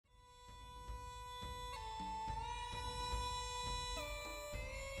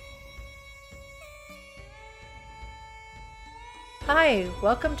Hi,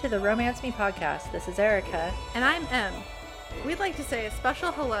 welcome to the Romance Me podcast. This is Erica. And I'm Em. We'd like to say a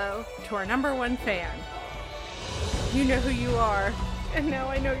special hello to our number one fan. You know who you are, and now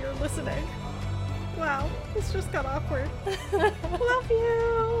I know you're listening. Wow, this just got awkward. Love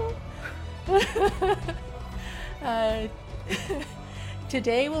you!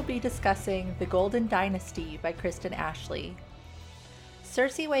 Today we'll be discussing The Golden Dynasty by Kristen Ashley.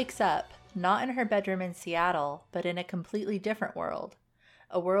 Cersei wakes up, not in her bedroom in Seattle, but in a completely different world.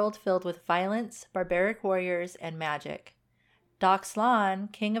 A world filled with violence, barbaric warriors, and magic. Doc Slan,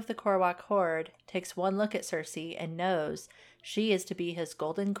 king of the Korwak Horde, takes one look at Cersei and knows she is to be his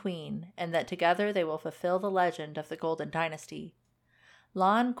golden queen, and that together they will fulfill the legend of the Golden Dynasty.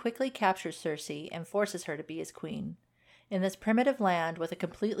 Lan quickly captures Cersei and forces her to be his queen. In this primitive land with a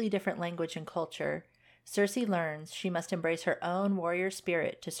completely different language and culture, Cersei learns she must embrace her own warrior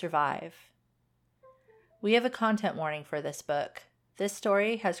spirit to survive. We have a content warning for this book. This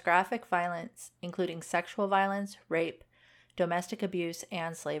story has graphic violence, including sexual violence, rape, domestic abuse,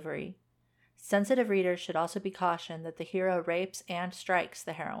 and slavery. Sensitive readers should also be cautioned that the hero rapes and strikes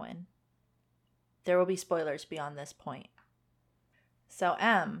the heroine. There will be spoilers beyond this point. So,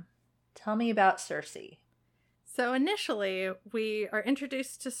 Em, tell me about Cersei. So initially, we are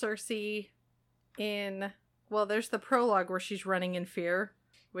introduced to Cersei there's the prologue where she's running in fear,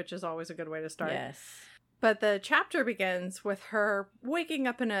 which is always a good way to start. Yes. But the chapter begins with her waking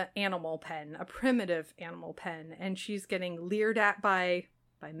up in an animal pen, a primitive animal pen, and she's getting leered at by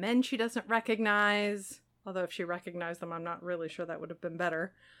men she doesn't recognize. Although if she recognized them, I'm not really sure that would have been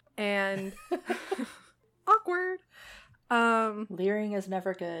better. And awkward. Leering is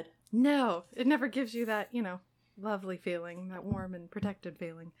never good. No, it never gives you that, lovely feeling, that warm and protected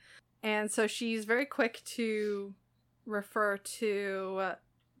feeling. And so she's very quick to refer to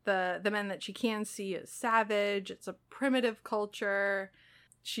the men that she can see as savage. It's a primitive culture.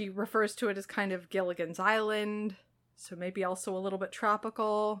 She refers to it as kind of Gilligan's Island, so maybe also a little bit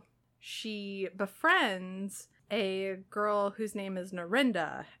tropical. She befriends a girl whose name is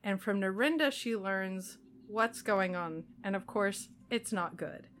Norinda, and from Norinda she learns what's going on, and of course, it's not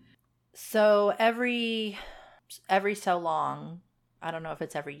good. So every so long, I don't know if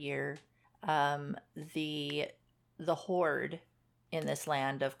it's every year, the horde in this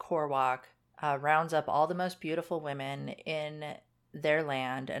land of Korwak rounds up all the most beautiful women in their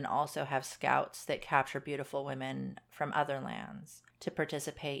land and also have scouts that capture beautiful women from other lands to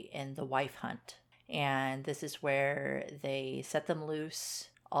participate in the wife hunt. And this is where they set them loose.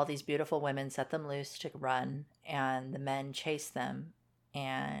 All these beautiful women set them loose to run, and the men chase them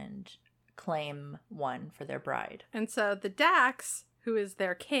and claim one for their bride. And so the Dax, who is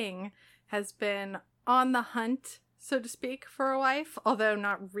their king, has been on the hunt, so to speak, for a wife, although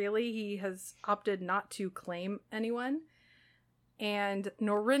not really. He has opted not to claim anyone. And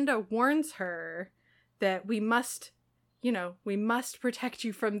Norinda warns her that we must protect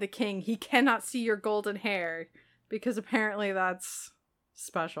you from the king. He cannot see your golden hair, because apparently that's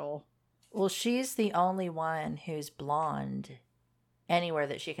special. Well, she's the only one who's blonde anywhere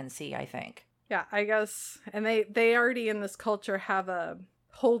that she can see, I think. Yeah, I guess. And they already in this culture have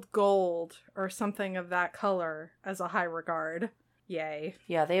hold gold or something of that color as a high regard. Yay.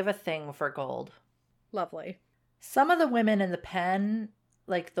 Yeah, they have a thing for gold. Lovely. Some of the women in the pen,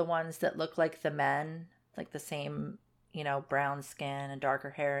 like the ones that look like the men, like the same, brown skin and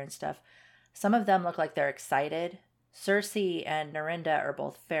darker hair and stuff, some of them look like they're excited. Cersei and Norinda are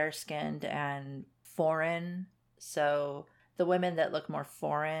both fair-skinned and foreign, so the women that look more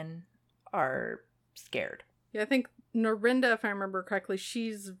foreign are scared. Yeah, I think Norinda, if I remember correctly,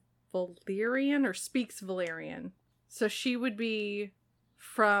 she's Valyrian or speaks Valyrian. So she would be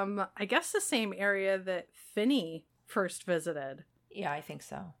from, I guess, the same area that Finney first visited. Yeah, I think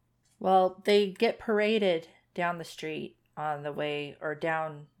so. Well, they get paraded down the street on the way, or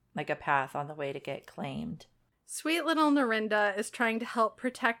down like a path on the way to get claimed. Sweet little Norinda is trying to help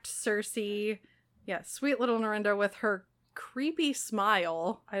protect Cersei. Yeah, sweet little Norinda with her creepy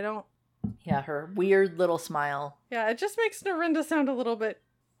smile. Yeah, her weird little smile. Yeah, it just makes Norinda sound a little bit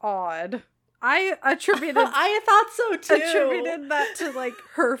odd. I attributed I thought so too. Attributed that to like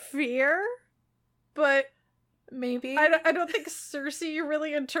her fear, but maybe I don't think Cersei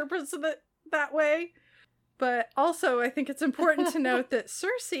really interprets it that way. But also, I think it's important to note that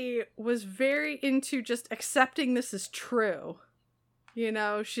Cersei was very into just accepting this as true.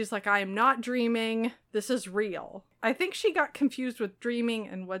 She's like, I am not dreaming. This is real. I think she got confused with dreaming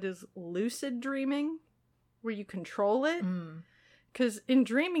and what is lucid dreaming, where you control it. Because in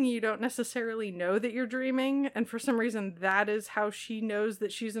dreaming, you don't necessarily know that you're dreaming. And for some reason, that is how she knows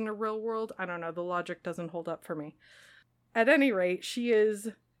that she's in a real world. I don't know. The logic doesn't hold up for me. At any rate, she is,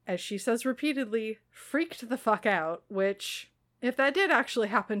 as she says repeatedly, freaked the fuck out, which, if that did actually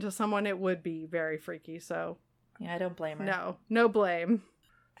happen to someone, it would be very freaky, so... Yeah, I don't blame her. No blame.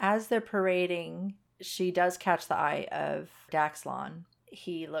 As they're parading, she does catch the eye of Daxlon.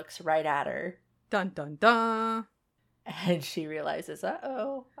 He looks right at her. Dun dun dun. And she realizes,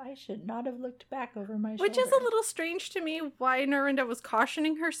 uh-oh, I should not have looked back over my shoulder. Which is a little strange to me why Norinda was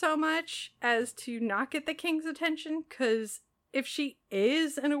cautioning her so much as to not get the king's attention, because if she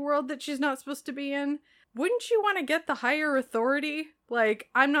is in a world that she's not supposed to be in, wouldn't you want to get the higher authority? Like,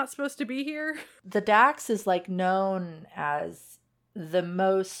 I'm not supposed to be here? The Dax is, like, known as the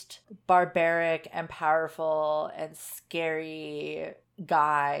most barbaric and powerful and scary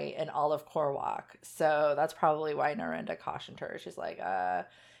guy in all of Korwak. So that's probably why Norinda cautioned her. She's like,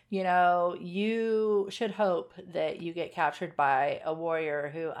 you should hope that you get captured by a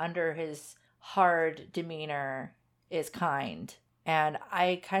warrior who, under his hard demeanor, is kind. And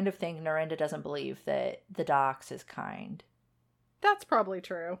I kind of think Norinda doesn't believe that the Dax is kind. That's probably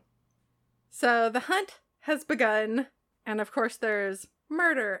true. So the hunt has begun, and of course there's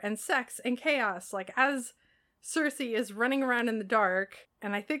murder and sex and chaos, like as Cersei is running around in the dark,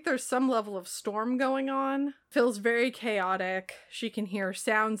 and I think there's some level of storm going on. Feels very chaotic. She can hear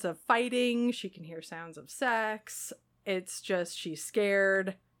sounds of fighting, she can hear sounds of sex. It's just, she's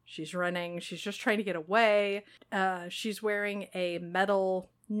scared. She's running. She's just trying to get away. She's wearing a metal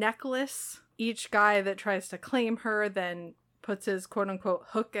necklace. Each guy that tries to claim her then puts his quote-unquote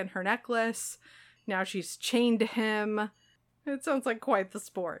hook in her necklace. Now she's chained to him. It sounds like quite the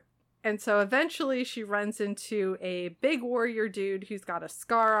sport. And so eventually she runs into a big warrior dude who's got a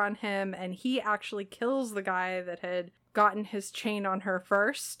scar on him, and he actually kills the guy that had gotten his chain on her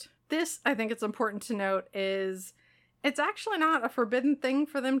first. This, I think it's important to note, is... it's actually not a forbidden thing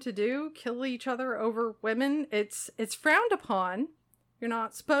for them to do, kill each other over women. It's frowned upon. You're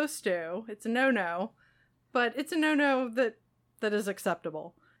not supposed to. It's a no-no. But it's a no-no that is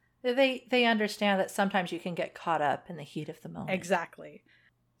acceptable. They understand that sometimes you can get caught up in the heat of the moment. Exactly.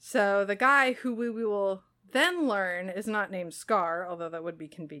 So the guy who we will then learn is not named Scar, although that would be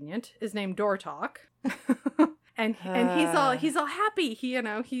convenient, is named Dortok. and he's all happy.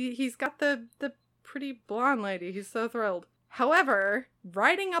 He's got the pretty blonde lady. He's so thrilled. However,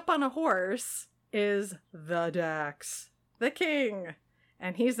 riding up on a horse is the Dax, the king,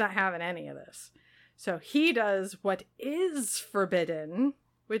 and he's not having any of this. So he does what is forbidden,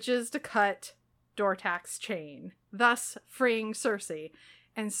 which is to cut Dortak's chain, thus freeing Cersei.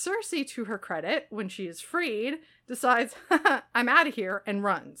 And Cersei, to her credit, when she is freed, decides, I'm out of here, and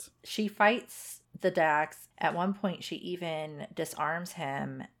runs. She fights the Dax. At one point, she even disarms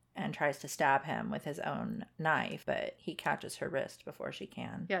him and tries to stab him with his own knife, but he catches her wrist before she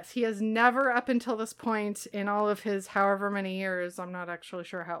can. Yes, he has never, up until this point, in all of his however many years, I'm not actually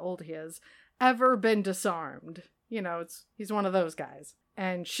sure how old he is, ever been disarmed. He's one of those guys.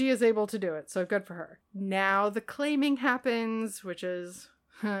 And she is able to do it, so good for her. Now the claiming happens, which is,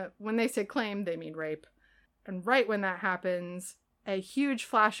 when they say claim, they mean rape. And right when that happens, a huge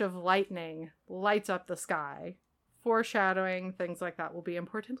flash of lightning lights up the sky. Foreshadowing, things like that will be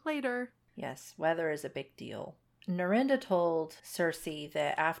important later. Yes, weather is a big deal. Norinda told Cersei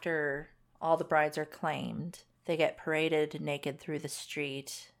that after all the brides are claimed, they get paraded naked through the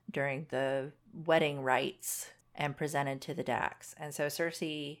street during the wedding rites and presented to the Dax. And so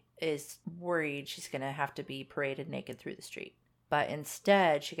Cersei is worried she's going to have to be paraded naked through the street. But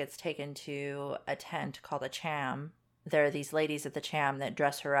instead, she gets taken to a tent called a cham. There are these ladies at the cham that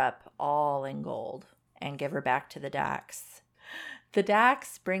dress her up all in gold and give her back to the Dax. The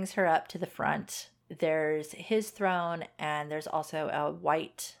Dax brings her up to the front. There's his throne, and there's also a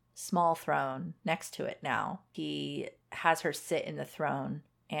white small throne next to it now. He has her sit in the throne,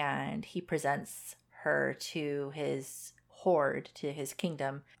 and he presents her to his horde, to his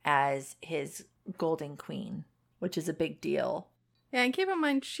kingdom, as his golden queen, which is a big deal. Yeah, and keep in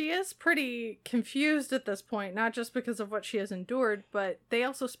mind, she is pretty confused at this point, not just because of what she has endured, but they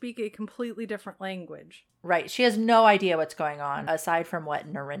also speak a completely different language. Right. She has no idea what's going on, aside from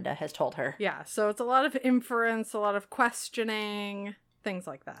what Norinda has told her. Yeah, so it's a lot of inference, a lot of questioning, things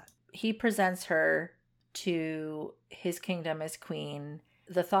like that. He presents her to his kingdom as queen.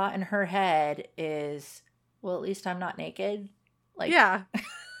 The thought in her head is, well, at least I'm not naked. Yeah.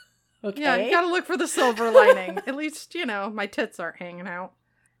 Okay. Yeah, you gotta look for the silver lining. At least, my tits aren't hanging out.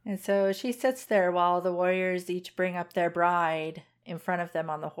 And so she sits there while the warriors each bring up their bride in front of them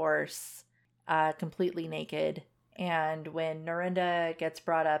on the horse, completely naked. And when Norinda gets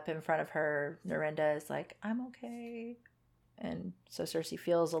brought up in front of her, Norinda is like, I'm okay. And so Cersei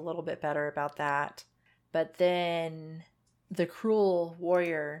feels a little bit better about that. But then the cruel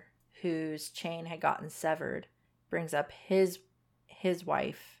warrior whose chain had gotten severed brings up his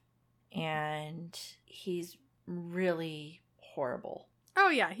wife, and he's really horrible. Oh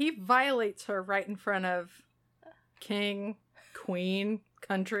yeah, he violates her right in front of king, queen,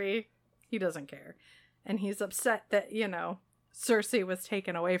 country. He doesn't care. And he's upset that, Cersei was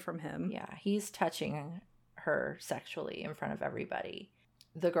taken away from him. Yeah, he's touching her sexually in front of everybody.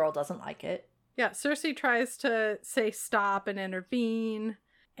 The girl doesn't like it. Yeah, Cersei tries to say stop and intervene,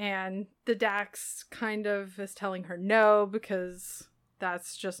 and the Dax kind of is telling her no, because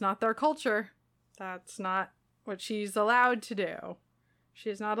that's just not their culture. That's not what she's allowed to do.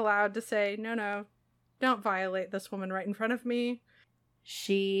 She's not allowed to say, no, don't violate this woman right in front of me.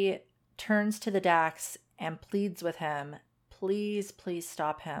 She turns to the Dax and pleads with him, please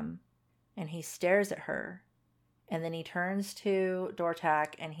stop him. And he stares at her. And then he turns to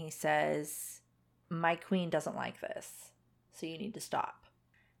Dortak and he says, my queen doesn't like this, so you need to stop.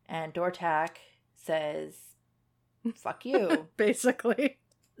 And Dortak says, fuck you. Basically.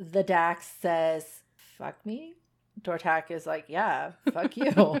 The Dax says, fuck me? Dortak is like, yeah, fuck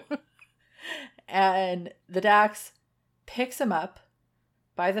you. And the Dax picks him up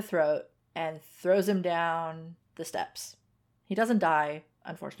by the throat and throws him down the steps. He doesn't die,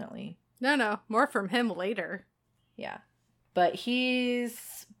 unfortunately. No, more from him later. Yeah. But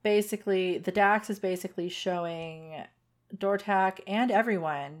he's basically, the Dax is basically showing Dortak and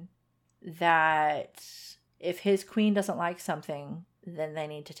everyone that if his queen doesn't like something, then they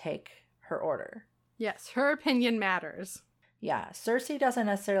need to take her order. Yes, her opinion matters. Yeah, Cersei doesn't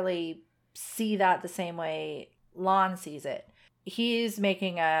necessarily see that the same way Lon sees it. He's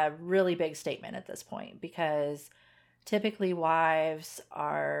making a really big statement at this point because typically wives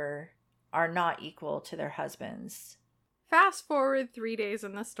are not equal to their husbands. Fast forward 3 days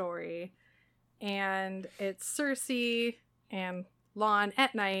in the story, and it's Cersei and Lon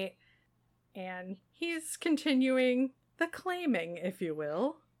at night, and he's continuing the claiming, if you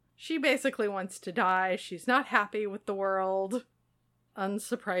will. She basically wants to die. She's not happy with the world,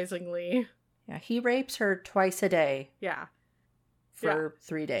 unsurprisingly. Yeah, he rapes her twice a day. Yeah. For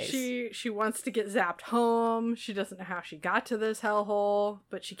 3 days. She wants to get zapped home. She doesn't know how she got to this hellhole,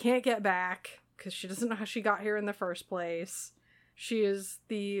 but she can't get back because she doesn't know how she got here in the first place. She is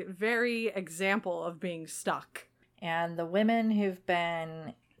the very example of being stuck. And the women who've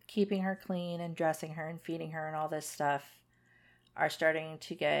been keeping her clean and dressing her and feeding her and all this stuff are starting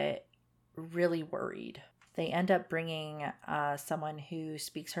to get really worried. They end up bringing someone who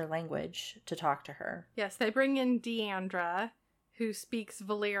speaks her language to talk to her. Yes, they bring in Deandra, who speaks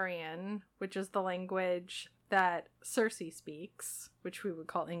Valyrian, which is the language that Cersei speaks, which we would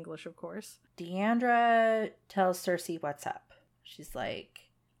call English, of course. Deandra tells Cersei what's up. She's like,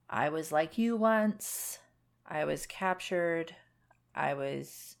 I was like you once. I was captured. I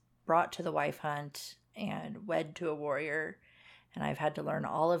was brought to the wife hunt and wed to a warrior. And I've had to learn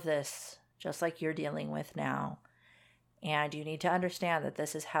all of this, just like you're dealing with now. And you need to understand that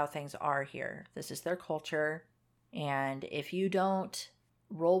this is how things are here. This is their culture. And if you don't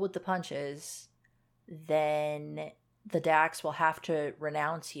roll with the punches, then the Dax will have to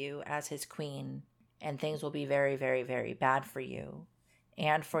renounce you as his queen. And things will be very, very, very bad for you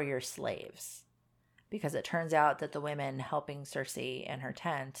and for your slaves. Because it turns out that the women helping Cersei in her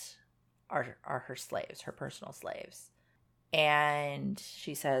tent are her slaves, her personal slaves. And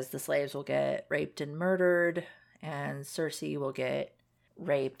she says the slaves will get raped and murdered, and Cersei will get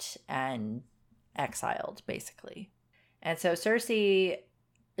raped and exiled, basically. And so Cersei,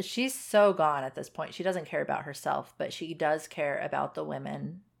 she's so gone at this point. She doesn't care about herself, but she does care about the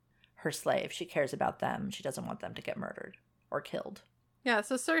women, her slaves. She cares about them. She doesn't want them to get murdered or killed. Yeah,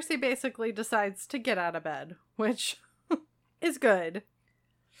 so Cersei basically decides to get out of bed, which is good.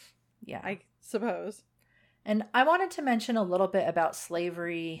 Yeah. I suppose. And I wanted to mention a little bit about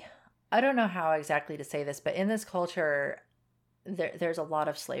slavery. I don't know how exactly to say this, but in this culture, there's a lot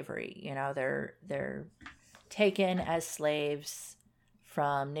of slavery. You know, they're taken as slaves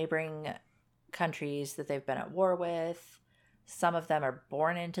from neighboring countries that they've been at war with. Some of them are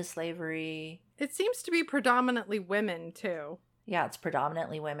born into slavery. It seems to be predominantly women, too. Yeah, it's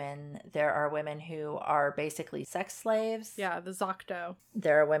predominantly women. There are women who are basically sex slaves. Yeah, the Zocto.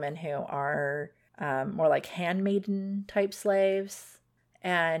 There are women who are more like handmaiden type slaves.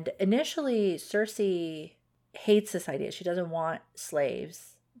 And initially, Cersei hates this idea. She doesn't want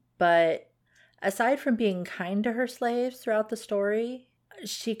slaves. But aside from being kind to her slaves throughout the story,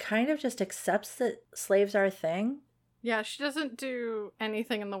 she kind of just accepts that slaves are a thing. Yeah, she doesn't do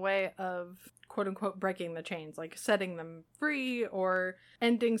anything in the way of quote-unquote breaking the chains, like setting them free or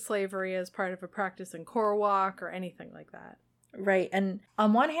ending slavery as part of a practice in Korwak or anything like that. Right. And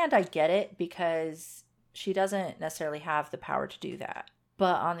on one hand, I get it because she doesn't necessarily have the power to do that.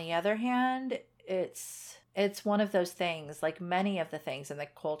 But on the other hand, it's one of those things, like many of the things in the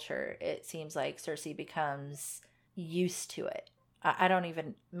culture, it seems like Cersei becomes used to it. I don't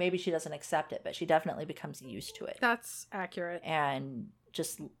even, maybe she doesn't accept it, but she definitely becomes used to it. That's accurate. And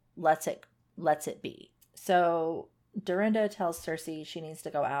just lets it be. So Dorinda tells Cersei she needs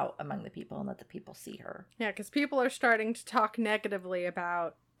to go out among the people and let the people see her. Yeah, because people are starting to talk negatively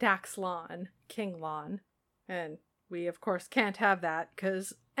about Dax Lon, King Lon. And we, of course, can't have that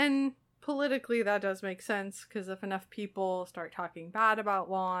and politically that does make sense, because if enough people start talking bad about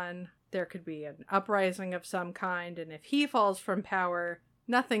Lon, there could be an uprising of some kind, and if he falls from power,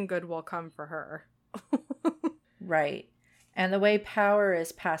 nothing good will come for her. Right. And the way power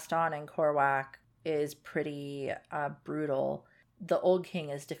is passed on in Korwak is pretty brutal. The old king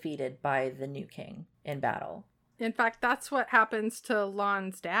is defeated by the new king in battle. In fact, that's what happens to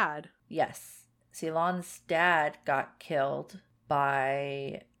Lon's dad. Yes. See, Lon's dad got killed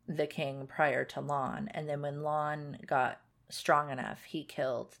by the king prior to Lon, and then when Lon got strong enough, he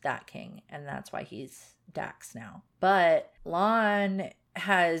killed that king, and that's why he's Dax now. But Lon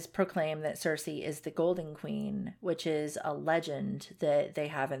has proclaimed that Cersei is the Golden Queen, which is a legend that they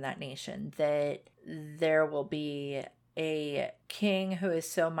have in that nation, that there will be a king who is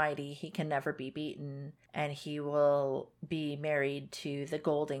so mighty he can never be beaten, and he will be married to the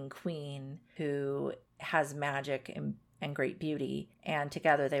Golden Queen who has magic and great beauty, and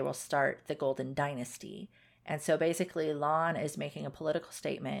together they will start the Golden Dynasty. And so basically Lon is making a political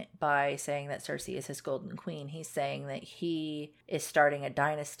statement by saying that Cersei is his Golden Queen. He's saying that he is starting a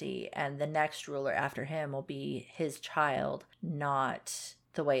dynasty and the next ruler after him will be his child, not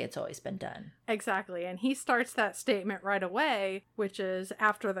the way it's always been done. Exactly. And he starts that statement right away, which is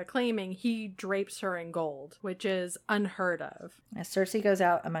after the claiming, he drapes her in gold, which is unheard of. As Cersei goes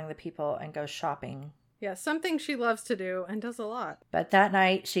out among the people and goes shopping. Yeah, something she loves to do and does a lot. But that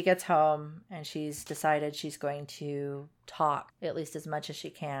night she gets home and she's decided she's going to talk at least as much as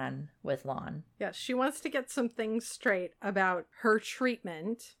she can with Lon. Yes, she wants to get some things straight about her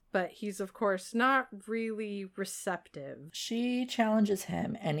treatment, but he's of course not really receptive. She challenges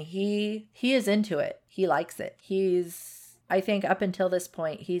him and he is into it. He likes it. I think up until this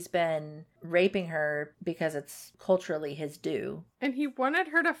point, he's been raping her because it's culturally his due. And he wanted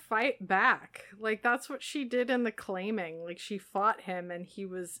her to fight back. Like, that's what she did in the claiming. Like, she fought him and he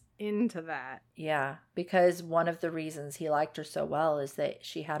was into that. Yeah, because one of the reasons he liked her so well is that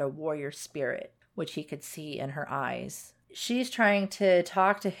she had a warrior spirit, which he could see in her eyes. She's trying to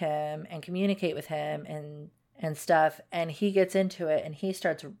talk to him and communicate with him and stuff, and he gets into it and he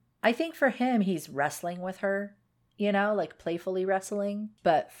starts... I think for him, he's wrestling with her. You know, like playfully wrestling.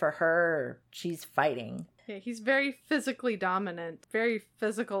 But for her, she's fighting. Yeah, he's very physically dominant, very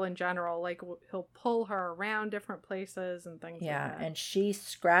physical in general. Like, he'll pull her around different places and things like that. Yeah, and she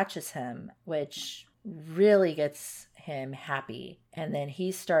scratches him, which really gets him happy. And then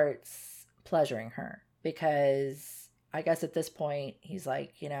he starts pleasuring her because I guess at this point, he's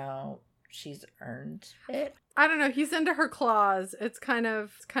like, she's earned it. I don't know. He's into her claws. It's kind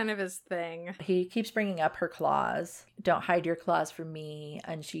of his thing. He keeps bringing up her claws. Don't hide your claws from me.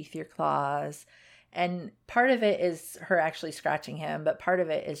 Unsheath your claws. And part of it is her actually scratching him, but part of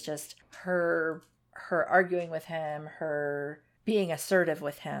it is just her arguing with him, her being assertive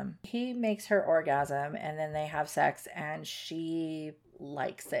with him. He makes her orgasm, and then they have sex, and she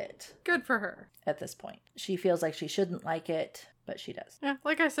likes it. Good for her. At this point. She feels like she shouldn't like it, but she does. Yeah,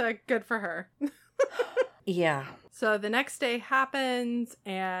 like I said, good for her. Yeah. So the next day happens,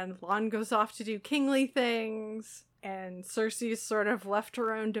 and Lon goes off to do kingly things, and Cersei's sort of left to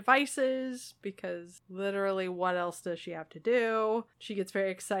her own devices, because literally what else does she have to do? She gets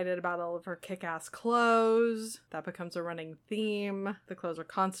very excited about all of her kick-ass clothes. That becomes a running theme. The clothes are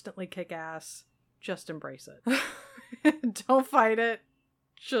constantly kick-ass. Just embrace it. Don't fight it.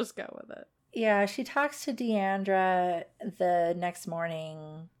 Just go with it. Yeah, she talks to Deandra the next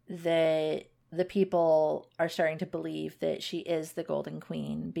morning that the people are starting to believe that she is the Golden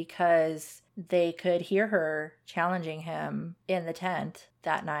Queen because they could hear her challenging him in the tent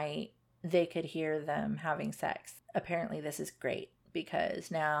that night. They could hear them having sex. Apparently this is great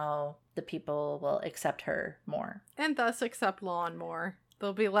because now the people will accept her more. And thus accept Lon more.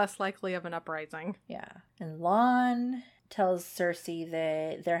 They'll be less likely of an uprising. Yeah. And Lon tells Cersei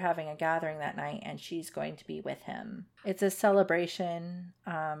that they're having a gathering that night and she's going to be with him. It's a celebration,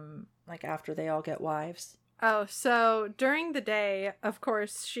 like after they all get wives. Oh, so during the day, of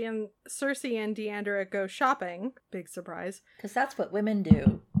course, she and Cersei and Deandra go shopping. Big surprise. Because that's what women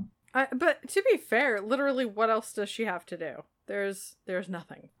do. But to be fair, literally, what else does she have to do? There's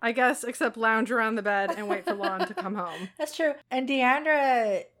nothing, I guess, except lounge around the bed and wait for Lon to come home. That's true. And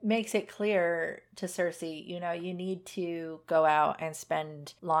Deandra makes it clear to Cersei, you need to go out and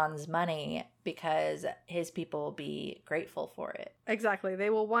spend Lon's money because his people will be grateful for it. Exactly. They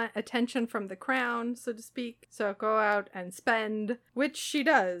will want attention from the crown, so to speak. So go out and spend, which she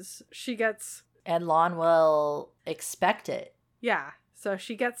does. She gets... And Lon will expect it. Yeah. So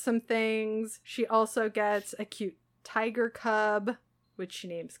she gets some things. She also gets a cute tiger cub, which she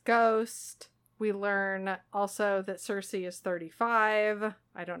names Ghost. We learn also that Cersei is 35.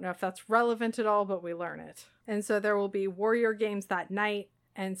 I don't know if that's relevant at all, but we learn it. And so there will be warrior games that night.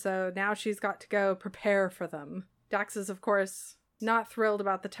 And so now she's got to go prepare for them. Dax is, of course, not thrilled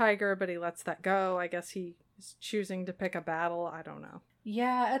about the tiger, but he lets that go. I guess he is choosing to pick a battle. I don't know.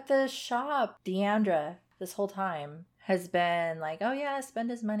 Yeah, at the shop, Deandra, this whole time, has been like, oh yeah, spend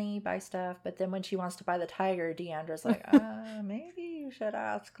his money, buy stuff. But then when she wants to buy the tiger, Deandra's like, maybe you should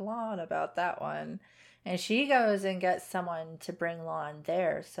ask Lon about that one. And she goes and gets someone to bring Lon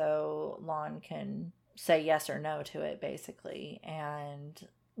there so Lon can say yes or no to it, basically. And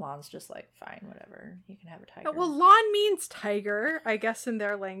Lon's just like, fine, whatever. You can have a tiger. Well, Lon means tiger, I guess, in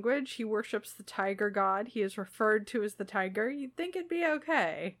their language. He worships the tiger god. He is referred to as the tiger. You'd think it'd be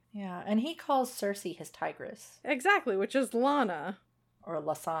okay. Yeah, and he calls Cersei his tigress. Exactly, which is Lana. Or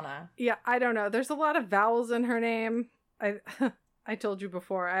Lasana. Yeah, I don't know. There's a lot of vowels in her name. I told you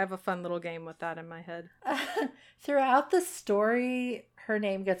before, I have a fun little game with that in my head. Throughout the story, her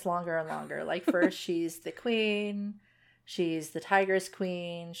name gets longer and longer. Like, first she's the queen, she's the tigress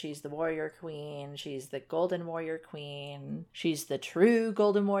queen, she's the warrior queen, she's the golden warrior queen, she's the true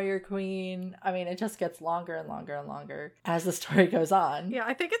golden warrior queen. I mean, it just gets longer and longer and longer as the story goes on. Yeah,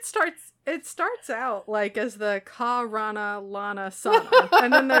 I think it starts out like as the Ka Rana Lana Sana,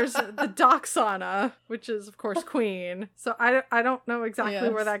 and then there's the Doxana, which is of course queen. So I don't know exactly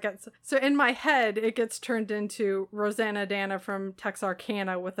where that gets. So in my head, it gets turned into Rosanna Dana from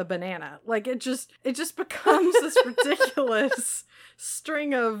Texarkana with a banana. Like it just becomes this ridiculous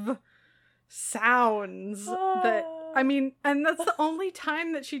string of sounds that. I mean, and that's the only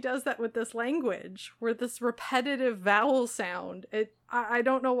time that she does that with this language, where this repetitive vowel sound. I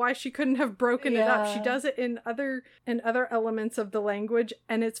don't know why she couldn't have broken it up. She does it in other elements of the language,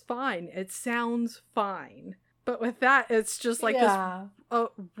 and it's fine. It sounds fine. But with that, it's just like this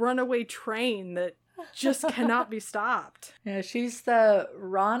runaway train that just cannot be stopped. Yeah, she's the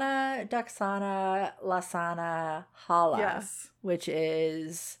Rana Daxana Lasana Hala, yes, which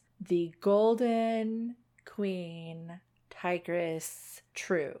is the golden queen tigress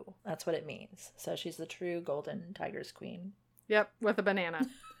true. That's what it means. So she's the true golden tigress queen. Yep, with a banana.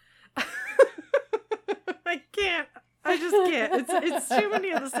 I can't. I just can't. It's too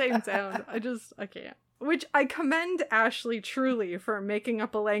many of the same sound. I can't. Which I commend Ashley truly for making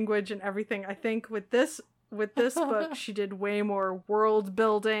up a language and everything. I think with this book, she did way more world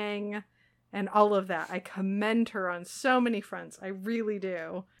building and all of that. I commend her on so many fronts. I really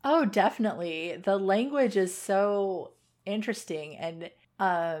do. Oh, definitely. The language is so interesting. And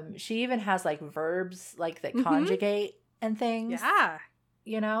she even has like verbs like that conjugate and things. Yeah.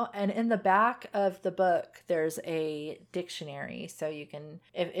 And in the back of the book, there's a dictionary. So you can,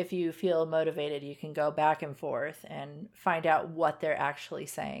 if you feel motivated, you can go back and forth and find out what they're actually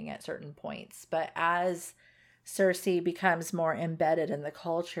saying at certain points. But as Cersei becomes more embedded in the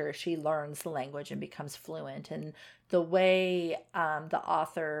culture, she learns the language and becomes fluent. And the way the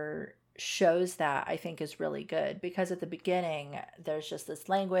author shows that, I think, is really good. Because at the beginning, there's just this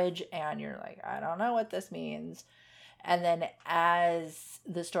language and you're like, I don't know what this means. And then as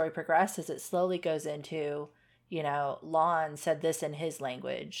the story progresses, it slowly goes into, Lon said this in his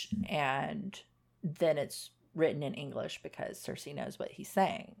language. And then it's written in English because Cersei knows what he's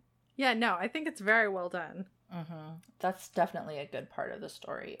saying. Yeah, no, I think it's very well done. Mm-hmm. That's definitely a good part of the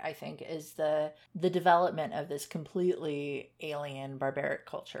story, I think, is the development of this completely alien, barbaric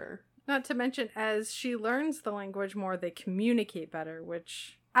culture. Not to mention, as she learns the language more, they communicate better,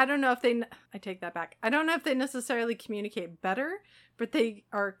 which I don't know if I take that back. I don't know if they necessarily communicate better, but they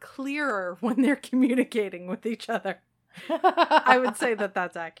are clearer when they're communicating with each other. I would say that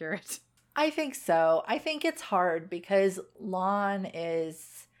that's accurate. I think so. I think it's hard because Lon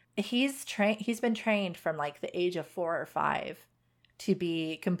he's been trained from like the age of 4 or 5 to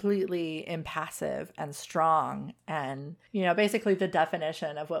be completely impassive and strong and, basically the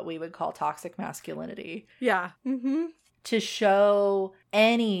definition of what we would call toxic masculinity. Yeah. Mm-hmm. To show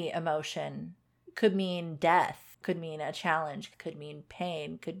any emotion could mean death, could mean a challenge, could mean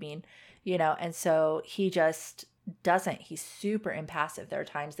pain, could mean, and so he just doesn't. He's super impassive. There are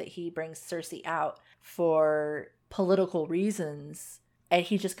times that he brings Cersei out for political reasons and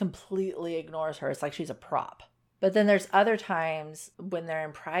he just completely ignores her. It's like she's a prop. But then there's other times when they're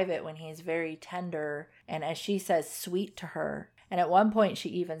in private when he's very tender and, as she says, sweet to her. And at one point she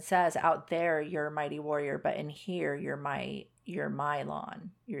even says, out there you're a mighty warrior, but in here you're my Lon.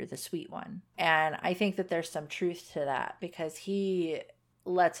 You're the sweet one. And I think that there's some truth to that because he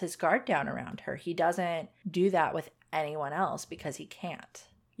lets his guard down around her. He doesn't do that with anyone else because he can't.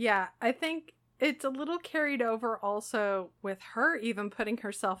 Yeah, I think it's a little carried over also with her even putting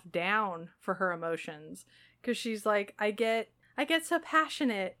herself down for her emotions. Because she's like, I get so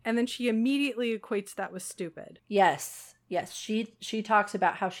passionate. And then she immediately equates that with stupid. Yes. She talks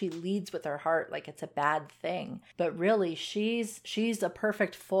about how she leads with her heart like it's a bad thing. But really, she's a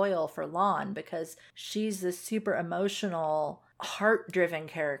perfect foil for Lon because she's this super emotional, heart-driven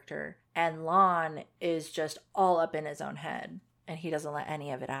character. And Lon is just all up in his own head. And he doesn't let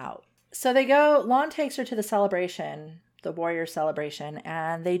any of it out. So Lon takes her to the celebration, the warrior celebration,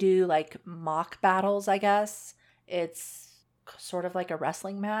 and they do like mock battles, I guess. It's sort of like a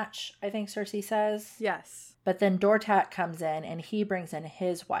wrestling match, I think Cersei says. Yes. But then Dortak comes in and he brings in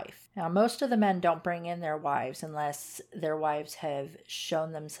his wife. Now, most of the men don't bring in their wives unless their wives have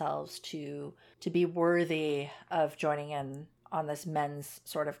shown themselves to be worthy of joining in on this men's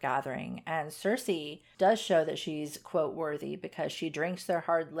sort of gathering. And Cersei does show that she's, quote, worthy because she drinks their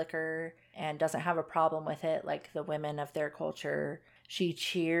hard liquor and doesn't have a problem with it like the women of their culture. She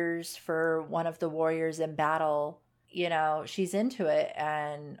cheers for one of the warriors in battle. She's into it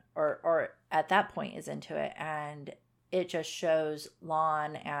or at that point is into it. And it just shows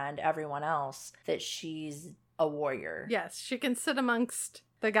Lon and everyone else that she's a warrior. Yes, she can sit amongst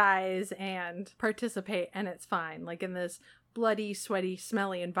the guys and participate and it's fine. Like in this bloody, sweaty,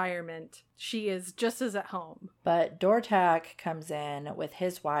 smelly environment, she is just as at home. But Dortak comes in with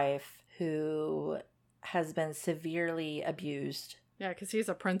his wife who has been severely abused. Yeah, because he's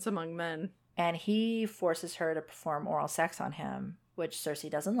a prince among men. And he forces her to perform oral sex on him, which Cersei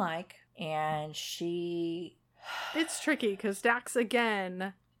doesn't like. And she... It's tricky because Dax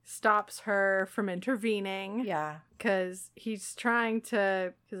again stops her from intervening. Yeah. Because he's trying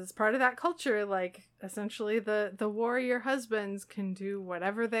to... Because it's part of that culture, like, essentially the warrior husbands can do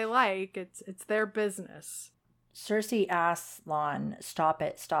whatever they like. It's their business. Cersei asks Lon, stop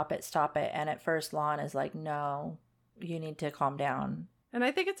it. And at first Lon is like, no, you need to calm down. And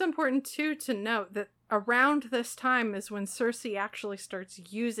I think it's important, too, to note that around this time is when Cersei actually starts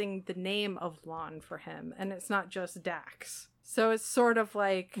using the name of Lon for him. And it's not just Dax. So it's sort of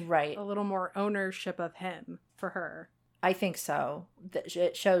like a little more ownership of him for her. I think so.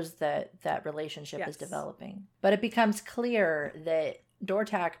 It shows that relationship is developing. But it becomes clear that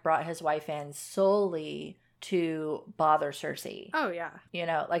Dortak brought his wife in solely to bother Cersei. Oh,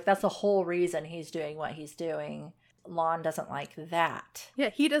 yeah. Like that's the whole reason he's doing what he's doing. Lon doesn't like that.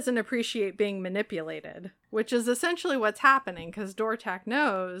 Yeah, he doesn't appreciate being manipulated, which is essentially what's happening because Dortak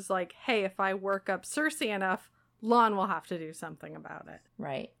knows, like, hey, if I work up Cersei enough, Lon will have to do something about it.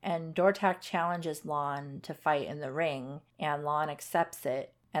 Right. And Dortak challenges Lon to fight in the ring, and Lon accepts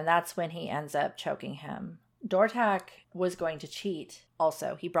it, and that's when he ends up choking him. Dortak was going to cheat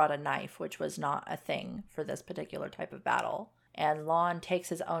also. He brought a knife, which was not a thing for this particular type of battle. And Lon takes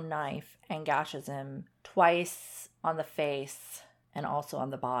his own knife and gashes him twice on the face and also on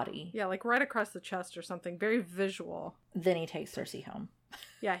the body. Yeah, like right across the chest or something. Very visual. Then he takes Cersei home.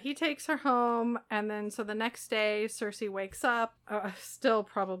 Yeah, he takes her home. And then so the next day, Cersei wakes up, still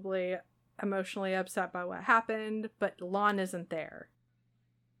probably emotionally upset by what happened, but Lon isn't there.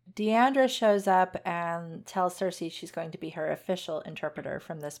 Deandra shows up and tells Cersei she's going to be her official interpreter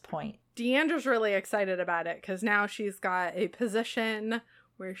from this point. Deandra's really excited about it because now she's got a position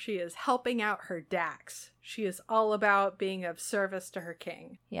where she is helping out her Dax. She is all about being of service to her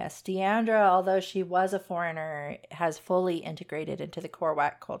king. Yes, Deandra, although she was a foreigner, has fully integrated into the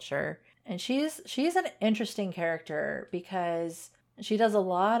Korwak culture. And she's an interesting character because she does a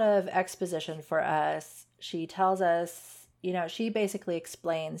lot of exposition for us. She tells us, she basically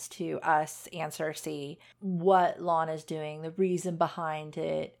explains to us and Cersei what Lon is doing, the reason behind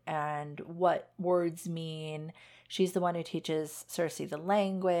it, and what words mean. She's the one who teaches Cersei the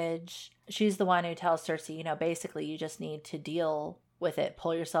language. She's the one who tells Cersei, basically you just need to deal with it,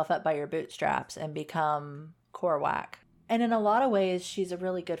 pull yourself up by your bootstraps, and become Korwak. And in a lot of ways, she's a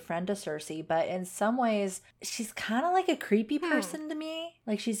really good friend to Cersei, but in some ways, she's kind of like a creepy person to me.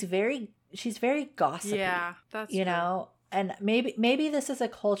 Like she's very gossipy. Yeah, that's true. And maybe this is a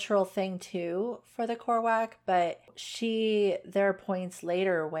cultural thing too for the Korwak, but there are points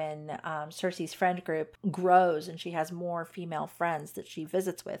later when Cersei's friend group grows and she has more female friends that she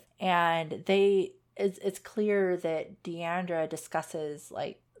visits with, and it's clear that Deandra discusses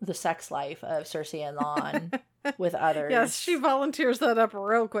like the sex life of Cersei and Lon with others. Yes, she volunteers that up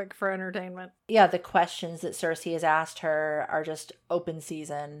real quick for entertainment. Yeah, the questions that Cersei has asked her are just open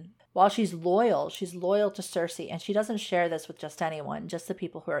season. While she's loyal to Cersei, and she doesn't share this with just anyone, just the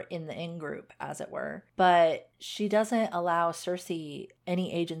people who are in the in-group, as it were. But she doesn't allow Cersei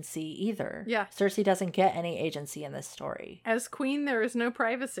any agency either. Yeah. Cersei doesn't get any agency in this story. As queen, there is no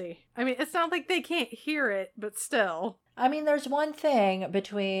privacy. I mean, it's not like they can't hear it, but still. I mean, there's one thing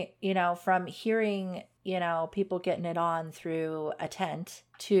between, from hearing, people getting it on through a tent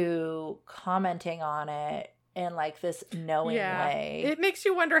to commenting on it in like this knowing way. It makes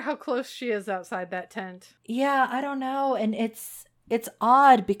you wonder how close she is outside that tent. Yeah, I don't know. And it's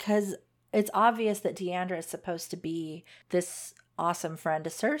odd because it's obvious that Deandra is supposed to be this awesome friend to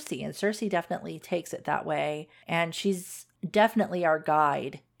Cersei, and Cersei definitely takes it that way. And she's definitely our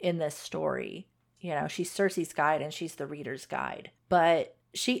guide in this story. She's Cersei's guide and she's the reader's guide. But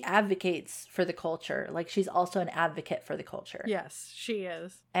she advocates for the culture. Like, she's also an advocate for the culture. Yes, she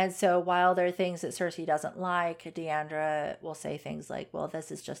is. And so while there are things that Cersei doesn't like, Deandra will say things like, well,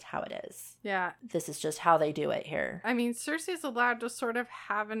 this is just how it is. Yeah. This is just how they do it here. I mean, Cersei's allowed to sort of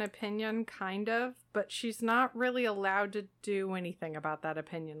have an opinion, kind of, but she's not really allowed to do anything about that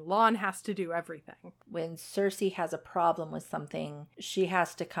opinion. Lon has to do everything. When Cersei has a problem with something, she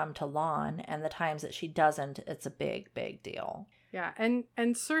has to come to Lon, and the times that she doesn't, it's a big, big deal. Yeah, and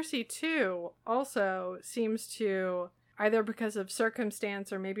Cersei, too, also seems to, either because of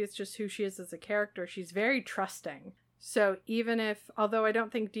circumstance or maybe it's just who she is as a character, she's very trusting. So even if, although I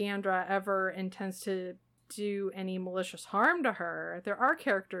don't think Deandra ever intends to do any malicious harm to her, there are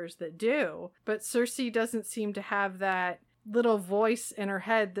characters that do, but Cersei doesn't seem to have that little voice in her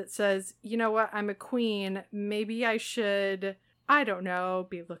head that says, you know what, I'm a queen, maybe I should, I don't know,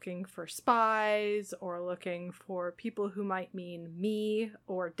 be looking for spies or looking for people who might mean me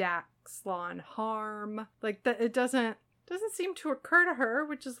or Dax Lon harm. Like, that, it doesn't seem to occur to her,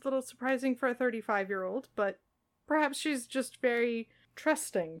 which is a little surprising for a 35-year-old, but perhaps she's just very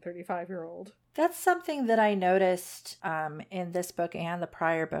trusting 35-year-old. That's something that I noticed in this book and the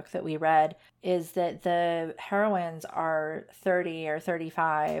prior book that we read, is that the heroines are 30 or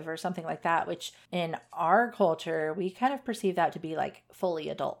 35 or something like that, which in our culture, we kind of perceive that to be like fully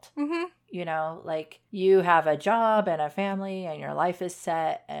adult. Mm-hmm. Like you have a job and a family and your life is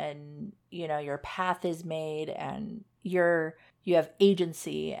set and, your path is made and you have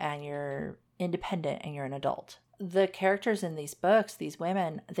agency and you're independent and you're an adult. The characters in these books, these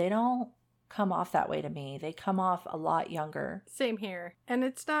women, they don't come off that way to me. They come off a lot younger. Same here. And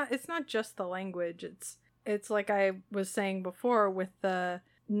it's not just the language. It's like I was saying before with the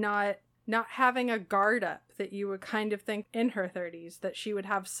not having a guard up, that you would kind of think in her 30s that she would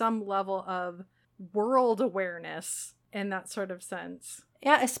have some level of world awareness in that sort of sense.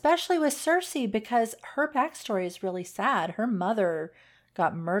 Yeah, especially with Cersei, because her backstory is really sad. Her mother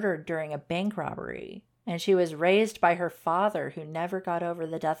got murdered during a bank robbery. And she was raised by her father, who never got over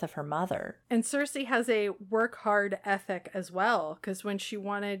the death of her mother. And Cersei has a work hard ethic as well, because when she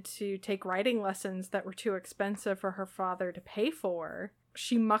wanted to take writing lessons that were too expensive for her father to pay for,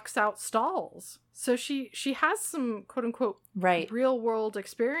 she mucks out stalls. So she has some quote unquote real world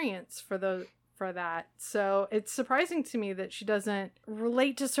experience for that. So it's surprising to me that she doesn't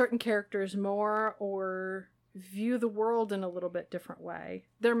relate to certain characters more or view the world in a little bit different way.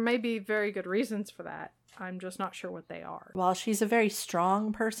 There may be very good reasons for that. I'm just not sure what they are. Well, she's a very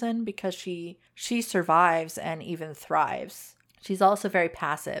strong person because she survives and even thrives. She's also very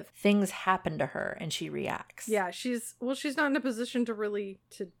passive. Things happen to her and she reacts. Yeah, she's not in a position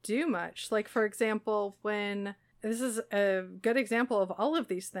to do much. Like, for example, this is a good example of all of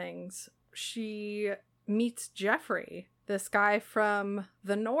these things. She meets Joffrey, this guy from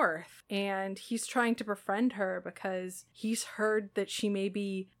the north, and he's trying to befriend her because he's heard that she may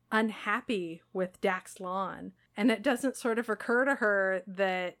be unhappy with Dax Lon. And it doesn't sort of occur to her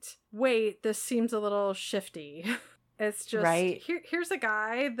that, wait, this seems a little shifty. It's just, here's a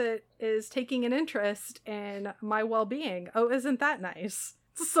guy that is taking an interest in my well-being. Oh, isn't that nice?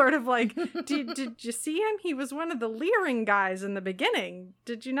 It's sort of like, did you see him? He was one of the leering guys in the beginning.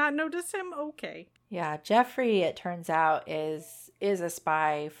 Did you not notice him? Okay. Yeah, Joffrey, it turns out, is a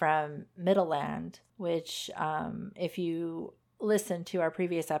spy from Middleland, which, if you listen to our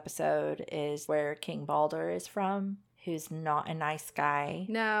previous episode, is where King Balder is from, who's not a nice guy.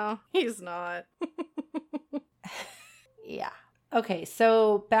 No, he's not. Yeah. Okay,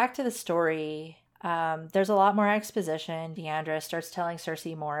 so back to the story. There's a lot more exposition. Deandra starts telling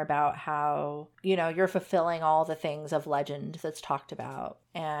Cersei more about how, you're fulfilling all the things of legend that's talked about.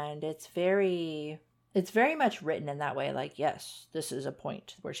 And it's very much written in that way. Like, yes, this is a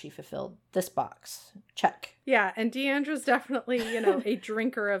point where she fulfilled this box. Check. Yeah, and Deandra's definitely, a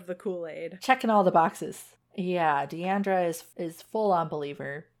drinker of the Kool-Aid. Checking all the boxes. Yeah, Deandra is full on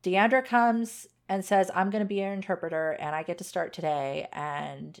believer. Deandra comes and says, I'm going to be your interpreter and I get to start today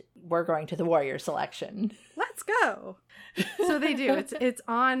and we're going to the warrior selection. Let's go. So they do. It's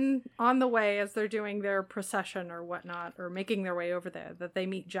on the way as they're doing their procession or whatnot, or making their way over there, that they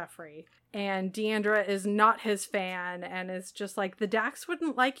meet Joffrey. And Deandra is not his fan and is just like, the Dax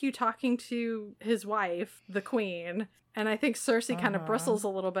wouldn't like you talking to his wife, the queen. And I think Cersei kind of bristles a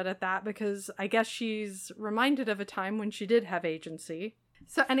little bit at that because I guess she's reminded of a time when she did have agency.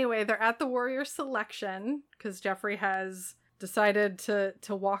 So anyway, they're at the warrior selection because Joffrey has decided to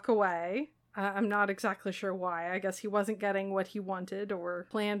walk away. I'm not exactly sure why. I guess he wasn't getting what he wanted or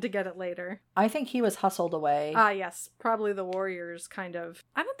planned to get it later. I think he was hustled away. Yes. Probably the warriors kind of...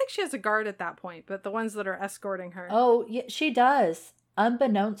 I don't think she has a guard at that point, but the ones that are escorting her. Oh, yeah, she does.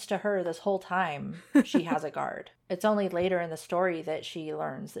 Unbeknownst to her this whole time, she has a guard. It's only later in the story that she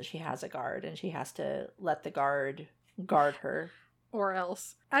learns that she has a guard and she has to let the guard her. Or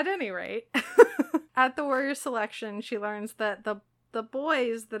else. At any rate, at the warrior selection, she learns that the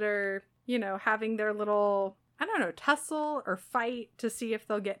boys that are, having their little, tussle or fight to see if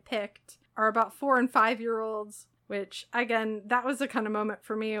they'll get picked are about 4 and 5-year-olds, which, again, that was the kind of moment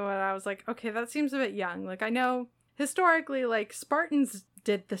for me when I was like, okay, that seems a bit young. Like, I know historically, like, Spartans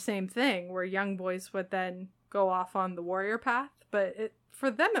did the same thing where young boys would then go off on the warrior path, but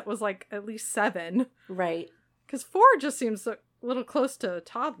for them it was like at least 7. Right. Because 4 just seems a little close to a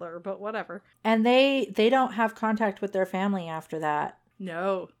toddler, but whatever. And they don't have contact with their family after that.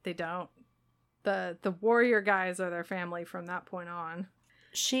 No, they don't. The warrior guys are their family from that point on.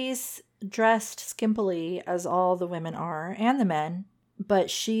 She's dressed skimpily, as all the women are, and the men, but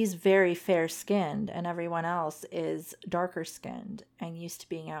she's very fair-skinned, and everyone else is darker-skinned and used to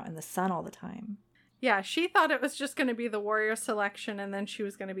being out in the sun all the time. Yeah, she thought it was just going to be the warrior selection and then she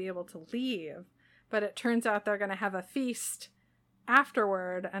was going to be able to leave. But it turns out they're going to have a feast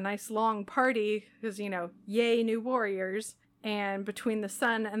afterward, a nice long party, because, yay, new warriors. And between the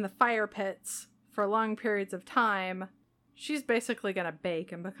sun and the fire pits for long periods of time, she's basically going to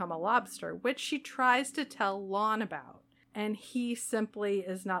bake and become a lobster, which she tries to tell Lon about. And he simply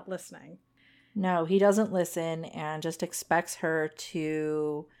is not listening. No, he doesn't listen and just expects her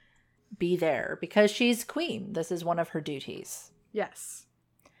to be there because she's queen. This is one of her duties. Yes.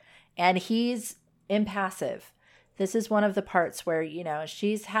 And he's impassive. This is one of the parts where,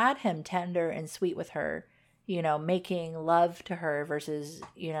 she's had him tender and sweet with her, making love to her versus,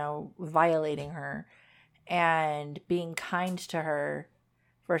 violating her, and being kind to her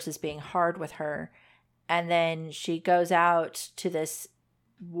versus being hard with her. And then she goes out to this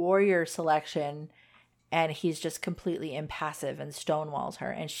warrior selection and he's just completely impassive and stonewalls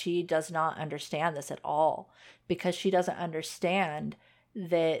her. And she does not understand this at all because she doesn't understand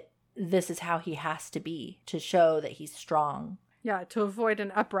that this is how he has to be to show that he's strong. Yeah, to avoid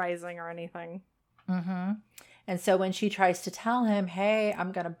an uprising or anything. Mm-hmm. And so when she tries to tell him, hey,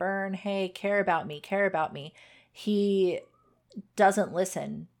 I'm going to burn. Hey, care about me. He doesn't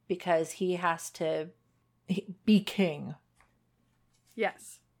listen because he has to be king.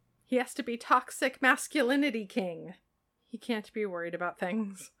 Yes. He has to be toxic masculinity king. He can't be worried about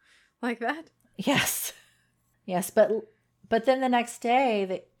things like that. Yes. Yes, but then the next day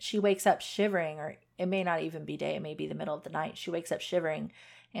that she wakes up shivering, or it may not even be day, it may be the middle of the night. She wakes up shivering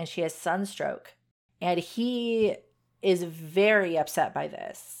and she has sunstroke. And he is very upset by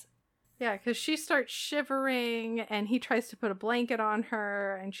this. Yeah, because she starts shivering and he tries to put a blanket on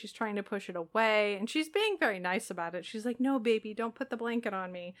her and she's trying to push it away. And she's being very nice about it. She's like, no, baby, don't put the blanket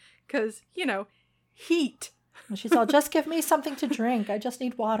on me. Because, heat. And she's all, just give me something to drink. I just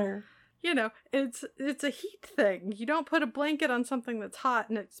need water. It's a heat thing. You don't put a blanket on something that's hot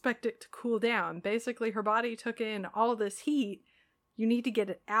and expect it to cool down. Basically, her body took in all this heat. You need to get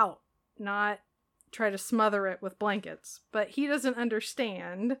it out, not try to smother it with blankets. But he doesn't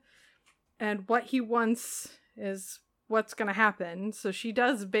understand. And what he wants is what's going to happen. So she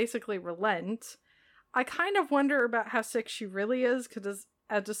does basically relent. I kind of wonder about how sick she really is, because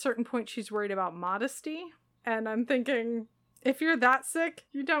at a certain point she's worried about modesty. And I'm thinking, if you're that sick,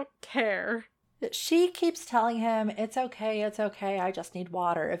 you don't care. She keeps telling him, it's okay, I just need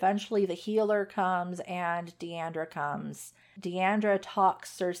water. Eventually the healer comes and Deandra comes. Deandra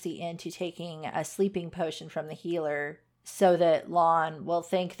talks Cersei into taking a sleeping potion from the healer so that Lon will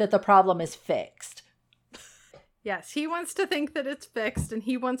think that the problem is fixed. Yes, he wants to think that it's fixed, and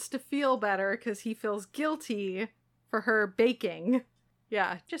he wants to feel better because he feels guilty for her baking.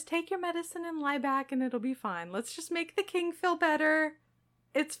 Yeah, just take your medicine and lie back and it'll be fine. Let's just make the king feel better.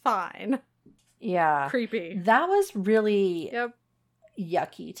 It's fine. Yeah. Creepy. That was really Yep.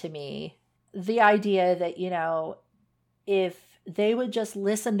 yucky to me. The idea that, if they would just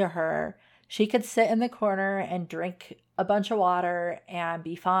listen to her, she could sit in the corner and drink a bunch of water and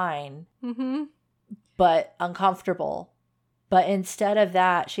be fine, Mm-hmm. but uncomfortable. But instead of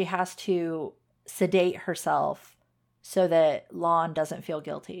that, she has to sedate herself so that Lon doesn't feel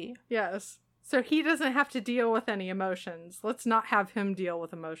guilty. Yes. So he doesn't have to deal with any emotions. Let's not have him deal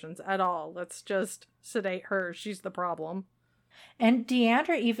with emotions at all. Let's just sedate her. She's the problem. And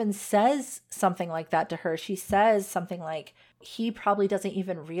Deandra even says something like that to her. She says something like, he probably doesn't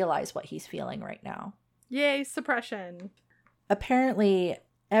even realize what he's feeling right now. Yay, suppression. Apparently,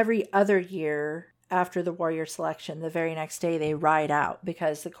 every other year after the warrior selection, the very next day they ride out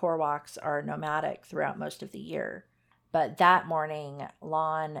because the Korwaks are nomadic throughout most of the year. But that morning,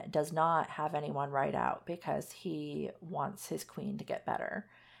 Lon does not have anyone ride out because he wants his queen to get better.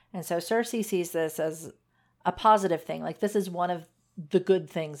 And so Cersei sees this as a positive thing. Like, this is one of the good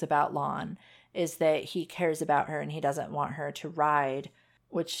things about Lon, is that he cares about her and he doesn't want her to ride,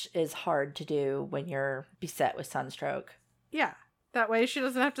 which is hard to do when you're beset with sunstroke. Yeah. That way she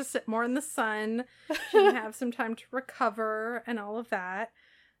doesn't have to sit more in the sun. She can have some time to recover and all of that.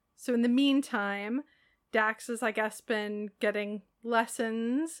 So in the meantime, Dax has, I guess, been getting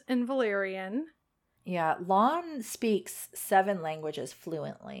lessons in Valyrian. Yeah, Lon speaks 7 languages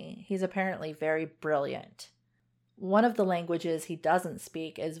fluently. He's apparently very brilliant. One of the languages he doesn't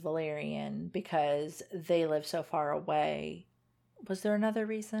speak is Valyrian because they live so far away. Was there another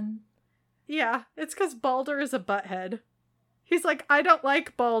reason? Yeah, it's because Balder is a butthead. He's like, I don't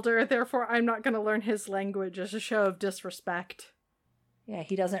like Balder, therefore I'm not going to learn his language as a show of disrespect. Yeah,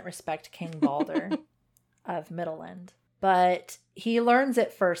 he doesn't respect King Balder of Middleland. But he learns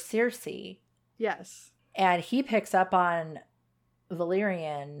it for Cersei. Yes. And he picks up on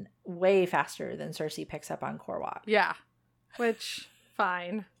Valyrian way faster than Cersei picks up on Korwak. Yeah. Which,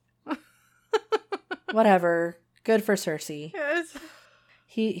 fine. Whatever. Good for Cersei. Yes.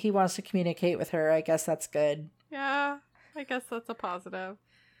 He wants to communicate with her. I guess that's good. Yeah, I guess that's a positive.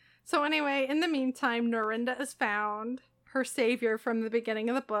 So anyway, in the meantime, Norinda is found, her savior from the beginning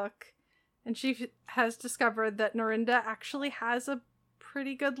of the book, and she has discovered that Norinda actually has a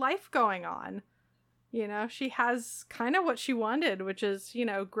pretty good life going on. You know, she has kind of what she wanted, which is,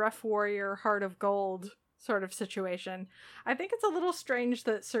 gruff warrior, heart of gold sort of situation. I think it's a little strange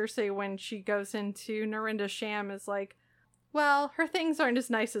that Cersei, when she goes into Norinda's sham, is like, well, her things aren't as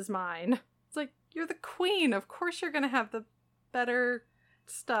nice as mine. It's like, you're the queen. Of course you're going to have the better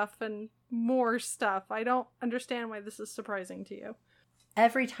stuff and more stuff. I don't understand why this is surprising to you.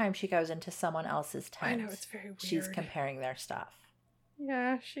 Every time she goes into someone else's tent, I know, it's very weird. she's comparing their stuff.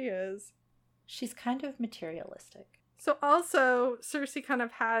 Yeah, she is. She's kind of materialistic. So also, Cersei kind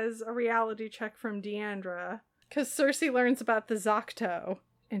of has a reality check from Deandra, because Cersei learns about the Zocto,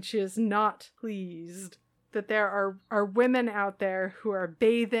 and she is not pleased that there are women out there who are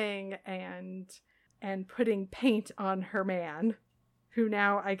bathing and putting paint on her man, who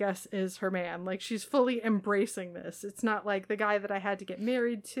now, I guess, is her man. Like, she's fully embracing this. It's not like the guy that I had to get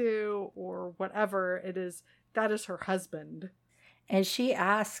married to or whatever. It is, that is her husband. And she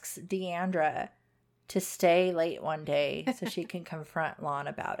asks Deandra to stay late one day so she can confront Lon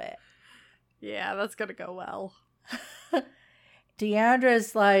about it. Yeah, that's gonna go well.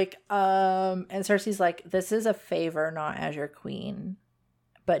 Deandra's like, and Cersei's like, this is a favor, not as your queen.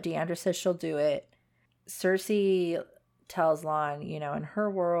 But Deandra says she'll do it. Cersei tells Lon, in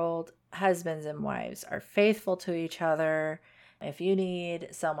her world, husbands and wives are faithful to each other. If you need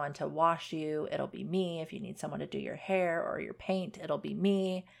someone to wash you, it'll be me. If you need someone to do your hair or your paint, it'll be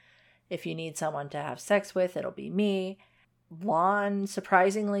me. If you need someone to have sex with, it'll be me. Lon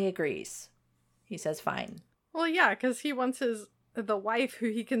surprisingly agrees. He says fine. Well, yeah, because he wants the wife who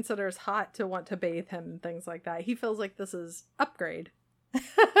he considers hot to want to bathe him and things like that. He feels like this is upgrade.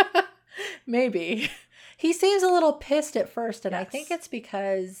 Maybe. He seems a little pissed at first, and yes. I think it's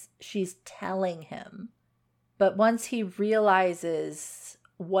because she's telling him. But once he realizes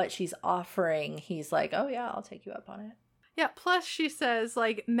what she's offering, he's like, oh yeah, I'll take you up on it. Yeah, plus she says,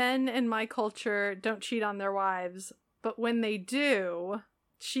 like, men in my culture don't cheat on their wives, but when they do,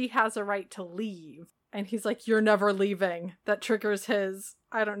 she has a right to leave. And he's like, you're never leaving. That triggers his,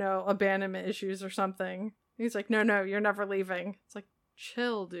 I don't know, abandonment issues or something. He's like, no, you're never leaving. It's like,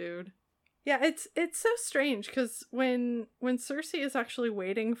 chill, dude. Yeah, it's so strange because when Cersei is actually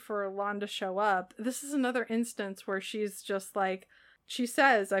waiting for Lon to show up, this is another instance where she's just like, she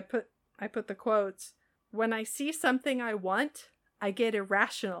says, I put the quotes, "When I see something I want, I get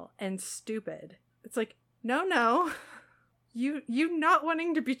irrational and stupid." It's like, no, you not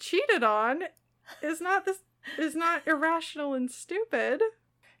wanting to be cheated on is not irrational and stupid.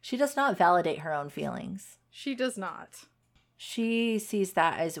 She does not validate her own feelings. She does not. She sees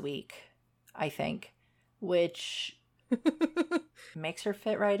that as weak, I think, which makes her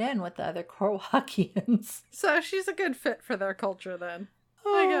fit right in with the other Korwakians. So she's a good fit for their culture then,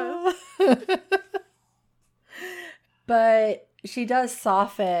 I guess. But she does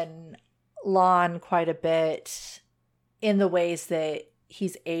soften Lon quite a bit in the ways that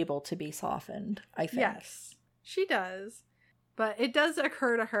he's able to be softened, I think. Yes, she does. But it does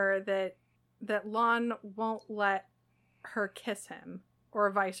occur to her that Lon won't let her kiss him, or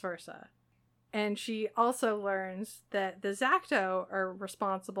vice versa. And she also learns that the Zacto are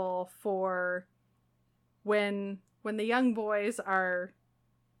responsible for when the young boys are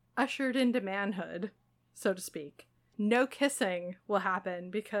ushered into manhood, so to speak. No kissing will happen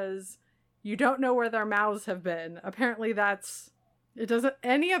because you don't know where their mouths have been. Apparently it doesn't,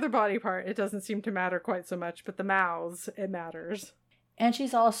 any other body part, it doesn't seem to matter quite so much, but the mouths, it matters. And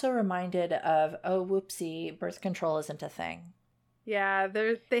she's also reminded of, oh, whoopsie, birth control isn't a thing. Yeah,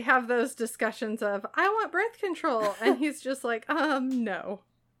 they have those discussions of, I want birth control. And he's just like, no,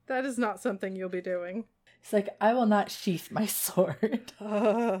 that is not something you'll be doing. He's like, I will not sheath my sword.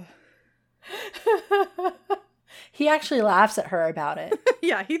 He actually laughs at her about it.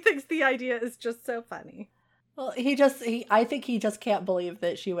 Yeah, he thinks the idea is just so funny. Well, I think he just can't believe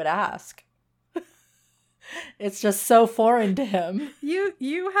that she would ask. It's just so foreign to him.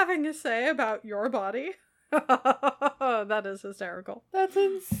 You having a say about your body? That is hysterical. That's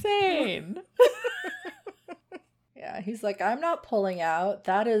insane. Yeah, he's like, I'm not pulling out.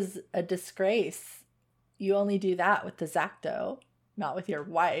 That is a disgrace. You only do that with the Zacto, not with your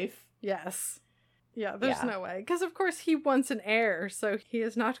wife. Yes. Yeah, there's no way. Because, of course, he wants an heir, so he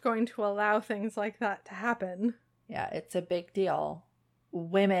is not going to allow things like that to happen. Yeah, it's a big deal.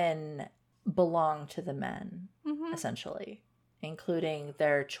 Women belong to the men, essentially, including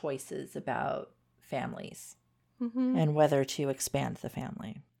their choices about families and whether to expand the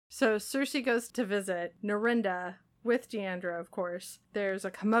family. So Cersei goes to visit Norinda with Deandra, of course. There's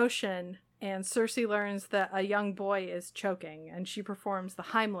a commotion, and Cersei learns that a young boy is choking, and she performs the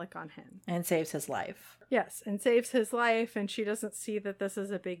Heimlich on him. And saves his life. Yes, and saves his life, and she doesn't see that this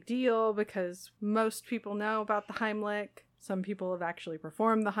is a big deal because most people know about the Heimlich. Some people have actually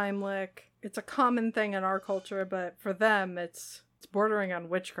performed the Heimlich. It's a common thing in our culture, but for them, it's bordering on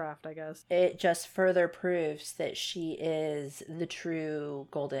witchcraft, I guess. It just further proves that she is the true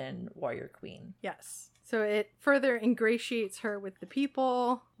Golden Warrior Queen. Yes. So it further ingratiates her with the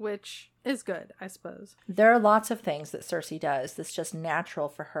people, which is good, I suppose. There are lots of things that Cersei does that's just natural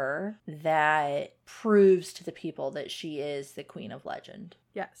for her that proves to the people that she is the Queen of Legend.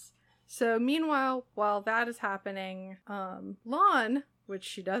 Yes. So meanwhile, while that is happening, Lon, which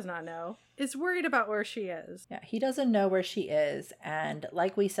she does not know, is worried about where she is. Yeah, he doesn't know where she is. And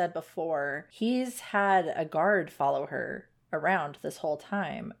like we said before, he's had a guard follow her around this whole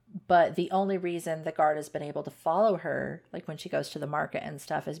time. But the only reason the guard has been able to follow her, like when she goes to the market and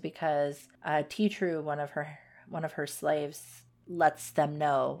stuff, is because Titru, one of her slaves, lets them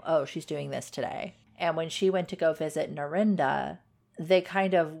know, oh, she's doing this today. And when she went to go visit Norinda, they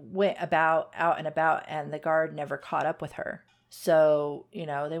kind of went out and about, and the guard never caught up with her. So,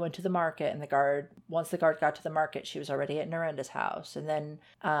 they went to the market, and once the guard got to the market, she was already at Norinda's house. And then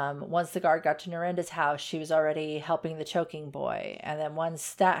once the guard got to Norinda's house, she was already helping the choking boy. And then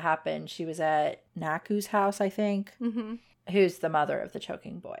once that happened, she was at Naku's house, I think, who's the mother of the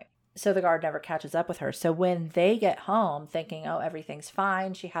choking boy. So the guard never catches up with her. So when they get home thinking, oh, everything's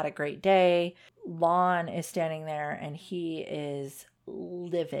fine, she had a great day, Lon is standing there and he is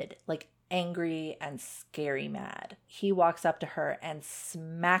livid, like angry and scary mad. He walks up to her and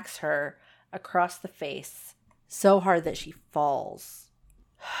smacks her across the face so hard that she falls.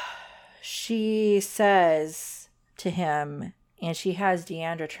 She says to him, and she has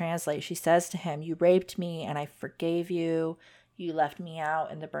Deandra translate, she says to him, "You raped me and I forgave you. You left me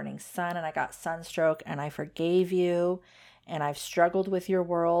out in the burning sun and I got sunstroke and I forgave you. And I've struggled with your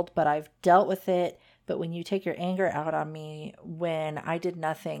world, but I've dealt with it. But when you take your anger out on me when I did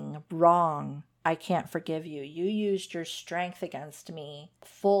nothing wrong, I can't forgive you. You used your strength against me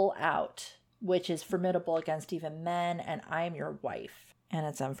full out, which is formidable against even men, and I am your wife, and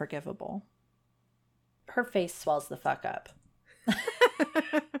it's unforgivable." Her face swells the fuck up.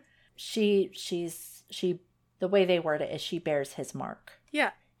 the way they word it is she bears his mark.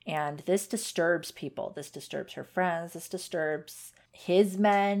 Yeah. And this disturbs people. This disturbs her friends. This disturbs his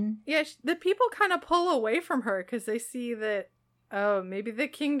men. Yeah, the people kind of pull away from her because they see that, oh, maybe the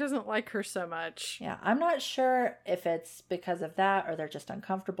king doesn't like her so much. Yeah, I'm not sure if it's because of that or they're just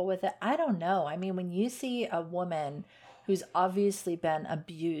uncomfortable with it. I don't know. I mean, when you see a woman who's obviously been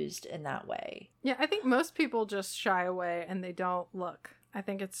abused in that way. Yeah, I think most people just shy away and they don't look. I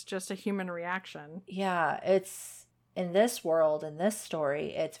think it's just a human reaction. Yeah, it's in this world, in this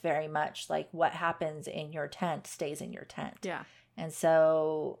story, it's very much like what happens in your tent stays in your tent. Yeah. And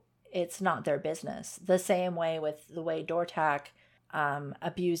so it's not their business. The same way with the way Dortak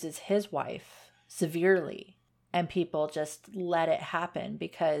abuses his wife severely, and people just let it happen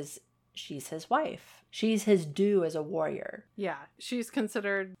because she's his wife. She's his due as a warrior. Yeah, she's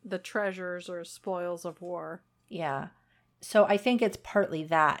considered the treasures or spoils of war. Yeah. So I think it's partly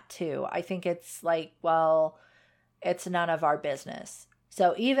that too. I think it's like, well, it's none of our business.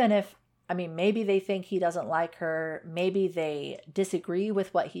 So even if, I mean, maybe they think he doesn't like her, maybe they disagree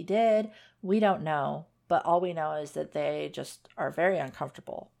with what he did, we don't know. But all we know is that they just are very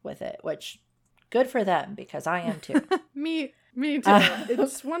uncomfortable with it, which good for them because I am too. Me too.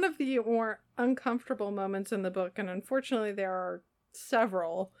 It's one of the more uncomfortable moments in the book, and unfortunately there are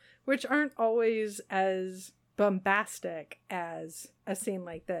several, which aren't always as bombastic as a scene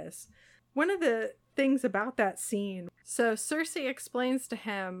like this. One of the things about that scene, so Cersei explains to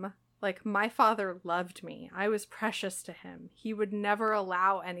him, like, my father loved me. I was precious to him. He would never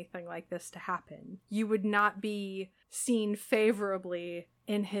allow anything like this to happen. You would not be seen favorably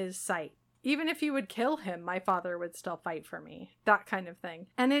in his sight. Even if you would kill him, my father would still fight for me. That kind of thing.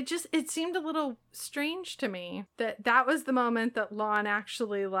 And it seemed a little strange to me that was the moment that Lon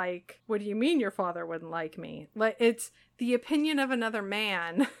actually, like, what do you mean your father wouldn't like me? Like, it's the opinion of another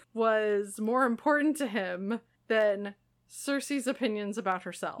man was more important to him than Cersei's opinions about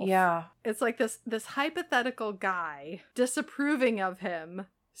herself. Yeah. It's like this hypothetical guy disapproving of him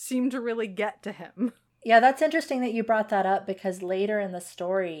seemed to really get to him. Yeah, that's interesting that you brought that up because later in the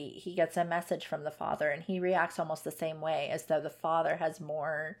story, he gets a message from the father and he reacts almost the same way, as though the father has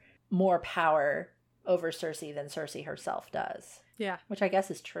more power over Cersei than Cersei herself does. Yeah. Which I guess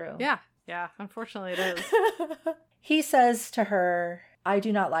is true. Yeah. Yeah, unfortunately it is. He says to her, I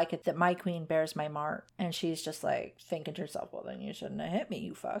do not like it that my queen bears my mark. And she's just like thinking to herself, well, then you shouldn't have hit me,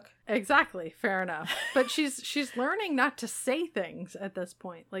 you fuck. Exactly. Fair enough. But she's learning not to say things at this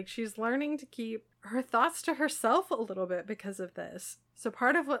point. Like, she's learning to keep her thoughts to herself a little bit because of this. So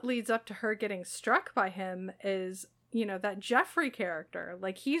part of what leads up to her getting struck by him is, you know, that Joffrey character.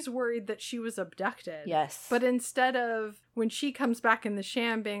 Like, he's worried that she was abducted. Yes. But instead of, when she comes back in the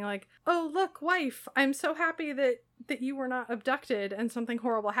sham being like, oh, look, wife, I'm so happy that you were not abducted and something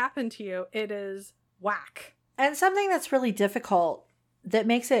horrible happened to you, it is whack. And something that's really difficult that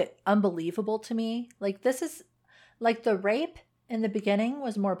makes it unbelievable to me, like, this is, like, the rape in the beginning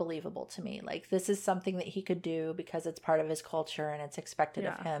was more believable to me. Like, this is something that he could do because it's part of his culture and it's expected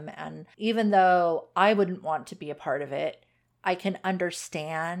of him. And even though I wouldn't want to be a part of it, I can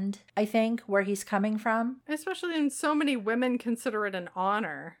understand, I think, where he's coming from. Especially when so many women consider it an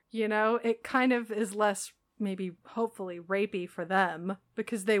honor. You know, it kind of is less, maybe, hopefully, rapey for them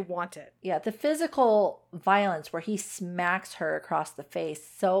because they want it. Yeah, the physical violence where he smacks her across the face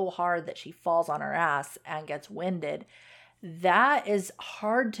so hard that she falls on her ass and gets winded, that is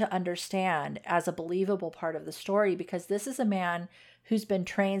hard to understand as a believable part of the story because this is a man who's been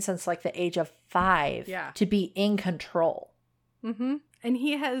trained since like the age of 5 to be in control. Mm-hmm. And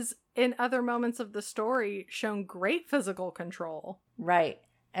he has, in other moments of the story, shown great physical control. Right.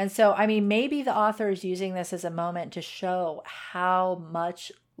 And so, I mean, maybe the author is using this as a moment to show how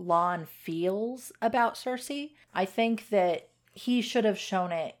much Lon feels about Cersei. I think that he should have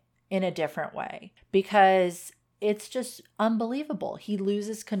shown it in a different way because it's just unbelievable. He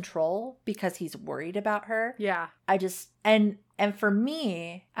loses control because he's worried about her. Yeah. And for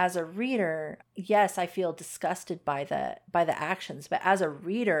me as a reader, yes, I feel disgusted by the actions, but as a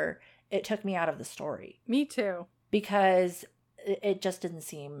reader, it took me out of the story. Me too. Because it just didn't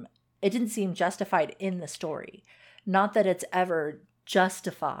seem justified in the story. Not that it's ever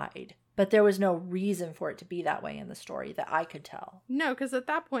justified, but there was no reason for it to be that way in the story that I could tell. No, because at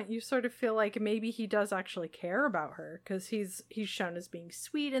that point you sort of feel like maybe he does actually care about her because he's shown as being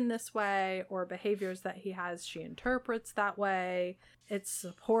sweet in this way, or behaviors that he has she interprets that way. It's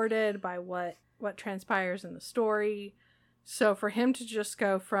supported by what transpires in the story. So for him to just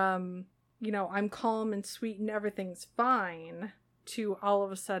go from, you know, I'm calm and sweet and everything's fine, to all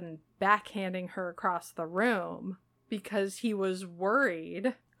of a sudden backhanding her across the room because he was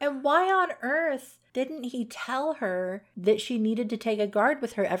worried. And why on earth didn't he tell her that she needed to take a guard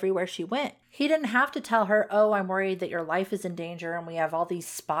with her everywhere she went? He didn't have to tell her, oh, I'm worried that your life is in danger and we have all these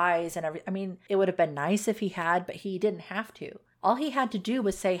spies and everything. I mean, it would have been nice if he had, but he didn't have to. All he had to do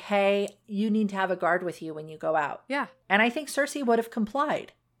was say, hey, you need to have a guard with you when you go out. Yeah. And I think Cersei would have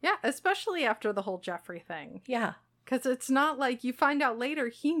complied. Yeah, especially after the whole Joffrey thing. Yeah. Because it's not like you find out later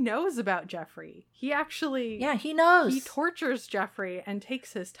he knows about Joffrey. He actually... Yeah, he knows. He tortures Joffrey and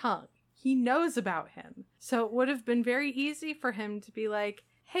takes his tongue. He knows about him. So it would have been very easy for him to be like,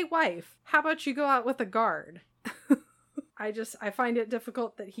 hey, wife, how about you go out with a guard? I find it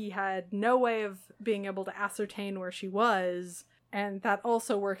difficult that he had no way of being able to ascertain where she was. And that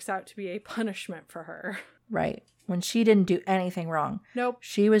also works out to be a punishment for her. Right. When she didn't do anything wrong. Nope.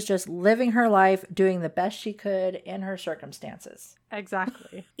 She was just living her life, doing the best she could in her circumstances.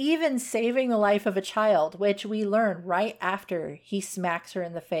 Exactly. Even saving the life of a child, which we learn right after he smacks her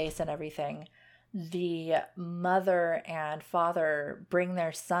in the face and everything. The mother and father bring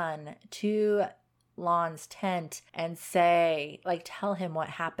their son to Lon's tent and say, like, tell him what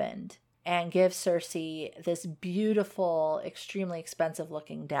happened. And give Cersei this beautiful, extremely expensive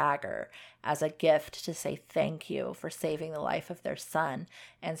looking dagger as a gift to say thank you for saving the life of their son.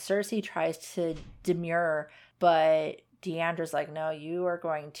 And Cersei tries to demur, but Deandra's like, no, you are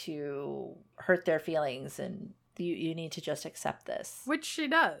going to hurt their feelings and you need to just accept this. Which she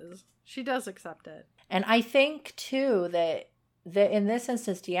does. She does accept it. And I think, too, that in this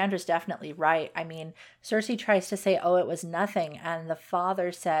instance, Deandra's definitely right. I mean, Cersei tries to say, oh, it was nothing. And the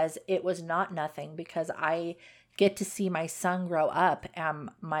father says, it was not nothing because I get to see my son grow up and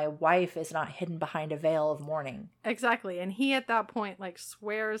my wife is not hidden behind a veil of mourning. Exactly. And he at that point like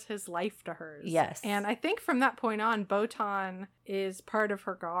swears his life to hers. Yes. And I think from that point on, Botan is part of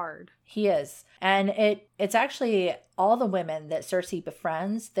her guard. He is. And it's actually all the women that Cersei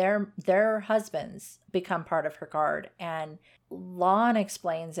befriends, their husbands become part of her guard. And Lon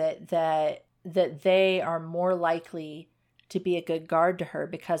explains it that they are more likely to be a good guard to her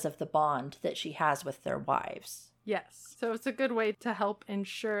because of the bond that she has with their wives. Yes. So it's a good way to help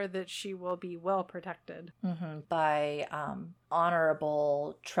ensure that she will be well protected. By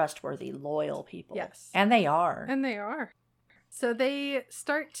honorable, trustworthy, loyal people. Yes. And they are. And they are. So they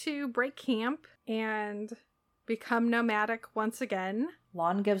start to break camp and become nomadic once again.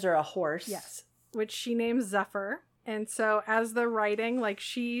 Lon gives her a horse. Yes. Which she names Zephyr. And so as they're riding, like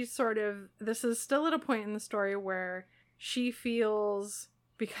this is still at a point in the story where she feels,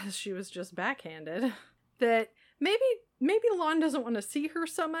 because she was just backhanded, that maybe Lon doesn't want to see her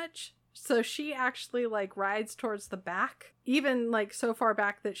so much. So she actually like rides towards the back, even like so far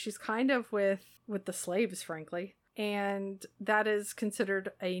back that she's kind of with the slaves, frankly. And that is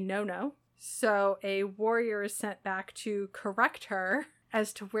considered a no-no. So a warrior is sent back to correct her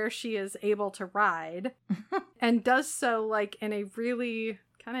as to where she is able to ride and does so like in a really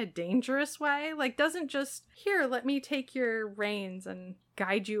kind of dangerous way. Like doesn't just, here, let me take your reins and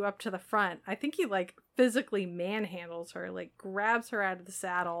guide you up to the front. I think he like physically manhandles her, like grabs her out of the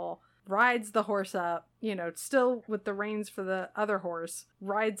saddle, rides the horse up, still with the reins for the other horse,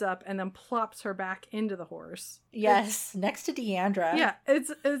 rides up and then plops her back into the horse. Yes, next to Deandra. Yeah,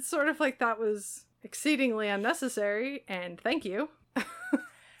 it's sort of like that was exceedingly unnecessary and thank you.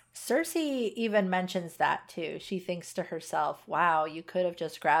 Cersei even mentions that too. She thinks to herself, wow, you could have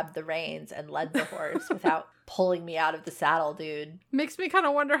just grabbed the reins and led the horse without pulling me out of the saddle, dude. Makes me kind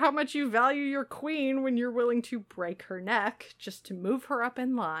of wonder how much you value your queen when you're willing to break her neck just to move her up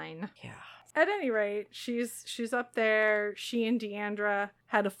in line. Yeah. At any rate, she's up there. She and Deandra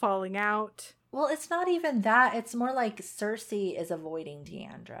had a falling out. Well, it's not even that. It's more like Cersei is avoiding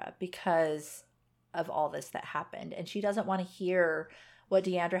Deandra because of all this that happened. And she doesn't want to hear what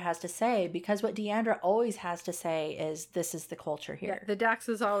Deandra has to say, because what Deandra always has to say is, this is the culture here. Yeah, the Dax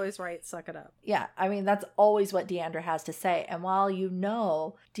is always right, suck it up. Yeah, I mean, that's always what Deandra has to say. And while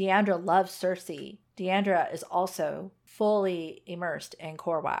Deandra loves Cersei, Deandra is also fully immersed in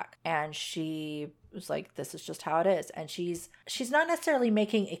Korwak. And she was like, this is just how it is. And she's not necessarily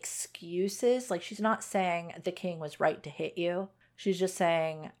making excuses. Like, she's not saying the king was right to hit you. She's just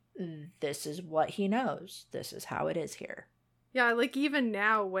saying, this is what he knows. This is how it is here. Yeah, like even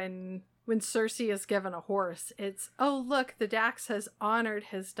now when Cersei is given a horse, it's, oh, look, the Dax has honored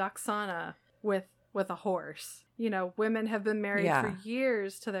his Daxana with a horse. Women have been married for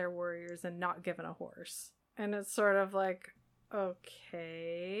years to their warriors and not given a horse. And it's sort of like,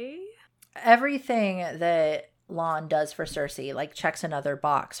 okay. Everything that Lon does for Cersei, like, checks another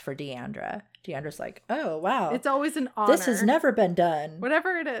box for Deandra. Deandra's like, oh, wow. It's always an honor. This has never been done.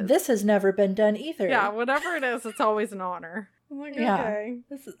 Whatever it is. This has never been done either. Yeah, whatever it is, it's always an honor. I'm like, Yeah. okay.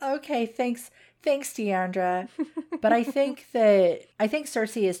 Okay, thanks, Deandra. But I think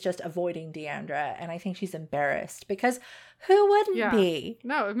Cersei is just avoiding Deandra, and I think she's embarrassed because who wouldn't be?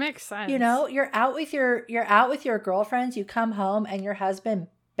 No, it makes sense. You know, you're out with your girlfriends, you come home and your husband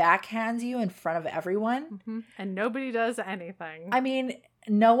backhands you in front of everyone. And nobody does anything. I mean,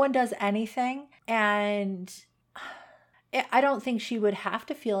 no one does anything, and I don't think she would have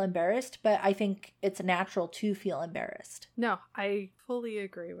to feel embarrassed, but I think it's natural to feel embarrassed. No, I fully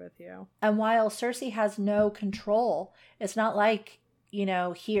agree with you. And while Cersei has no control, it's not like, you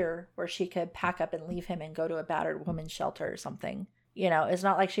know, here where she could pack up and leave him and go to a battered women's shelter or something. You know, it's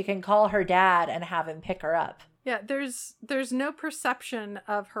not like she can call her dad and have him pick her up. Yeah, there's no perception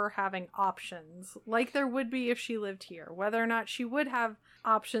of her having options like there would be if she lived here. Whether or not she would have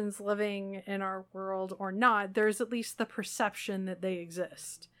options living in our world or not, there's at least the perception that they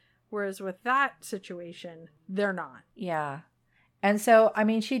exist. Whereas with that situation, they're not. Yeah. And so, I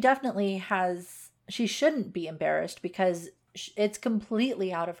mean, she shouldn't be embarrassed because it's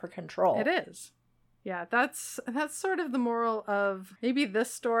completely out of her control. It is. Yeah, that's sort of the moral of maybe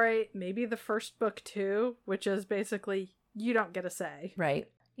this story, maybe the first book too, which is basically you don't get a say. Right.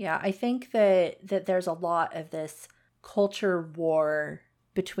 Yeah, I think that there's a lot of this culture war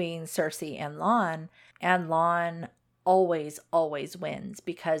between Cersei and Lon always wins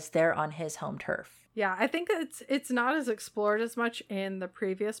because they're on his home turf. Yeah, I think it's not as explored as much in the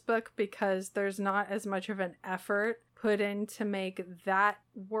previous book because there's not as much of an effort put in to make that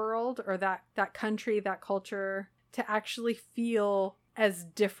world or that country, that culture, to actually feel as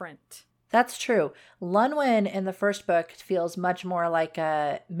different. That's true. Lunwen in the first book feels much more like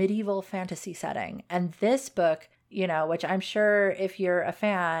a medieval fantasy setting. And this book, you know, which I'm sure if you're a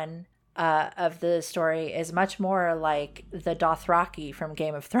fan of the story, is much more like the Dothraki from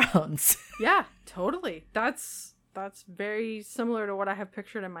Game of Thrones. Yeah, totally. That's very similar to what I have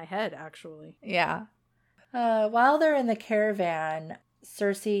pictured in my head, actually. Yeah. While they're in the caravan,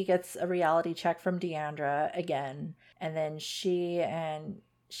 Cersei gets a reality check from Deandra again, and then she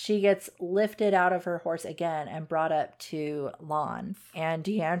gets lifted out of her horse again and brought up to Lon. And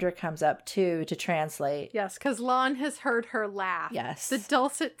Deandra comes up too to translate. Yes, because Lon has heard her laugh. Yes. The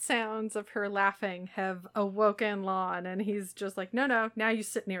dulcet sounds of her laughing have awoken Lon, and he's just like, no, now you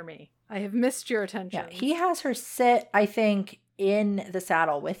sit near me. I have missed your attention. Yeah, he has her sit, I think, in the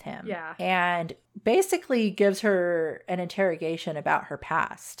saddle with him. Yeah. And basically gives her an interrogation about her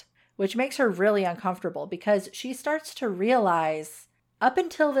past, which makes her really uncomfortable because she starts to realize, up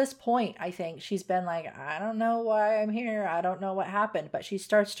until this point, I think she's been like, I don't know why I'm here. I don't know what happened. But she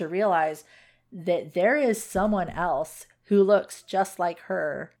starts to realize that there is someone else who looks just like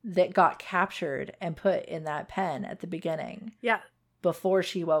her that got captured and put in that pen at the beginning. Yeah. Before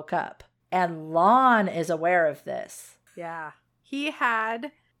she woke up. And Lon is aware of this. Yeah. He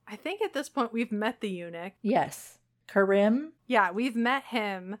had, I think at this point we've met the eunuch. Yes. Karim? Yeah, we've met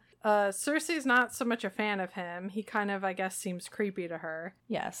him. Cersei's not so much a fan of him. He kind of, I guess, seems creepy to her.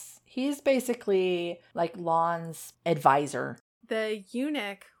 Yes. He's basically like Lon's advisor. The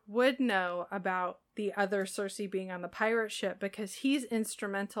eunuch would know about the other Cersei being on the pirate ship because he's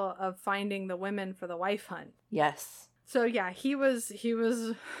instrumental of finding the women for the wife hunt. Yes. So yeah, he was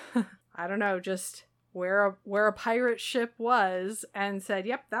I don't know, just where a pirate ship was and said,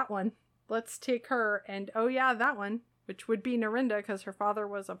 yep, that one. Let's take her. And oh yeah, that one, which would be Narinda because her father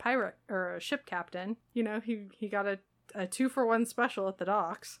was a pirate or a ship captain. You know, he got a 2-for-1 special at the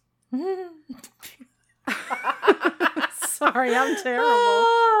docks. Sorry, I'm terrible.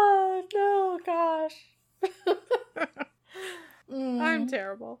 Oh, no, gosh. I'm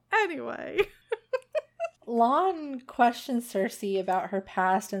terrible. Anyway. Lon questions Cersei about her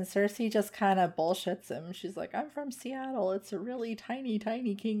past, and Cersei just kind of bullshits him. She's like, I'm from Seattle. It's a really tiny,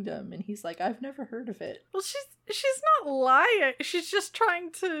 tiny kingdom. And he's like, I've never heard of it. Well, she's not lying. She's just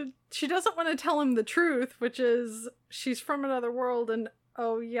she doesn't want to tell him the truth, which is she's from another world, and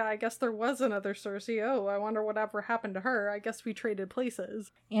oh yeah, I guess there was another Cersei. Oh, I wonder whatever happened to her. I guess we traded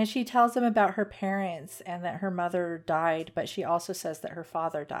places. And she tells him about her parents and that her mother died, but she also says that her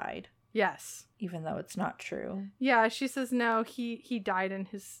father died. Yes. Even though it's not true. Yeah, she says no, he died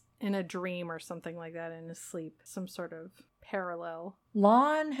in a dream or something like that, in his sleep. Some sort of parallel.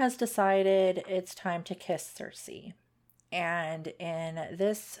 Lon has decided it's time to kiss Cersei. And in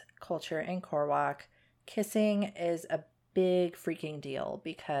this culture in Korwak, kissing is a big freaking deal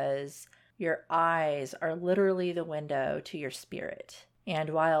because your eyes are literally the window to your spirit.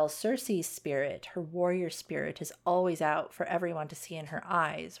 And while Cersei's spirit, her warrior spirit, is always out for everyone to see in her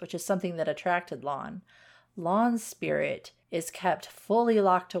eyes, which is something that attracted Lon, Lon's spirit is kept fully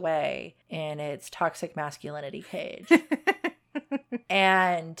locked away in its toxic masculinity cage.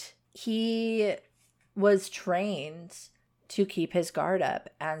 And he was trained to keep his guard up.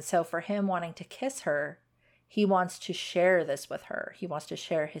 And so for him wanting to kiss her, he wants to share this with her. He wants to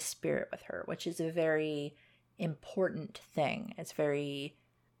share his spirit with her, which is a very important thing. It's very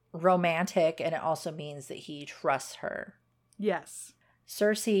romantic, and it also means that he trusts her. Yes.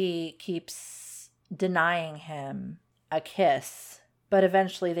 Cersei keeps denying him a kiss, but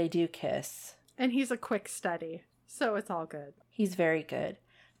eventually they do kiss. And he's a quick study, so it's all good. He's very good.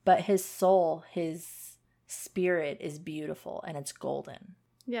 But his soul, his spirit is beautiful, and it's golden.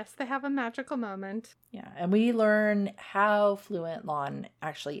 Yes, they have a magical moment. Yeah, and we learn how fluent Lon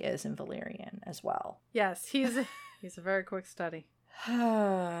actually is in Valyrian as well. Yes, he's a very quick study.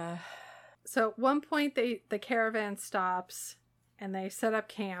 So at one point the caravan stops and they set up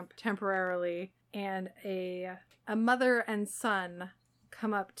camp temporarily, and a mother and son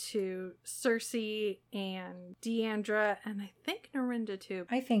come up to Cersei and Deandra, and I think Narinda too.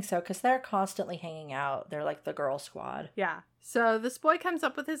 I think so, because they're constantly hanging out. They're like the girl squad. Yeah. So this boy comes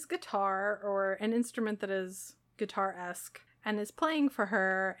up with his guitar, or an instrument that is guitar-esque, and is playing for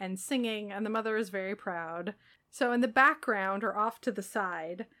her and singing, and the mother is very proud. So in the background, or off to the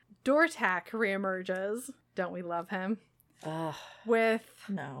side, Dortak reemerges. Don't we love him? Ugh. With...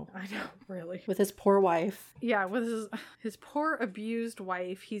 No. I know, really. With his poor wife. Yeah, with his poor abused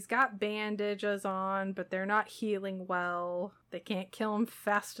wife. He's got bandages on, but they're not healing well. They can't kill him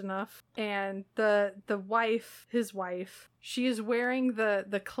fast enough. And the wife, his wife, she is wearing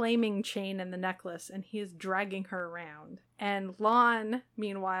the claiming chain and the necklace, and he is dragging her around. And Lon,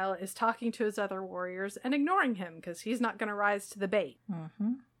 meanwhile, is talking to his other warriors and ignoring him because he's not going to rise to the bait.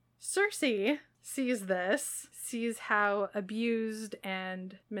 Mm-hmm. Cersei sees this, sees how abused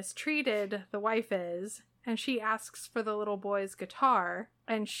and mistreated the wife is, and she asks for the little boy's guitar,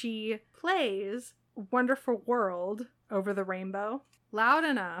 and she plays Wonderful World over the rainbow loud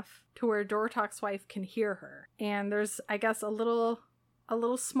enough to where Dortak's wife can hear her. And there's, I guess, a little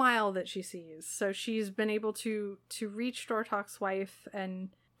smile that she sees. So she's been able to reach Dortak's wife and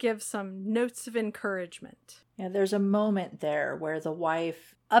give some notes of encouragement. Yeah, there's a moment there where the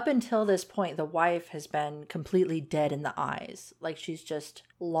wife, up until this point, the wife has been completely dead in the eyes. Like she's just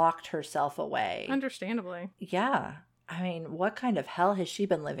locked herself away. Understandably. Yeah. I mean, what kind of hell has she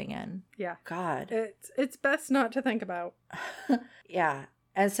been living in? Yeah. God. It's best not to think about. Yeah.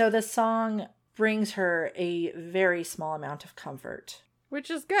 And so the song brings her a very small amount of comfort.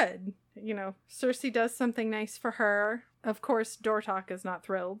 Which is good. You know, Cersei does something nice for her. Of course, Dortak is not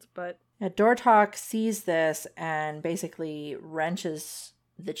thrilled, but... Yeah, Dortak sees this and basically wrenches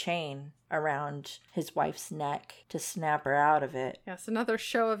the chain around his wife's neck to snap her out of it. Yes, another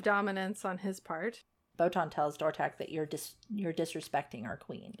show of dominance on his part. Botan tells Dortak that you're disrespecting our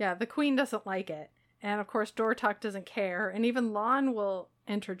queen. Yeah, the queen doesn't like it. And of course, Dortak doesn't care. And even Lon will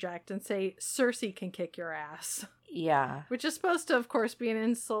interject and say, Cersei can kick your ass. Yeah. Which is supposed to, of course, be an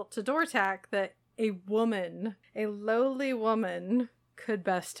insult to Dortak that a woman, a lowly woman, could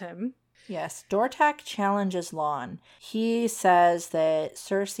best him. Yes, Dortak challenges Lon. He says that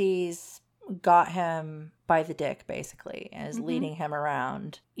Cersei's got him by the dick, basically, and is leading him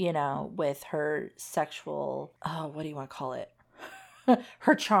around, you know, with her sexual, what do you want to call it?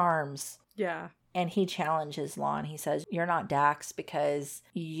 Her charms. Yeah. And he challenges Lon. He says, you're not Dax because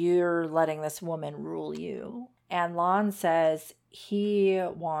you're letting this woman rule you. And Lon says he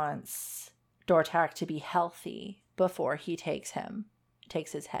wants Dortak to be healthy before he takes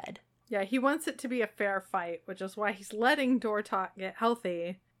his head. Yeah, he wants it to be a fair fight, which is why he's letting Dortak get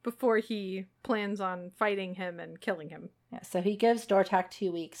healthy before he plans on fighting him and killing him. Yeah, so he gives Dortak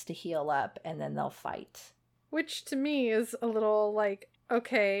 2 weeks to heal up, and then they'll fight. Which to me is a little like,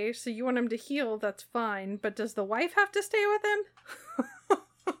 okay, so you want him to heal, that's fine, but does the wife have to stay with him?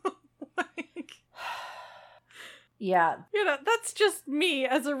 Yeah. You know, that's just me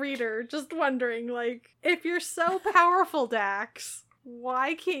as a reader, just wondering, like, if you're so powerful, Dax,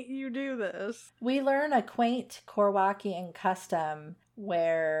 why can't you do this? We learn a quaint Korwakian custom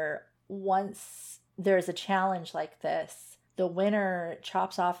where once there's a challenge like this, the winner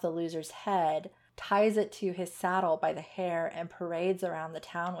chops off the loser's head, ties it to his saddle by the hair, and parades around the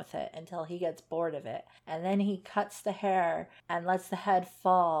town with it until he gets bored of it. And then he cuts the hair and lets the head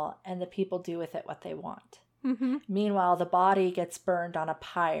fall, and the people do with it what they want. Mm-hmm. Meanwhile, the body gets burned on a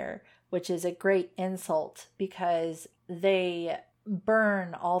pyre, which is a great insult because they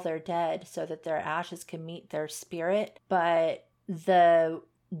burn all their dead so that their ashes can meet their spirit, but the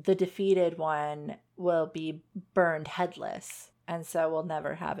defeated one will be burned headless, and so will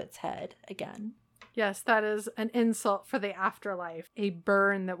never have its head again. Yes, that is an insult for the afterlife. A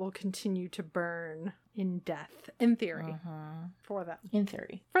burn that will continue to burn in death, in theory, for them. In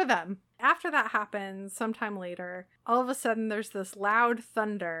theory. For them. After that happens, sometime later, all of a sudden there's this loud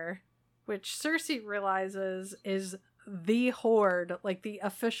thunder, which Cersei realizes is the horde, like the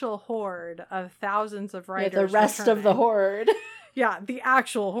official horde of thousands of riders. Yeah, the rest of the horde. Yeah, the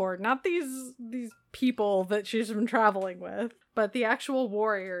actual horde, not these people that she's been traveling with, but the actual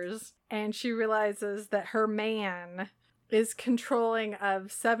warriors. And she realizes that her man is controlling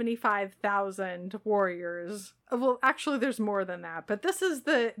of 75,000 warriors. Well, actually, there's more than that, but this is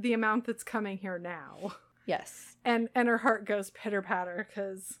the amount that's coming here now. Yes. And her heart goes pitter-patter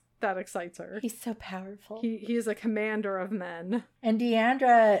because that excites her. He's so powerful. He is a commander of men. And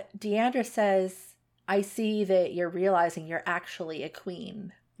Deandra says, I see that you're realizing you're actually a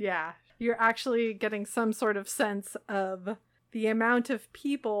queen. Yeah. You're actually getting some sort of sense of the amount of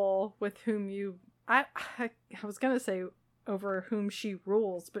people with whom you... I was going to say over whom she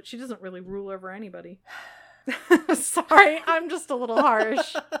rules, but she doesn't really rule over anybody. Sorry, I'm just a little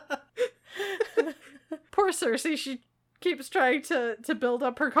harsh. Poor Cersei, she keeps trying to build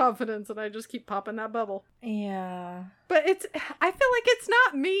up her confidence, and I just keep popping that bubble. Yeah. But I feel like it's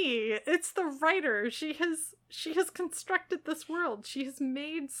not me. It's the writer. She has constructed this world. She has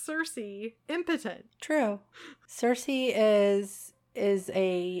made Cersei impotent. True. Cersei is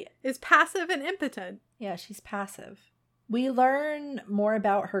passive and impotent. Yeah, she's passive. We learn more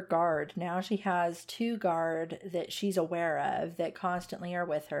about her guard. Now she has 2 guard that she's aware of that constantly are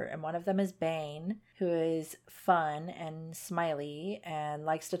with her. And one of them is Bane, who is fun and smiley and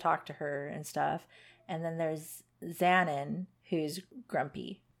likes to talk to her and stuff. And then there's Xanon, who's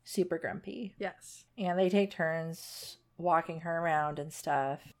grumpy, super grumpy. Yes. And they take turns walking her around and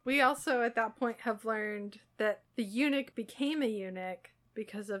stuff. We also at that point have learned that the eunuch became a eunuch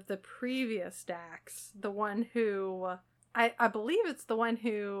because of the previous Dax, the one who... I believe it's the one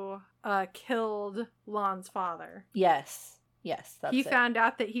who killed Lon's father. Yes, that's He it. found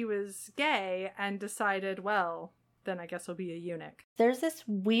out that he was gay and decided, well, then I guess I'll be a eunuch. There's this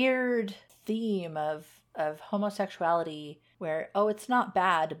weird theme of homosexuality where, oh, it's not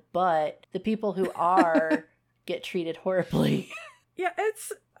bad, but the people who are get treated horribly. Yeah,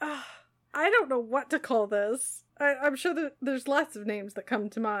 it's... I don't know what to call this. I'm sure that there's lots of names that come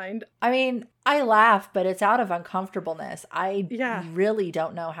to mind. I mean, I laugh, but it's out of uncomfortableness. I Yeah. really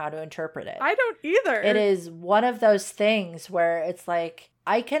don't know how to interpret it. I don't either. It is one of those things where it's like,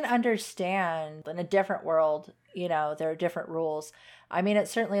 I can understand in a different world, there are different rules. I mean,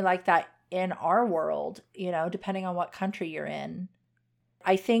 it's certainly like that in our world, depending on what country you're in.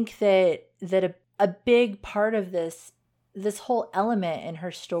 I think that a big part of this whole element in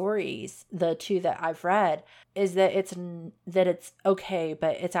her stories, the 2 that I've read, is that it's okay,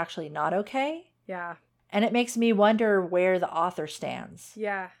 but it's actually not okay. Yeah. And it makes me wonder where the author stands.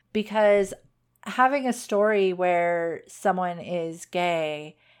 Yeah. Because having a story where someone is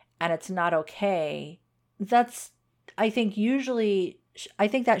gay and it's not okay, I think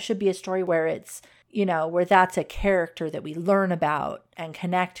that should be a story where it's, where that's a character that we learn about and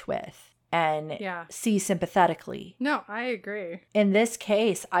connect with. And see sympathetically. No, I agree. In this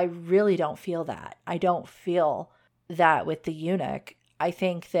case, I really don't feel that. I don't feel that with the eunuch. I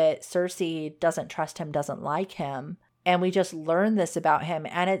think that Cersei doesn't trust him, doesn't like him. And we just learn this about him.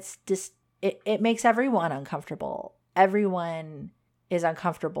 And it's just, it makes everyone uncomfortable. Everyone is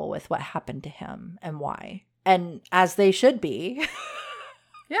uncomfortable with what happened to him and why. And as they should be.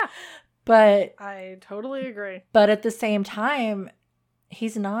 Yeah. But I totally agree. But at the same time,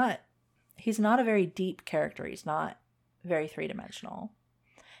 he's not a very deep character. He's not very 3-dimensional.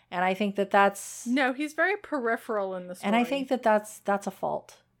 And I think that's... No, he's very peripheral in the story. And I think that's a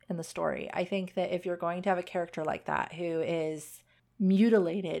fault in the story. I think that if you're going to have a character like that who is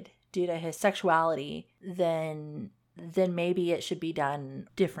mutilated due to his sexuality, then maybe it should be done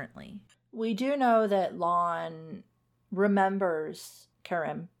differently. We do know that Lon remembers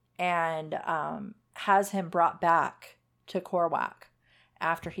Kerim and has him brought back to Korwak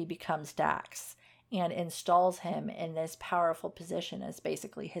after he becomes Dax, and installs him in this powerful position as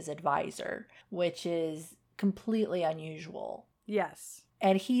basically his advisor, which is completely unusual. Yes.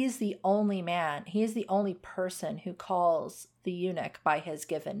 And he's the only person who calls the eunuch by his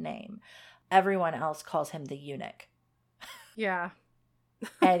given name. Everyone else calls him the eunuch. Yeah.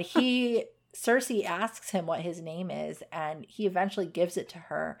 And Cersei asks him what his name is, and he eventually gives it to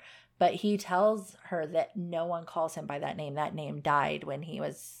her. But he tells her that no one calls him by that name. That name died when he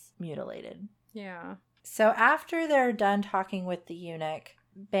was mutilated. Yeah. So after they're done talking with the eunuch,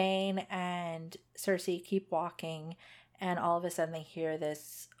 Bane and Cersei keep walking, and all of a sudden they hear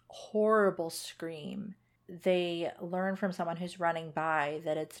this horrible scream, they learn from someone who's running by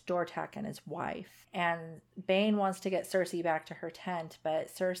that it's Dortak and his wife. And Bane wants to get Cersei back to her tent,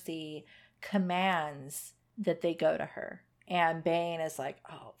 but Cersei commands that they go to her. And Bane is like,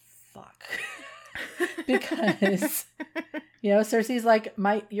 oh, fuck. Because, Cersei's like,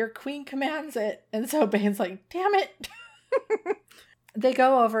 your queen commands it. And so Bane's like, damn it. They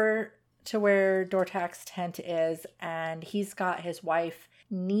go over to where Dortak's tent is, and he's got his wife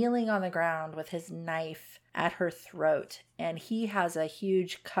kneeling on the ground with his knife at her throat, and he has a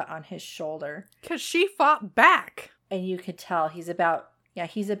huge cut on his shoulder. Because she fought back. And you could tell he's about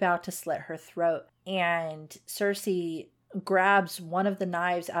to slit her throat. And Cersei grabs one of the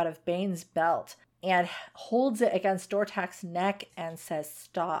knives out of Bane's belt and holds it against Dortak's neck and says,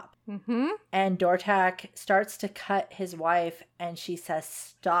 stop. Mm-hmm. And Dortak starts to cut his wife, and she says,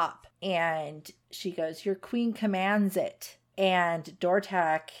 stop. And she goes, your queen commands it. And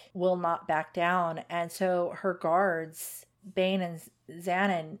Dortak will not back down. And so her guards, Bane and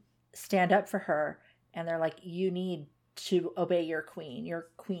Xanon, stand up for her. And they're like, you need to obey your queen. Your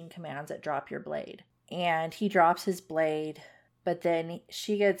queen commands it. Drop your blade. And he drops his blade. But then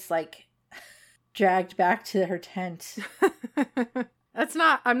she gets dragged back to her tent.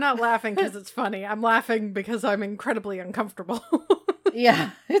 I'm not laughing because it's funny. I'm laughing because I'm incredibly uncomfortable. Yeah,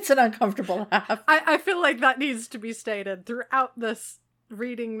 it's an uncomfortable laugh. I feel like that needs to be stated throughout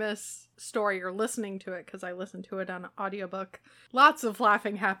reading this story or listening to it, because I listened to it on an audiobook. Lots of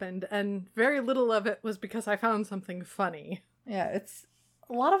laughing happened, and very little of it was because I found something funny. Yeah, it's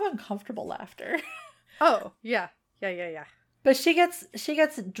a lot of uncomfortable laughter. Oh, yeah. Yeah. But she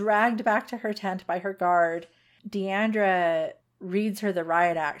gets dragged back to her tent by her guard. Deandra reads her the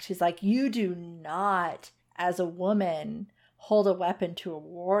riot act. She's like, you do not, as a woman, hold a weapon to a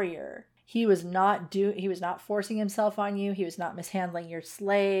warrior. He was not forcing himself on you. He was not mishandling your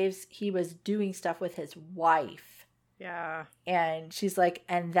slaves. He was doing stuff with his wife. Yeah. And she's like,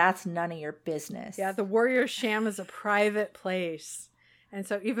 and that's none of your business. Yeah, the warrior sham is a private place. And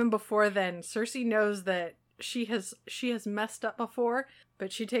so even before then, Cersei knows that she has messed up before,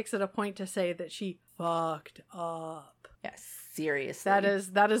 but she takes it a point to say that she fucked up. Yes, seriously.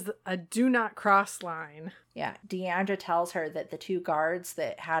 That is a do not cross line. Yeah, Deandra tells her that the two guards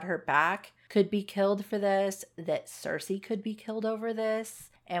that had her back could be killed for this, that Cersei could be killed over this.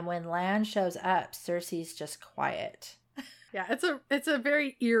 And when Lan shows up, Cersei's just quiet. Yeah, it's a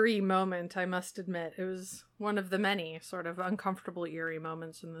very eerie moment, I must admit. It was one of the many sort of uncomfortable, eerie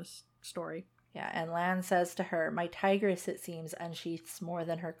moments in this story. Yeah, and Lan says to her, my tigress, it seems, unsheaths more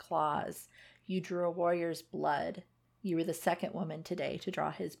than her claws. You drew a warrior's blood. You were the second woman today to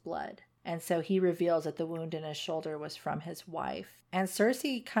draw his blood. And so he reveals that the wound in his shoulder was from his wife. And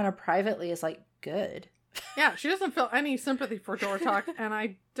Cersei kind of privately is like, good. Yeah, she doesn't feel any sympathy for Dortak, and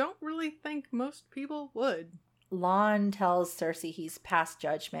I don't really think most people would. Lan tells Cersei he's past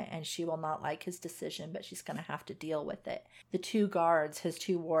judgment and she will not like his decision, but she's going to have to deal with it. The two guards, his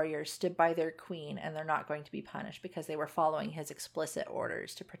two warriors, stood by their queen, and they're not going to be punished because they were following his explicit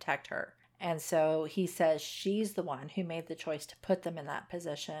orders to protect her. And so he says she's the one who made the choice to put them in that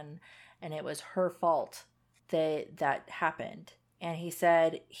position, and it was her fault that happened. And he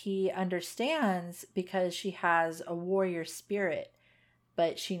said he understands because she has a warrior spirit,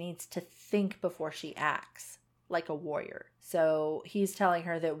 but she needs to think before she acts like a warrior. So he's telling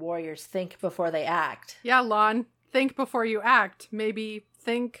her that warriors think before they act. Yeah, Lan, think before you act. Maybe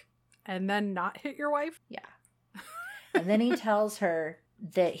think and then not hit your wife. Yeah. And then he tells her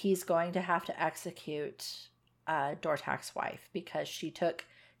that he's going to have to execute Dortak's wife because she took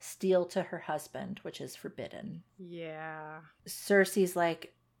steel to her husband, which is forbidden. Yeah. Cersei's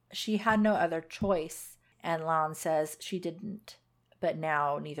like, she had no other choice. And Lan says she didn't, but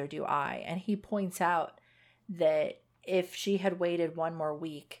now neither do I. And he points out that if she had waited one more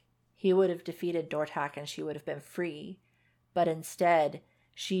week, he would have defeated Dortak and she would have been free. But instead,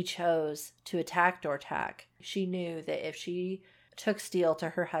 she chose to attack Dortak. She knew that if she took steel to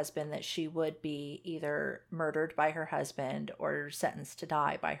her husband, that she would be either murdered by her husband or sentenced to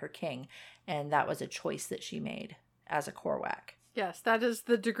die by her king. And that was a choice that she made as a Korwak. Yes, that is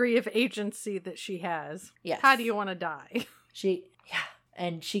the degree of agency that she has. Yes. How do you want to die?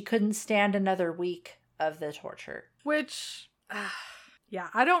 And she couldn't stand another week of the torture. Which, yeah,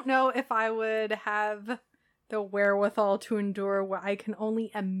 I don't know if I would have the wherewithal to endure what I can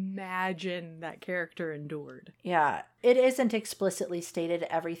only imagine that character endured. Yeah, it isn't explicitly stated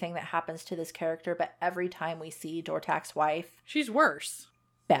everything that happens to this character, but every time we see Dortak's wife, she's worse.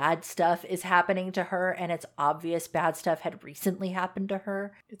 bad stuff is happening to her, and it's obvious bad stuff had recently happened to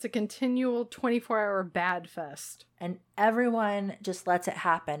her. It's a continual 24-hour bad fest. And everyone just lets it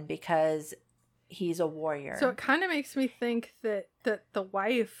happen because he's a warrior. So it kind of makes me think that the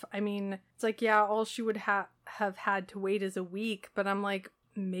wife, I mean, it's like, yeah, all she would have had to wait is a week, but I'm like,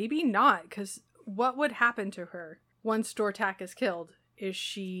 maybe not, because what would happen to her once Dortak is killed? Is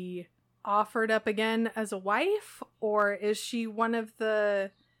she offered up again as a wife, or is she one of the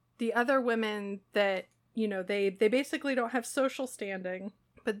other women that, you know, they basically don't have social standing,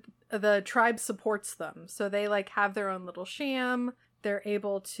 but the tribe supports them, so they like have their own little sham. They're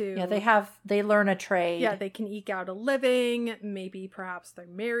able to... Yeah, they learn a trade. Yeah, they can eke out a living. Maybe perhaps they're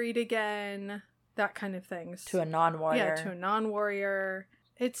married again. That kind of things. To a non-warrior. Yeah, to a non-warrior.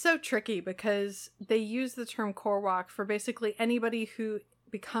 It's so tricky because they use the term Korwak for basically anybody who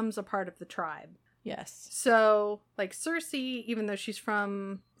becomes a part of the tribe. Yes. So, like Cersei, even though she's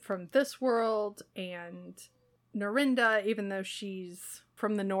from this world, and Norinda, even though she's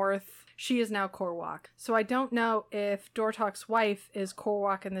from the north, she is now Korwak. So I don't know if Dortak's wife is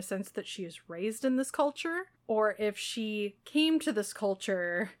Korwak in the sense that she is raised in this culture, or if she came to this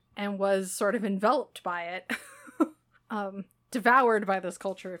culture and was sort of enveloped by it. Devoured by this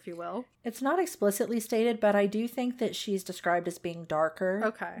culture, if you will. It's not explicitly stated, but I do think that she's described as being darker.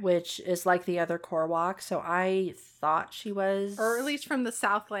 Okay. Which is like the other Korwak, so I thought she was... Or at least from the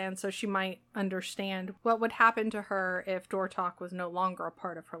Southland, so she might understand what would happen to her if Dortak was no longer a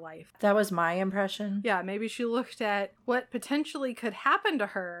part of her life. That was my impression. Yeah, maybe she looked at what potentially could happen to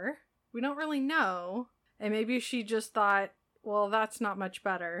her. We don't really know. And maybe she just thought, well, that's not much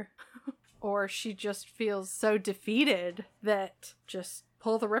better. Or she just feels so defeated that just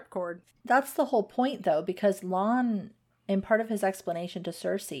pull the ripcord. That's the whole point, though, because Lon, in part of his explanation to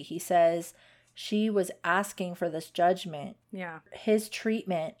Cersei, he says she was asking for this judgment. Yeah. His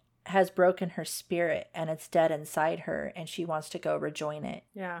treatment has broken her spirit and it's dead inside her, and she wants to go rejoin it.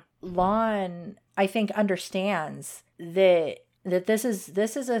 Yeah. Lon, I think, understands that this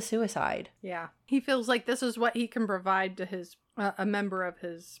is a suicide. Yeah. He feels like this is what he can provide to his a member of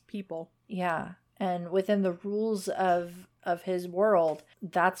his people. Yeah. And within the rules of his world,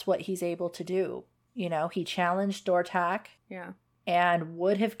 that's what he's able to do. You know, he challenged Dortak. Yeah. And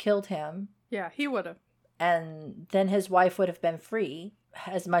would have killed him. Yeah, he would have. And then his wife would have been free,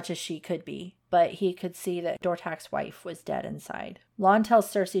 as much as she could be. But he could see that Dortak's wife was dead inside. Lon tells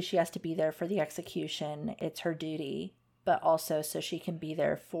Cersei she has to be there for the execution. It's her duty. But also so she can be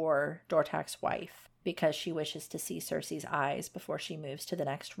there for Dortak's wife, because she wishes to see Cersei's eyes before she moves to the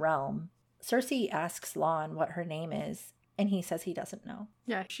next realm. Cersei asks Lon what her name is, and he says he doesn't know.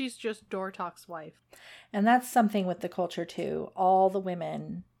 Yeah, she's just Dortak's wife. And that's something with the culture too. All the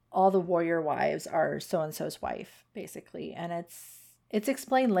women, all the warrior wives are so-and-so's wife, basically. And it's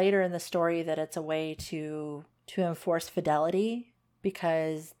explained later in the story that it's a way to enforce fidelity,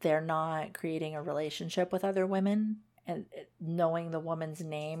 because they're not creating a relationship with other women. And knowing the woman's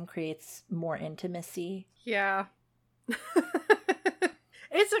name creates more intimacy. Yeah.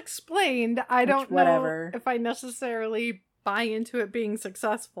 It's explained. I don't know if I necessarily buy into it being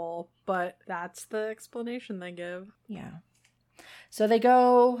successful, but that's the explanation they give. Yeah. So they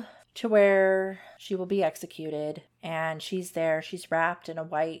go to where she will be executed, and she's there. She's wrapped in a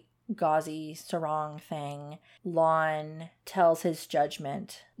white gauzy sarong thing. Lon tells his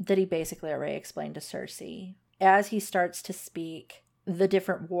judgment that he basically already explained to Cersei. As he starts to speak, the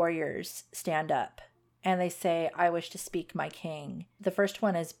different warriors stand up and they say, "I wish to speak, my king." The first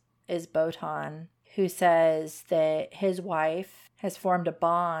one is Botan, who says that his wife has formed a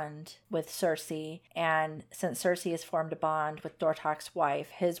bond with Cersei, and since Cersei has formed a bond with Dortak's wife,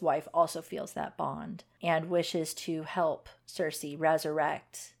 his wife also feels that bond and wishes to help Cersei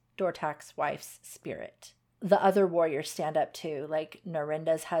resurrect Dortak's wife's spirit. The other warriors stand up too, like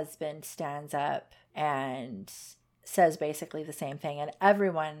Norinda's husband stands up and says basically the same thing. And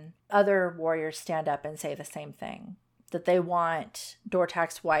other warriors stand up and say the same thing, that they want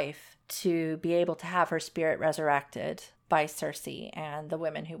Dortak's wife to be able to have her spirit resurrected by Cersei and the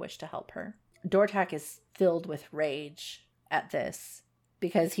women who wish to help her. Dortak is filled with rage at this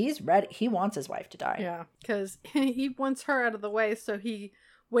because he's ready. He wants his wife to die. Yeah, because he wants her out of the way, so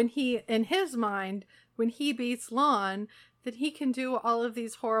when in his mind, when he beats Lon, that he can do all of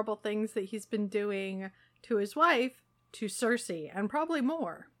these horrible things that he's been doing to his wife, to Cersei, and probably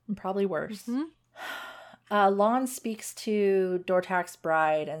more. And probably worse. Mm-hmm. Lon speaks to Dortak's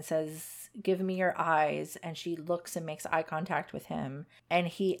bride and says, "Give me your eyes." And she looks and makes eye contact with him. And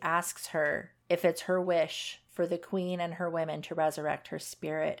he asks her if it's her wish for the queen and her women to resurrect her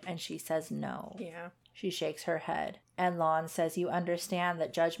spirit. And she says no. Yeah. She shakes her head. And Lon says, you understand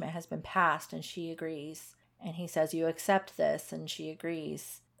that judgment has been passed, and she agrees. And he says, you accept this, and she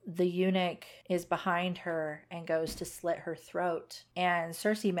agrees. The eunuch is behind her and goes to slit her throat. And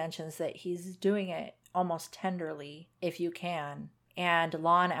Cersei mentions that he's doing it almost tenderly, if you can. And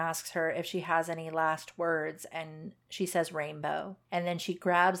Lon asks her if she has any last words, and she says rainbow. And then she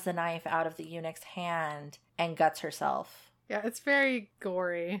grabs the knife out of the eunuch's hand and guts herself. Yeah, it's very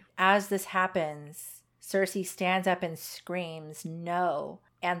gory. As this happens, Cersei stands up and screams, no.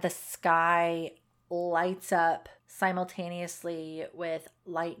 And the sky lights up simultaneously with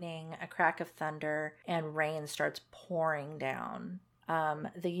lightning, a crack of thunder, and rain starts pouring down.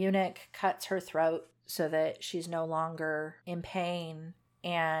 The eunuch cuts her throat so that she's no longer in pain,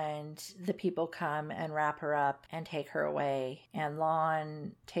 and the people come and wrap her up and take her away, and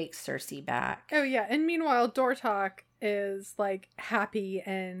Lon takes Cersei back. Oh yeah, and meanwhile Dortok is like happy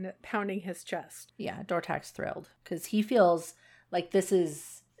and pounding his chest. Yeah, Dortak's thrilled because he feels like this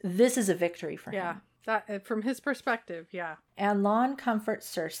is a victory for him. Yeah, that from his perspective, yeah. And Lon comforts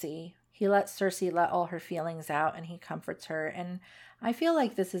Cersei. He lets Cersei let all her feelings out, and he comforts her. And I feel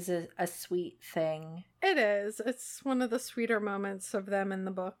like this is a sweet thing. It is. It's one of the sweeter moments of them in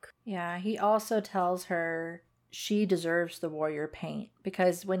the book. Yeah, he also tells her she deserves the warrior paint,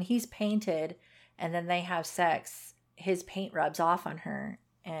 because when he's painted and then they have sex, his paint rubs off on her,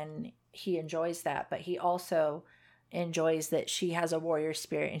 and he enjoys that. But he also enjoys that she has a warrior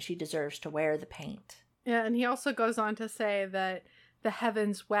spirit and she deserves to wear the paint. Yeah, and he also goes on to say that the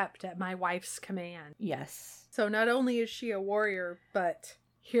heavens wept at my wife's command. Yes. So not only is she a warrior, but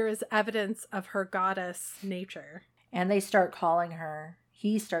here is evidence of her goddess nature. And he starts calling her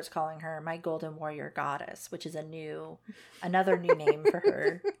my golden warrior goddess, which is another new name for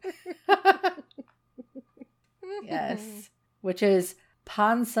her. Yes. Which is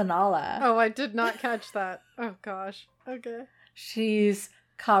Pansanala. Oh, I did not catch that. Oh gosh. Okay. She's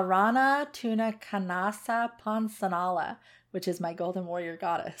Karana Tuna Kanasa Pansanala, which is my golden warrior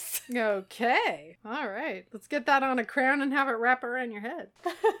goddess. Okay. All right. Let's get that on a crown and have it wrap around your head.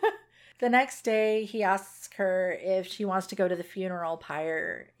 The next day, he asks her if she wants to go to the funeral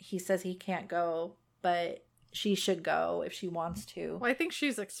pyre. He says he can't go, but she should go if she wants to. Well, I think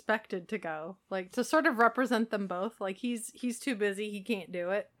she's expected to go, like, to sort of represent them both. Like, he's too busy, he can't do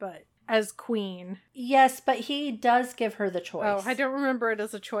it, but as queen. Yes, but he does give her the choice. Oh, I don't remember it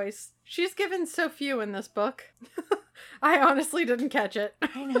as a choice. She's given so few in this book. I honestly didn't catch it.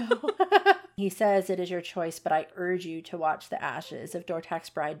 I know. He says, it is your choice, but I urge you to watch the ashes of Dortak's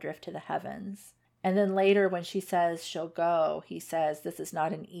bride drift to the heavens. And then later when she says she'll go, he says, this is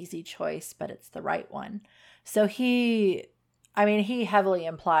not an easy choice, but it's the right one. So he heavily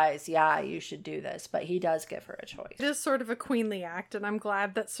implies, yeah, you should do this, but he does give her a choice. It is sort of a queenly act, and I'm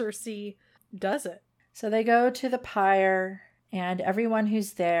glad that Cersei does it. So they go to the pyre, and everyone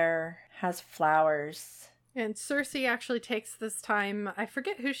who's there has flowers. And Cersei actually takes this time, I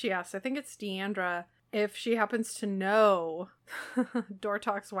forget who she asks, I think it's Deandra, if she happens to know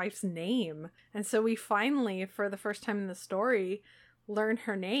Dortok's wife's name. And so we finally, for the first time in the story, learn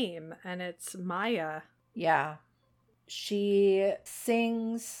her name, and it's Maya. Yeah. She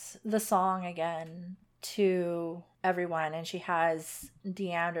sings the song again to everyone, and she has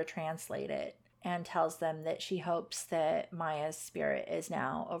Deandra translate it and tells them that she hopes that Maya's spirit is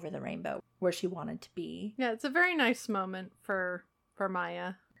now over the rainbow where she wanted to be. Yeah, it's a very nice moment for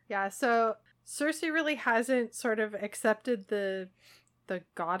Maya. Yeah, so Cersei really hasn't sort of accepted the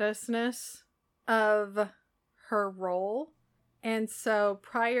goddessness of her role. And so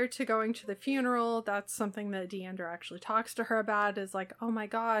prior to going to the funeral, that's something that Deandra actually talks to her about, is like, oh my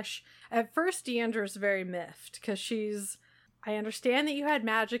gosh. At first, Deandra's very miffed because I understand that you had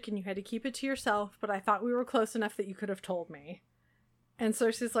magic and you had to keep it to yourself, but I thought we were close enough that you could have told me. And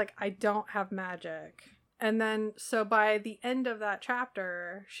Cersei's like, I don't have magic. And then, so by the end of that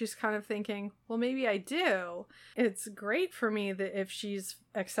chapter, she's kind of thinking, well, maybe I do. It's great for me that if she's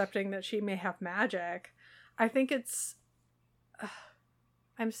accepting that she may have magic. I think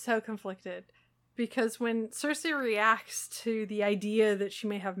I'm so conflicted. Because when Cersei reacts to the idea that she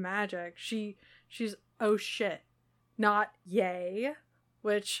may have magic, she's, oh shit, not yay,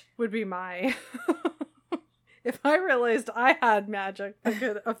 which would be my... If I realized I had magic that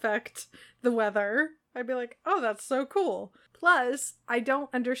could affect the weather, I'd be like, oh, that's so cool. Plus, I don't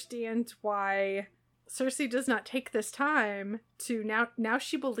understand why Cersei does not take this time to now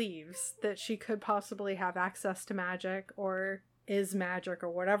she believes that she could possibly have access to magic or is magic or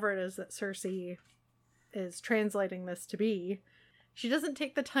whatever it is that Cersei is translating this to be. She doesn't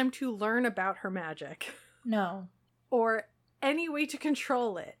take the time to learn about her magic. No. Or any way to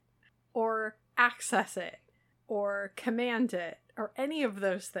control it. Or access it or command it or any of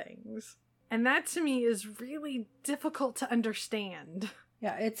those things. And that to me is really difficult to understand.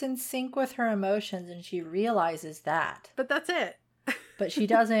 Yeah, it's in sync with her emotions and she realizes that. But that's it. But she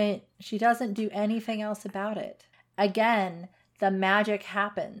doesn't do anything else about it. Again, the magic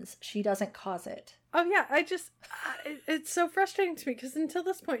happens. She doesn't cause it. Oh yeah, it's so frustrating to me because until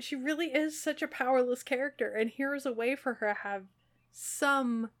this point she really is such a powerless character, and here's a way for her to have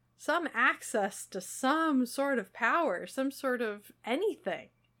some access to some sort of power, some sort of anything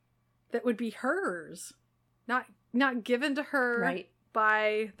that would be hers, not given to her right.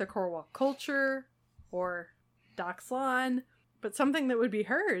 by the Cornwall culture or Doxlan, but something that would be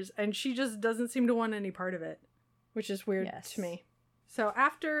hers, and she just doesn't seem to want any part of it, which is weird to me. So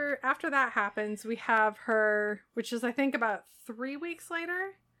after that happens, we have her, which is I think about 3 weeks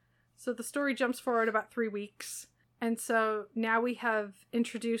later. So the story jumps forward about 3 weeks. And so now we have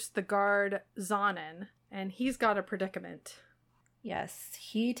introduced the guard Zonin, and he's got a predicament. Yes,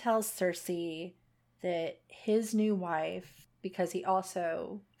 he tells Cersei that his new wife, because he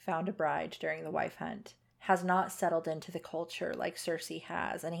also found a bride during the wife hunt, has not settled into the culture like Cersei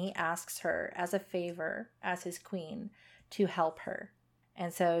has, and he asks her as a favor, as his queen, to help her.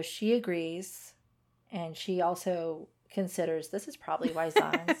 And so she agrees, and she also considers this is probably why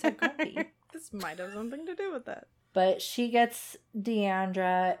Zon's so grumpy. This might have something to do with that. But she gets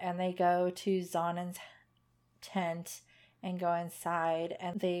Deandra, and they go to Zonin's tent and go inside,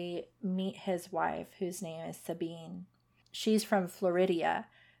 and they meet his wife, whose name is Sabine. She's from Floridia,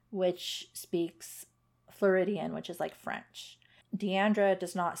 which speaks Floridian, which is like French. Deandra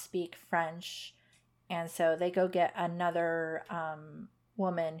does not speak French, and so they go get another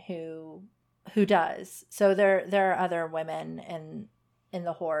woman who does. So there are other women in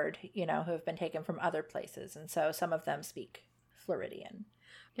the horde, who have been taken from other places, and so some of them speak Floridian.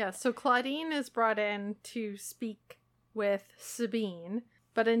 Yeah, so Claudine is brought in to speak with Sabine,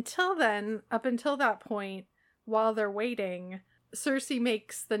 but until then, up until that point, while they're waiting, Cersei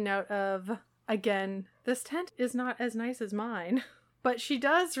makes the note of, again, this tent is not as nice as mine, but she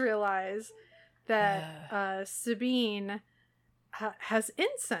does realize that Sabine has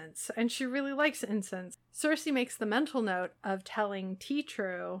incense, and she really likes incense. Cersei makes the mental note of telling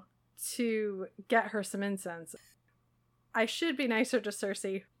Teatru to get her some incense. I should be nicer to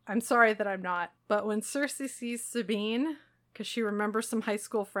Cersei. I'm sorry that I'm not. But when Cersei sees Sabine, because she remembers some high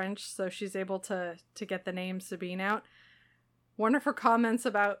school French, so she's able to get the name Sabine out, one of her comments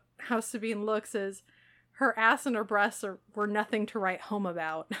about how Sabine looks is, her ass and her breasts were nothing to write home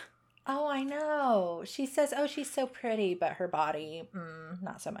about. Oh, I know. She says, oh, she's so pretty, but her body,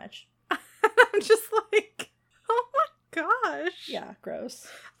 not so much. I'm just like, oh my gosh. Yeah, gross.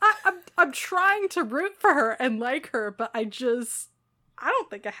 I'm trying to root for her and like her, but I don't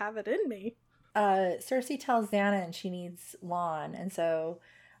think I have it in me. Cersei tells Xanon she needs Lon, and so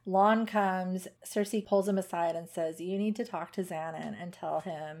Lon comes. Cersei pulls him aside and says, you need to talk to Xanon and tell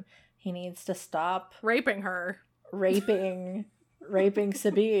him he needs to stop raping her. Raping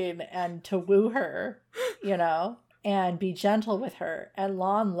Sabine and to woo her, and be gentle with her. And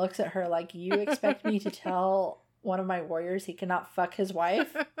Lon looks at her like, you expect me to tell one of my warriors he cannot fuck his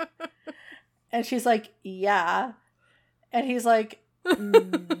wife? And she's like, yeah. And he's like,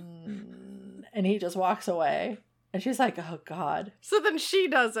 and he just walks away. And she's like, oh God. So then she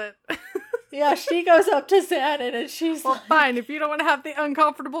does it. Yeah, she goes up to Xanon and she's like, fine, if you don't want to have the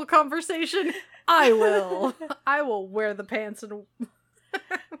uncomfortable conversation, I will. I will wear the pants and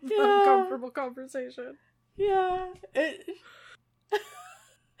the uncomfortable conversation. Yeah. And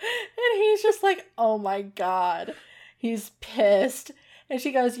he's just like, oh my God. He's pissed. And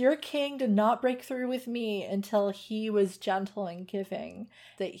she goes, your king did not break through with me until he was gentle and giving.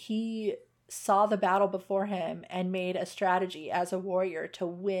 That he saw the battle before him and made a strategy as a warrior to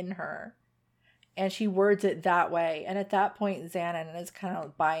win her. And she words it that way. And at that point, Xanon is kind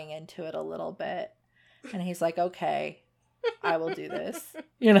of buying into it a little bit. And he's like, okay, I will do this.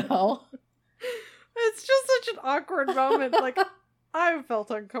 It's just such an awkward moment. Like, I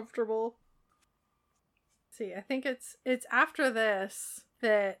felt uncomfortable. See, I think it's after this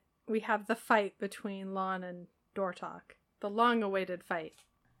that we have the fight between Lon and Dortok. The long-awaited fight.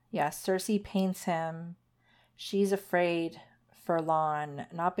 Yeah, Cersei paints him. She's afraid for Lon,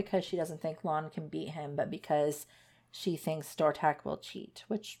 not because she doesn't think Lon can beat him, but because she thinks Dortok will cheat,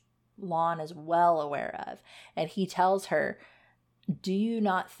 which Lon is well aware of. And he tells her, do you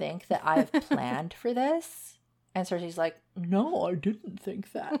not think that I've planned for this? And Cersei's like, no, I didn't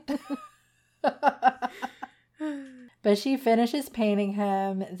think that. But she finishes painting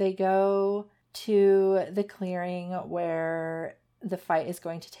him. They go to the clearing where the fight is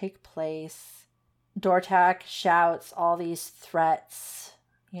going to take place. Dortak shouts all these threats.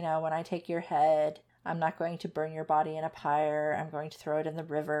 You know, when I take your head, I'm not going to burn your body in a pyre. I'm going to throw it in the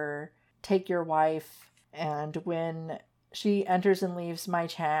river. Take your wife. And when she enters and leaves my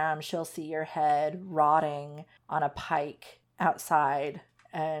cham, she'll see your head rotting on a pike outside,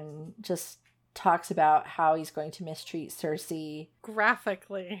 and just talks about how he's going to mistreat Cersei.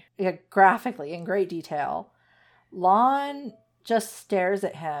 Graphically. Yeah, graphically, in great detail. Lon just stares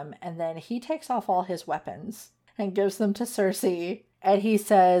at him, and then he takes off all his weapons and gives them to Cersei. And he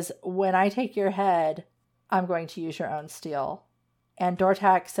says, when I take your head, I'm going to use your own steel. And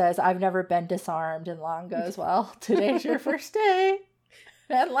Dortak says, I've never been disarmed. And Lon goes, well, today's your first day.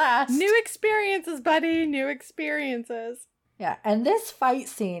 At last. New experiences, buddy. New experiences. Yeah, and this fight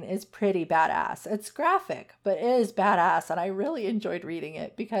scene is pretty badass. It's graphic, but it is badass. And I really enjoyed reading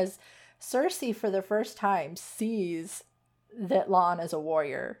it because Cersei, for the first time, sees that Lon is a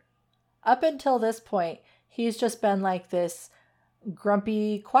warrior. Up until this point, he's just been like this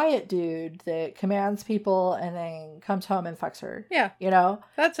grumpy, quiet dude that commands people and then comes home and fucks her. Yeah. You know?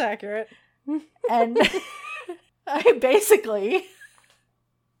 That's accurate. And basically,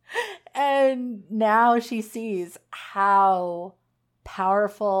 and now she sees how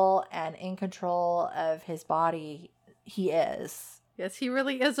powerful and in control of his body he is. Yes, he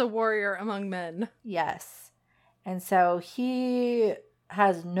really is a warrior among men. Yes. And so he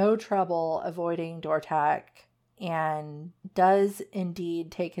has no trouble avoiding Dortak and does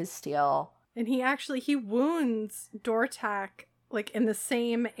indeed take his steel. And he wounds Dortak like in the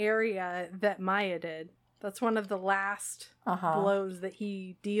same area that Maya did. That's one of the last blows that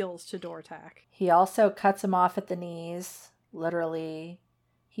he deals to Dortak. He also cuts him off at the knees, literally.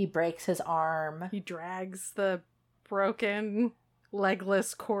 He breaks his arm. He drags the broken,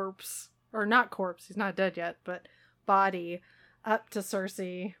 legless corpse, or not corpse, he's not dead yet, but body, up to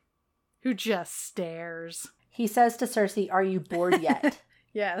Cersei, who just stares. He says to Cersei, are you bored yet?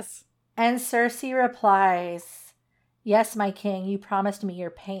 Yes. And Cersei replies, yes, my king, you promised me your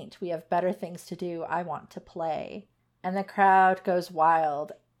paint. We have better things to do. I want to play. And the crowd goes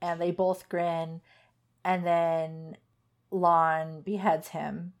wild, and they both grin, and then Lon beheads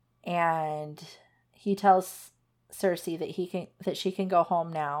him, and he tells Cersei that she can go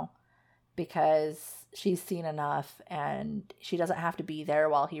home now because she's seen enough, and she doesn't have to be there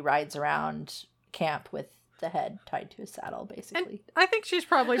while he rides around camp with the head tied to his saddle, basically. And I think she's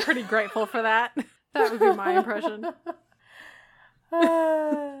probably pretty grateful for that. That would be my impression.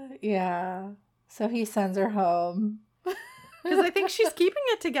 Yeah. So he sends her home. Because I think she's keeping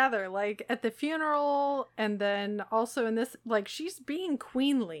it together, like at the funeral, and then also in this, like she's being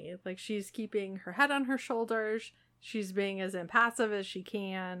queenly. Like she's keeping her head on her shoulders. She's being as impassive as she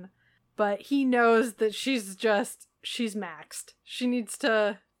can. But he knows that she's maxed. She needs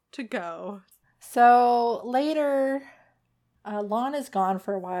to go. So later, Lon is gone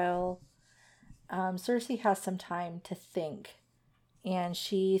for a while. Cersei has some time to think, and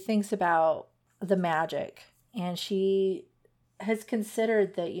she thinks about the magic, and she has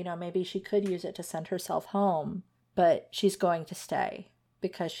considered that, you know, maybe she could use it to send herself home, but she's going to stay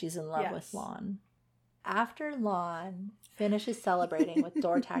because she's in love with Lon. After Lon finishes celebrating with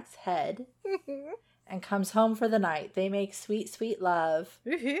Dortak's head and comes home for the night, they make sweet, sweet love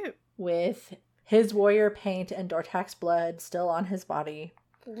with his warrior paint and Dortak's blood still on his body.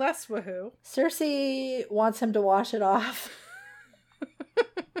 Less woohoo. Cersei wants him to wash it off.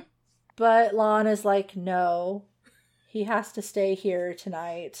 But Lon is like, no, he has to stay here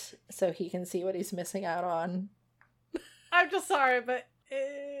tonight so he can see what he's missing out on. I'm just sorry, but...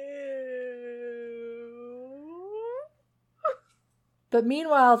 But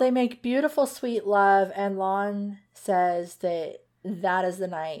meanwhile, they make beautiful, sweet love, and Lon says that is the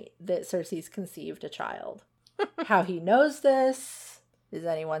night that Cersei's conceived a child. How he knows this is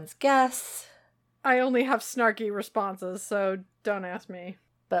anyone's guess. I only have snarky responses, so don't ask me.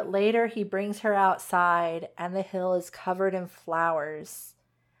 But later he brings her outside, and the hill is covered in flowers,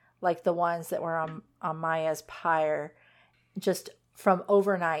 like the ones that were on Maya's pyre, just from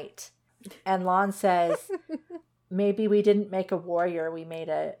overnight. And Lon says, maybe we didn't make a warrior, we made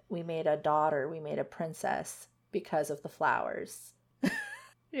a daughter, we made a princess because of the flowers.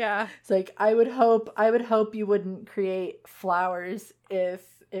 Yeah. It's like, I would hope you wouldn't create flowers if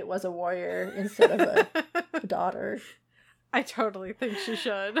it was a warrior instead of a daughter. I totally think she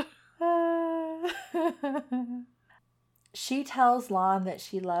should. She tells Lon that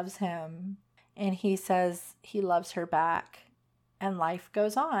she loves him, and he says he loves her back, and life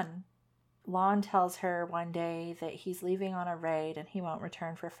goes on. Lon tells her one day that he's leaving on a raid and he won't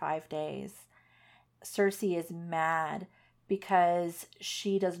return for 5 days. Cersei is mad because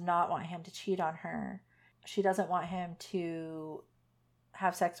she does not want him to cheat on her. She doesn't want him to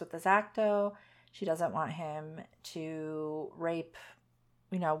have sex with the Zacto. She doesn't want him to rape,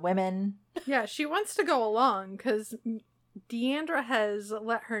 women. Yeah, she wants to go along because Deandra has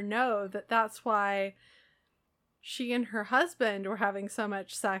let her know that that's why she and her husband were having so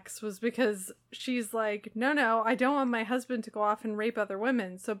much sex, was because she's like, no, I don't want my husband to go off and rape other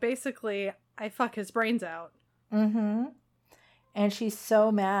women. So basically, I fuck his brains out. Mm-hmm. And she's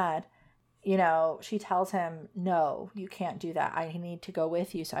so mad. She tells him, no, you can't do that. I need to go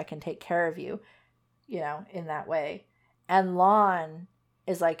with you so I can take care of you, in that way. And Lon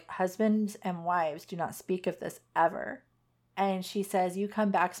is like, husbands and wives do not speak of this ever. And she says, you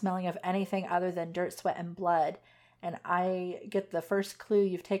come back smelling of anything other than dirt, sweat, and blood. And I get the first clue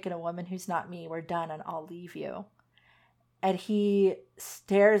you've taken a woman who's not me. We're done and I'll leave you. And he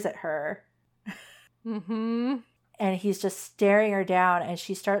stares at her. Mm-hmm. And he's just staring her down, and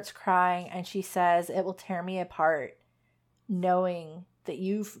she starts crying, and she says, it will tear me apart. Knowing that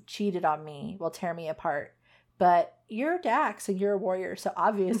you've cheated on me will tear me apart. But you're Dax and you're a warrior, so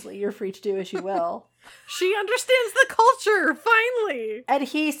obviously you're free to do as you will. She understands the culture, finally! And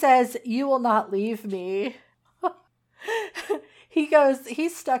he says, you will not leave me.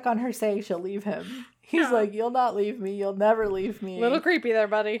 He's stuck on her saying she'll leave him. He's like, you'll not leave me. You'll never leave me. Little creepy there,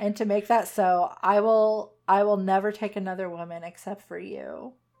 buddy. And to make that so, I will never take another woman except for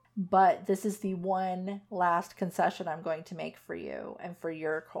you. But this is the one last concession I'm going to make for you and for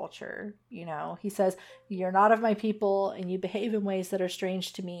your culture. He says, you're not of my people and you behave in ways that are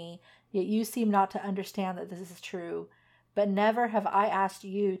strange to me, yet you seem not to understand that this is true. But never have I asked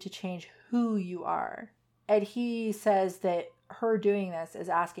you to change who you are. And he says that her doing this is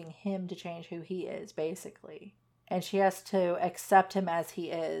asking him to change who he is, basically. And she has to accept him as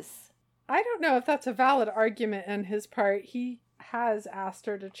he is. I don't know if that's a valid argument on his part. He has asked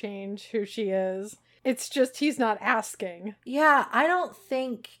her to change who she is. It's just he's not asking. Yeah, I don't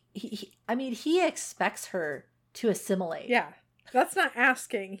think... he expects her to assimilate. Yeah, that's not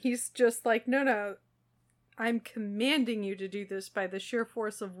asking. He's just like, no, I'm commanding you to do this by the sheer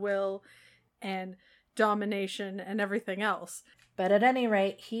force of will and domination and everything else. But at any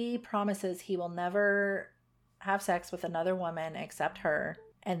rate, he promises he will never have sex with another woman except her.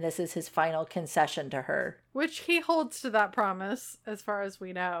 And this is his final concession to her. Which he holds to that promise, as far as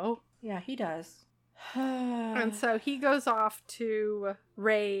we know. Yeah, he does. And so he goes off to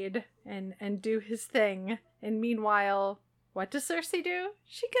raid and do his thing. And meanwhile, what does Cersei do?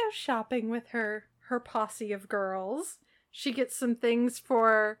 She goes shopping with her posse of girls. She gets some things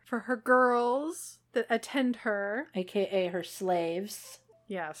for her girls that attend her. AKA her slaves.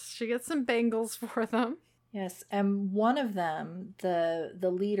 Yes, she gets some bangles for them. Yes, and one of them, the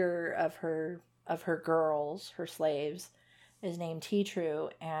leader of her girls, her slaves, is named Teatru,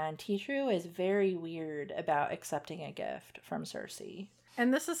 and Teatru is very weird about accepting a gift from Cersei.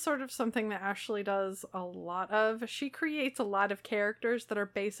 And this is sort of something that Ashley does a lot of. She creates a lot of characters that are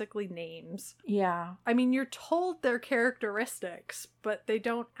basically names. Yeah. I mean, you're told their characteristics, but they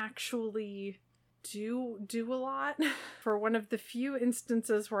don't actually do a lot. For one of the few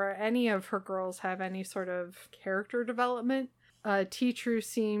instances where any of her girls have any sort of character development, Teatru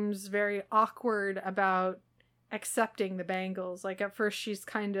seems very awkward about accepting the bangles. Like at first she's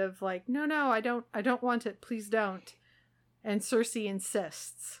kind of like, no, I don't want it, please don't. And Cersei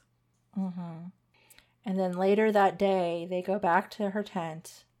insists. Mm-hmm. And then later that day, they go back to her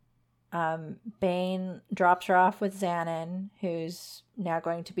tent. Bane drops her off with Xanon, who's now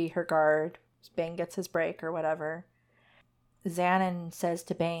going to be her guard. Bane gets his break or whatever. Xanon says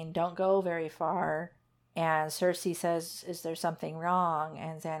to Bane, don't go very far. And Cersei says, is there something wrong?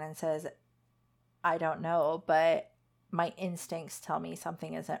 And Xanon says, I don't know, but my instincts tell me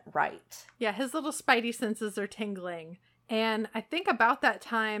something isn't right. Yeah, his little spidey senses are tingling. And I think about that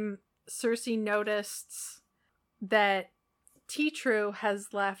time, Cersei noticed that Teatru has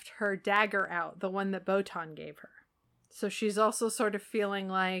left her dagger out, the one that Botan gave her. So she's also sort of feeling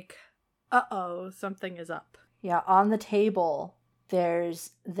like, uh-oh, something is up. Yeah, on the table,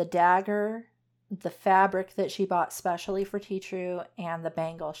 there's the dagger, the fabric that she bought specially for Teatru, and the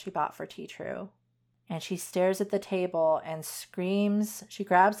bangle she bought for Teatru. And she stares at the table and screams. She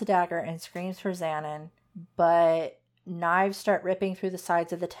grabs the dagger and screams for Xanon, but knives start ripping through the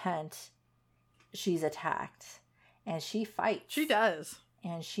sides of the tent. She's attacked. And she fights. She does.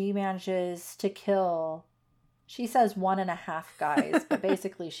 And she manages to kill, she says 1.5 guys, but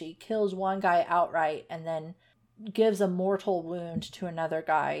basically she kills one guy outright and then gives a mortal wound to another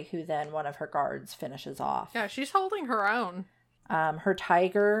guy who then one of her guards finishes off. Yeah, she's holding her own. Her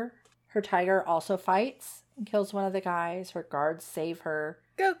tiger, Her tiger also fights and kills one of the guys. Her guards save her.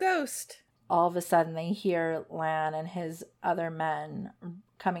 Go Ghost! All of a sudden, they hear Lan and his other men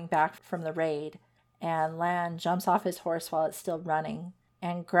coming back from the raid. And Lan jumps off his horse while it's still running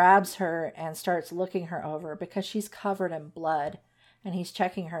and grabs her and starts looking her over because she's covered in blood. And he's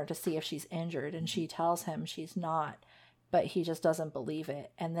checking her to see if she's injured. And she tells him she's not, but he just doesn't believe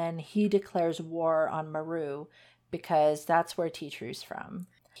it. And then he declares war on Meru because that's where Teetru's from.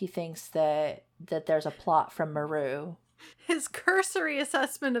 He thinks that there's a plot from Meru. His cursory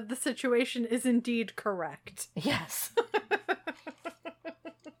assessment of the situation is indeed correct. Yes.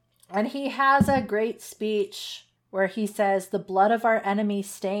 And he has a great speech where he says, "The blood of our enemy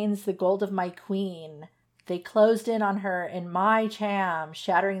stains the gold of my queen. They closed in on her in my cham,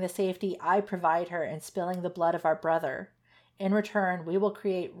 shattering the safety I provide her and spilling the blood of our brother. In return, we will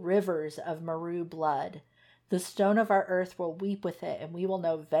create rivers of Meru blood. The stone of our earth will weep with it, and we will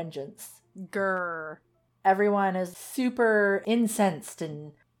know vengeance." Grr. Everyone is super incensed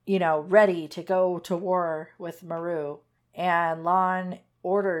and, ready to go to war with Meru. And Lan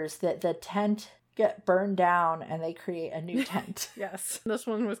orders that the tent get burned down and they create a new tent. Yes. This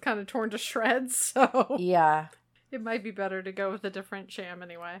one was kind of torn to shreds, so Yeah. it might be better to go with a different sham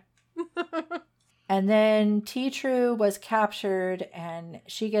anyway. And then Teetru was captured and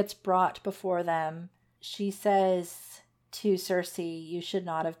she gets brought before them. She says to Cersei, "You should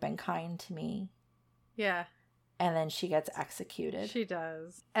not have been kind to me." Yeah. And then she gets executed. She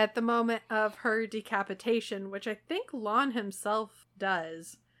does. At the moment of her decapitation, which I think Lan himself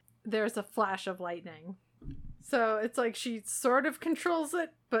does, there's a flash of lightning. So it's like she sort of controls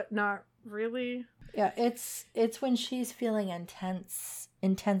it, but not really. Yeah, it's when she's feeling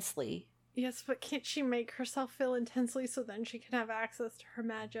intensely. Yes, but can't she make herself feel intensely so then she can have access to her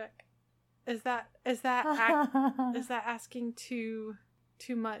magic? Is that asking too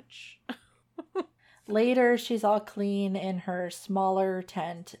much? Later, she's all clean in her smaller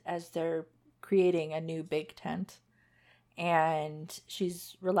tent as they're creating a new big tent. And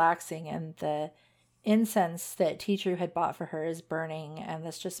she's relaxing, and the incense that Teetru had bought for her is burning, and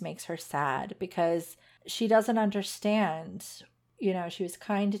this just makes her sad because she doesn't understand. She was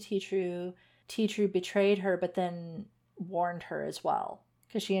kind to Teetru. Teetru betrayed her, but then warned her as well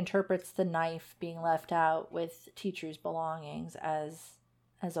because she interprets the knife being left out with Teetru's belongings as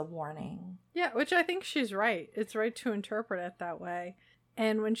a warning. Yeah, which I think she's right. It's right to interpret it that way.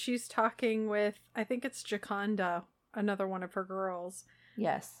 And when she's talking with, I think it's Jaconda, another one of her girls.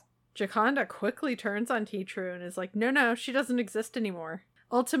 Yes. Jaconda quickly turns on Teetru and is like, no, she doesn't exist anymore.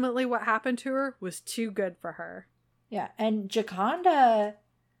 Ultimately, what happened to her was too good for her. Yeah, and Jaconda,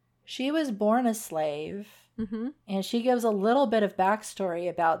 she was born a slave. Mm-hmm. And she gives a little bit of backstory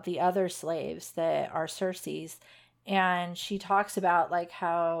about the other slaves that are Cersei's. And she talks about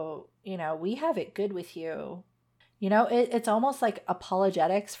how, we have it good with you. It's almost like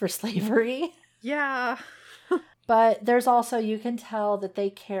apologetics for slavery. Yeah. But there's also, you can tell that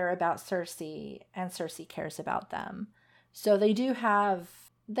they care about Cersei and Cersei cares about them. So they have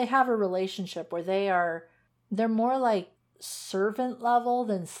a relationship where they're more like servant level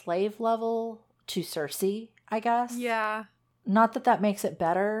than slave level to Cersei, I guess. Yeah. Not that makes it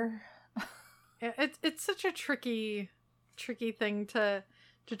better. It's such a tricky thing to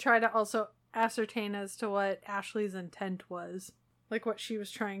try to also ascertain as to what Ashley's intent was. Like what she was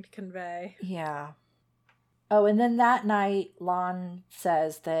trying to convey. Yeah. Oh, and then that night, Lan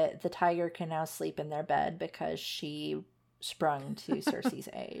says that the tiger can now sleep in their bed because she sprung to Cersei's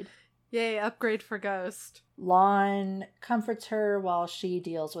aid. Yay, upgrade for Ghost. Lan comforts her while she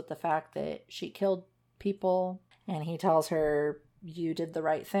deals with the fact that she killed people. And he tells her, "You did the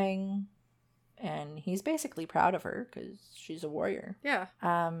right thing." And he's basically proud of her because she's a warrior. Yeah.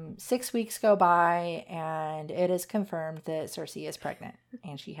 6 weeks go by, and it is confirmed that Cersei is pregnant,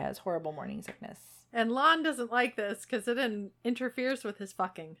 and she has horrible morning sickness. And Lan doesn't like this because it interferes with his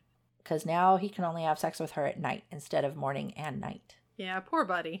fucking. Because now he can only have sex with her at night instead of morning and night. Yeah, poor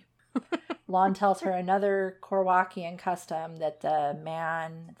buddy. Lan tells her another Korwakian custom that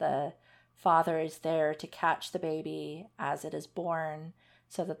the father is there to catch the baby as it is born,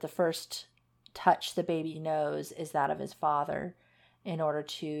 so that the first touch the baby knows is that of his father, in order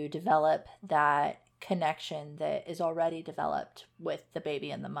to develop that connection that is already developed with the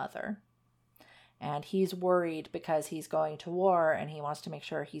baby and the mother. And he's worried because he's going to war and he wants to make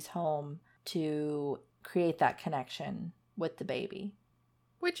sure he's home to create that connection with the baby.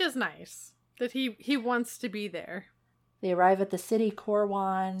 Which is nice, that he wants to be there. They arrive at the city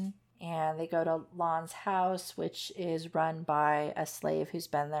Corwan, and they go to Lan's house, which is run by a slave who's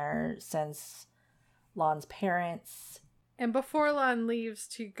been there since Lan's parents. And before Lon leaves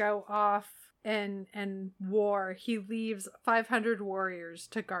to go off and war, he leaves 500 warriors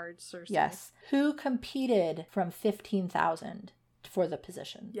to guard Cersei. Yes. Who competed from 15,000 for the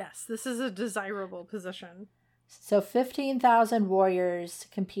position. Yes, this is a desirable position. So 15,000 warriors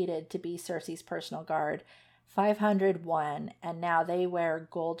competed to be Cersei's personal guard. 500 won, and now they wear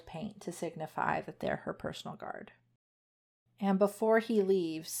gold paint to signify that they're her personal guard. And before he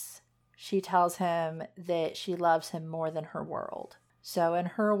leaves, she tells him that she loves him more than her world. So in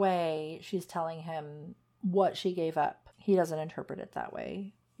her way, she's telling him what she gave up. He doesn't interpret it that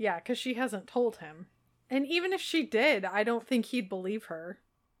way. Yeah, because she hasn't told him. And even if she did, I don't think he'd believe her.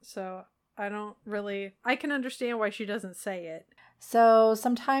 So I can understand why she doesn't say it. So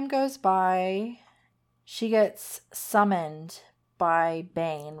some time goes by. She gets summoned by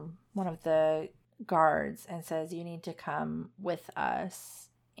Bane, one of the guards, and says, you need to come with us.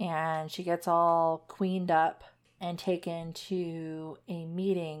 And she gets all queened up and taken to a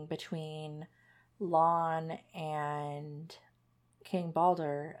meeting between Lon and King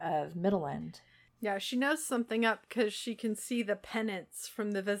Balder of Middleland. Yeah, she knows something up because she can see the pennants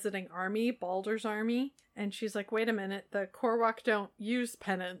from the visiting army, Balder's army. And she's like, wait a minute, the Korwok don't use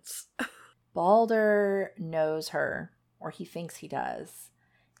pennants. Balder knows her, or he thinks he does,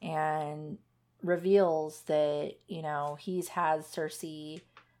 and reveals that, he's had Cersei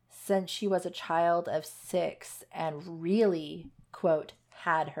since she was a child of 6 and really, quote,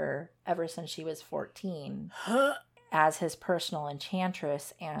 had her ever since she was 14 as his personal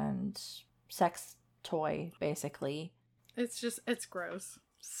enchantress and sex toy, basically. It's gross.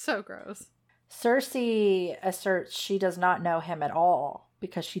 So gross. Cersei asserts she does not know him at all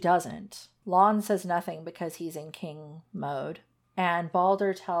because she doesn't. Lon says nothing because he's in king mode. And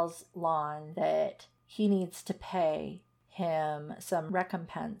Balder tells Lon that he needs to pay him some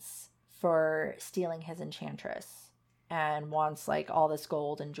recompense for stealing his enchantress and wants all this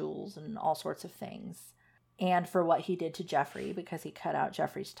gold and jewels and all sorts of things. And for what he did to Joffrey because he cut out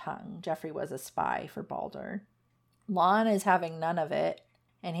Joffrey's tongue. Joffrey was a spy for Balder. Lon is having none of it.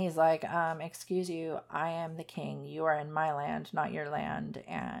 And he's like, excuse you, I am the king. You are in my land, not your land.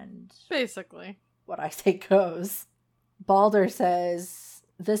 And basically, what I say goes. Balder says,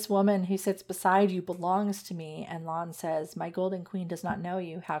 this woman who sits beside you belongs to me. And Lon says, my golden queen does not know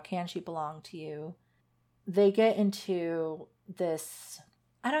you. How can she belong to you? They get into this,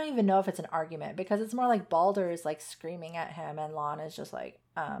 I don't even know if it's an argument because it's more like Balder is screaming at him and Lon is just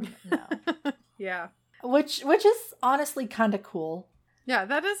no. Yeah. Which is honestly kind of cool. Yeah,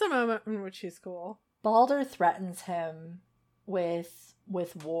 that is a moment in which he's cool. Balder threatens him with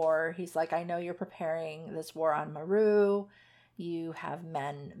war. He's like, I know you're preparing this war on Meru. You have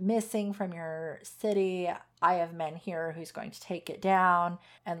men missing from your city. I have men here who's going to take it down.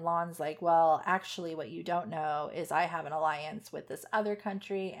 And Lon's like, well, actually what you don't know is I have an alliance with this other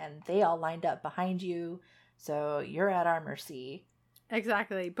country and they all lined up behind you. So you're at our mercy.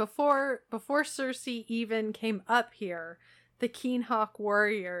 Exactly. Before Cersei even came up here, the Keenhawk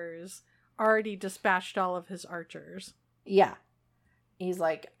warriors already dispatched all of his archers. Yeah. He's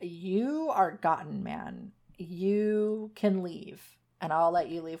like, you are gotten, man. You can leave, and I'll let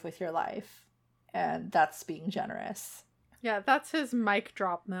you leave with your life. And that's being generous. Yeah, that's his mic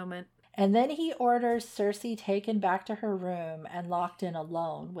drop moment. And then he orders Cersei taken back to her room and locked in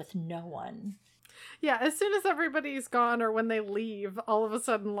alone with no one. Yeah, as soon as everybody's gone or when they leave, all of a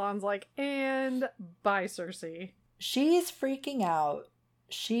sudden Lon's like, and bye, Cersei. She's freaking out.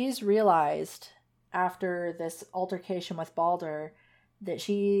 She's realized after this altercation with Balder that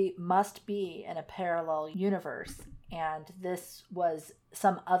she must be in a parallel universe, and this was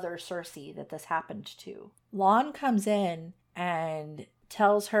some other Cersei that this happened to. Lon comes in and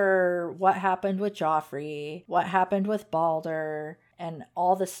tells her what happened with Joffrey, what happened with Balder, and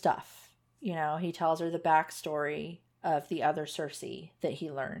all the stuff. He tells her the backstory of the other Cersei that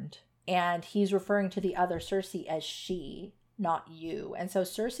he learned. And he's referring to the other Cersei as she, not you. And so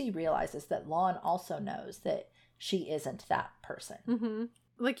Cersei realizes that Lon also knows that she isn't that person.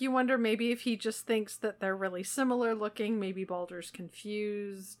 Mm-hmm. You wonder maybe if he just thinks that they're really similar looking. Maybe Balder's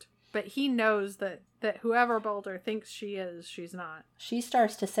confused. But he knows that whoever Balder thinks she is, she's not. She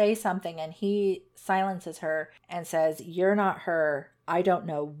starts to say something and he silences her and says, you're not her. I don't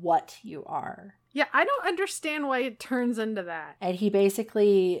know what you are. Yeah, I don't understand why it turns into that. And he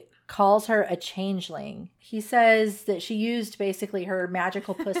basically calls her a changeling. He says that she used basically her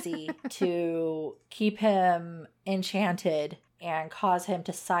magical pussy to keep him enchanted and cause him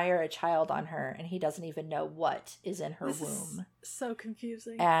to sire a child on her, and he doesn't even know what is in her womb. So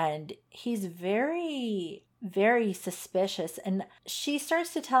confusing. And he's very, very suspicious, and she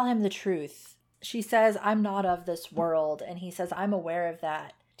starts to tell him the truth. She says, I'm not of this world. And he says, I'm aware of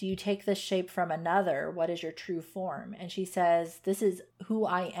that. Do you take this shape from another? What is your true form? And she says, this is who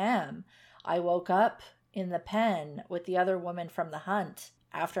I am. I woke up in the pen with the other woman from the hunt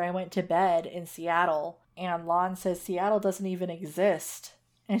after I went to bed in Seattle. And Lon says, Seattle doesn't even exist.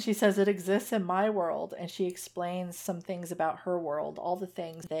 And she says, it exists in my world. And she explains some things about her world, all the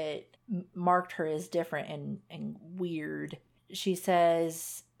things that marked her as different and weird. She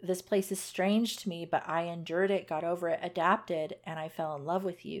says, this place is strange to me, but I endured it, got over it, adapted, and I fell in love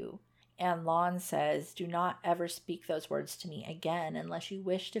with you. And Lon says, do not ever speak those words to me again unless you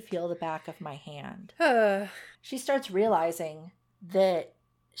wish to feel the back of my hand. She starts realizing that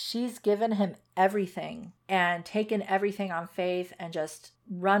she's given him everything and taken everything on faith and just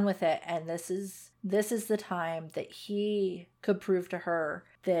run with it. And this is the time that he could prove to her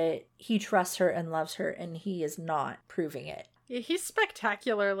that he trusts her and loves her, and he is not proving it. Yeah, he's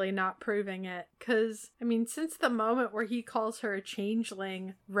spectacularly not proving it, because, I mean, since the moment where he calls her a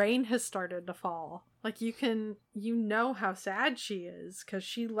changeling, rain has started to fall. Like, you know how sad she is, because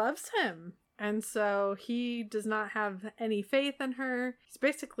she loves him. And so he does not have any faith in her. He's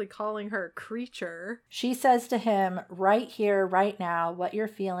basically calling her a creature. She says to him, right here, right now, what you're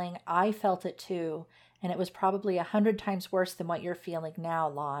feeling, I felt it too. And it was probably 100 times worse than what you're feeling now,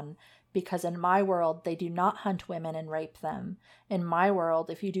 Lon. Because in my world, they do not hunt women and rape them. In my world,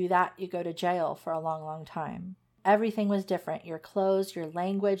 if you do that, you go to jail for a long, long time. Everything was different. Your clothes, your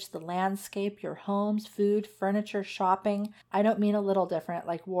language, the landscape, your homes, food, furniture, shopping. I don't mean a little different,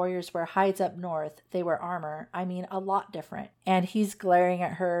 like warriors wear hides up north. They wear armor. I mean a lot different. And he's glaring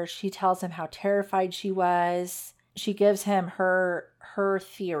at her. She tells him how terrified she was. She gives him her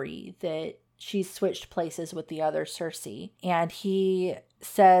theory that she's switched places with the other Cersei. And he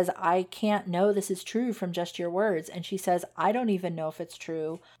says, I can't know this is true from just your words. And she says, I don't even know if it's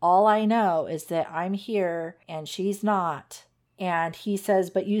true. All I know is that I'm here and she's not. And he says,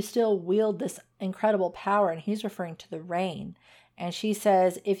 but you still wield this incredible power. And he's referring to the rain. And she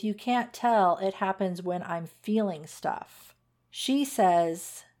says, if you can't tell, it happens when I'm feeling stuff. She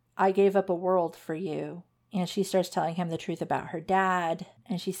says, I gave up a world for you. And she starts telling him the truth about her dad.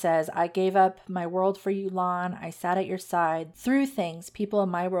 And she says, I gave up my world for you, Lon. I sat at your side through things people in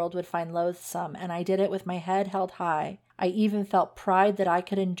my world would find loathsome, and I did it with my head held high. I even felt pride that I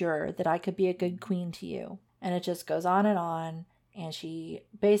could endure, that I could be a good queen to you. And it just goes on. And she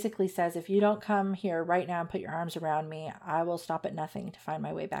basically says, if you don't come here right now and put your arms around me, I will stop at nothing to find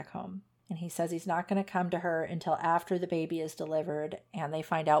my way back home. And he says he's not going to come to her until after the baby is delivered and they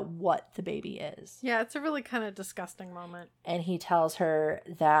find out what the baby is. Yeah, it's a really kind of disgusting moment. And he tells her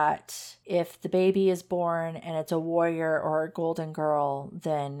that if the baby is born and it's a warrior or a golden girl,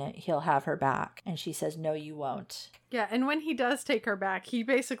 then he'll have her back. And she says, no, you won't. Yeah, and when he does take her back, he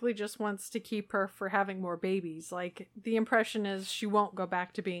basically just wants to keep her for having more babies. Like, the impression is she won't go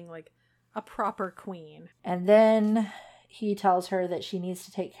back to being, like, a proper queen. And then he tells her that she needs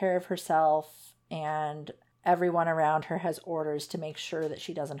to take care of herself, and everyone around her has orders to make sure that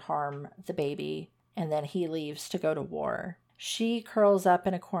she doesn't harm the baby. And then he leaves to go to war. She curls up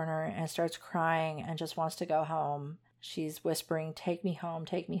in a corner and starts crying and just wants to go home. She's whispering, take me home,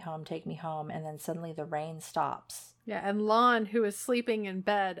 take me home, take me home. And then suddenly the rain stops. Yeah, and Lon, who is sleeping in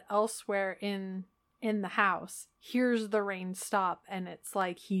bed elsewhere in the house, hears the rain stop, and it's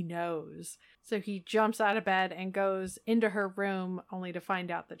like he knows. So he jumps out of bed and goes into her room, only to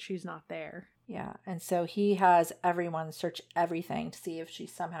find out that she's not there. Yeah, and so he has everyone search everything to see if she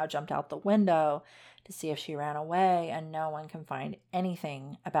somehow jumped out the window, to see if she ran away, and no one can find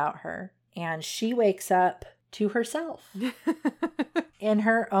anything about her. And she wakes up to herself in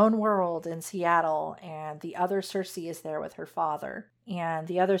her own world in Seattle, and the other Cersei is there with her father. And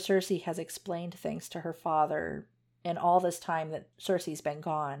the other Cersei has explained things to her father in all this time that Cersei's been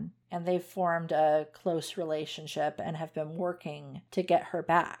gone. And they've formed a close relationship and have been working to get her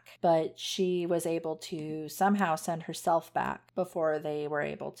back. But she was able to somehow send herself back before they were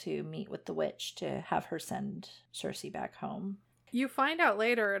able to meet with the witch to have her send Cersei back home. You find out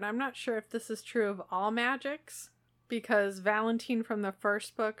later, and I'm not sure if this is true of all magics, because Valentine from the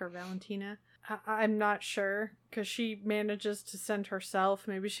first book, or Valentina, I'm not sure, because she manages to send herself.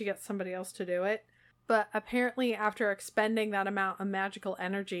 Maybe she gets somebody else to do it. But apparently after expending that amount of magical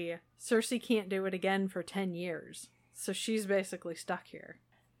energy, Cersei can't do it again for 10 years. So she's basically stuck here.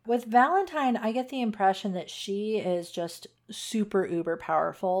 With Valentine, I get the impression that she is just super uber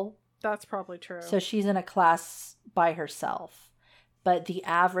powerful. That's probably true. So she's in a class by herself. But the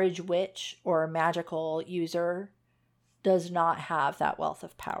average witch or magical user does not have that wealth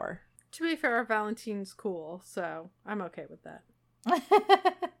of power. To be fair, Valentine's cool, so I'm okay with that.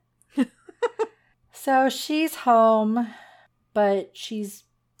 So she's home, but she's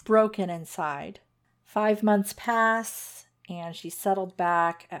broken inside. 5 months pass, and she's settled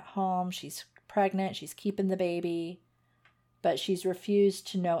back at home. She's pregnant. She's keeping the baby, but she's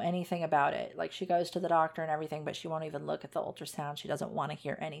refused to know anything about it. Like, she goes to the doctor and everything, but she won't even look at the ultrasound. She doesn't want to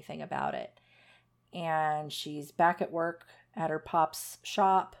hear anything about it. And she's back at work at her pop's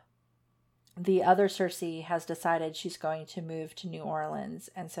shop. The other Cersei has decided she's going to move to New Orleans,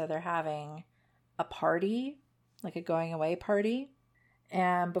 and so they're having a party, like a going away party.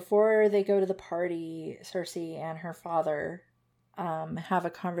 And before they go to the party, Cersei and her father have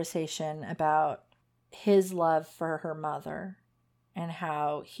a conversation about his love for her mother and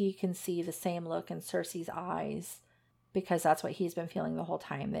how he can see the same look in Cersei's eyes, because that's what he's been feeling the whole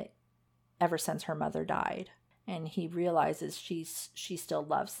time, that ever since her mother died. And he realizes she still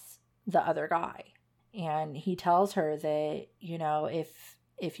loves the other guy. And he tells her that, you know,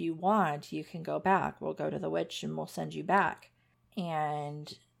 if you want, you can go back. We'll go to the witch and we'll send you back.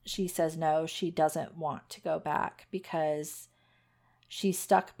 And she says no, she doesn't want to go back because she's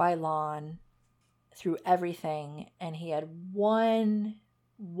stuck by Lon through everything. And he had one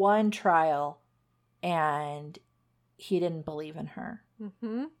trial and he didn't believe in her.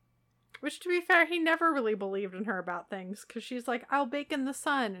 Mm-hmm. Which, to be fair, he never really believed in her about things, because she's like, I'll bake in the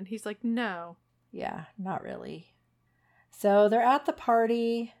sun. And he's like, no. Yeah, not really. So they're at the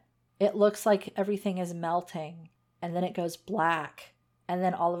party. It looks like everything is melting. And then it goes black. And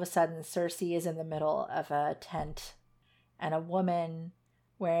then all of a sudden, Cersei is in the middle of a tent. And a woman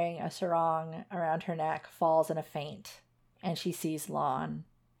wearing a sarong around her neck falls in a faint. And she sees Lon.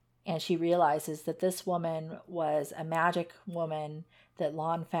 And she realizes that this woman was a magic woman that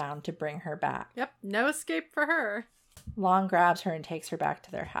Lon found to bring her back. Yep, no escape for her. Lon grabs her and takes her back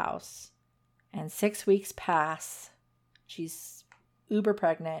to their house. And 6 weeks pass. She's uber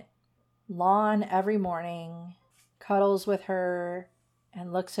pregnant. Lon every morning cuddles with her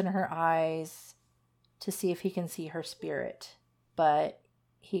and looks in her eyes to see if he can see her spirit. But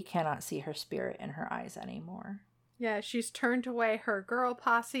he cannot see her spirit in her eyes anymore. Yeah, she's turned away her girl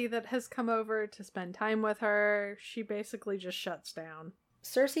posse that has come over to spend time with her. She basically just shuts down.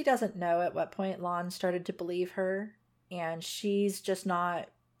 Cersei doesn't know at what point Lon started to believe her, and she's just not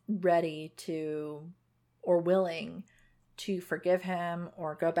ready to or willing to forgive him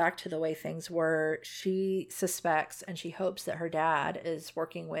or go back to the way things were. She suspects and she hopes that her dad is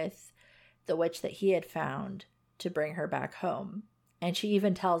working with the witch that he had found to bring her back home. And she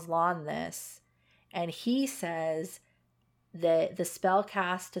even tells Lon this. And he says that the spell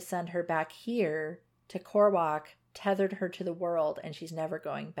cast to send her back here to Korwok tethered her to the world and she's never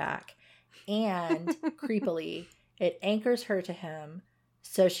going back. And creepily, it anchors her to him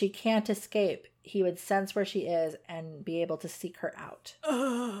so she can't escape. He would sense where she is and be able to seek her out.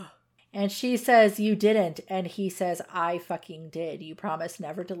 Ugh. And she says, you didn't. And he says, I fucking did. You promised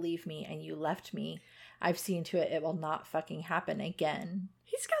never to leave me and you left me. I've seen to it will not fucking happen again.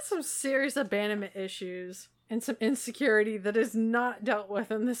 He's got some serious abandonment issues and some insecurity that is not dealt with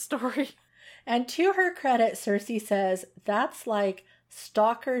in this story. And to her credit, Cersei says, that's like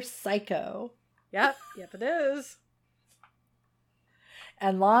stalker psycho. Yep, it is.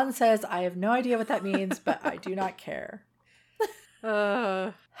 And Lon says, I have no idea what that means, but I do not care.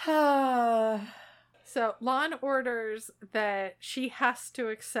 So Lon orders that she has to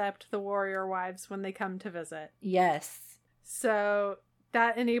accept the warrior wives when they come to visit. Yes. So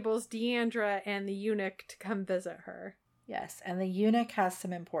that enables Deandra and the eunuch to come visit her. Yes, and the eunuch has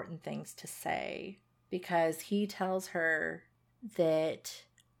some important things to say because he tells her that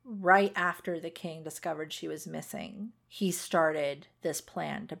right after the king discovered she was missing, he started this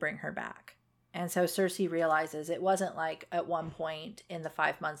plan to bring her back. And so Cersei realizes it wasn't like at one point in the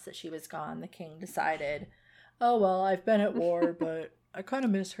 5 months that she was gone, the king decided, oh, well, I've been at war, but I kind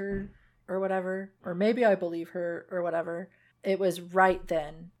of miss her or whatever. Or maybe I believe her or whatever. It was right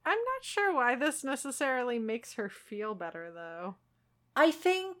then. I'm not sure why this necessarily makes her feel better, though. I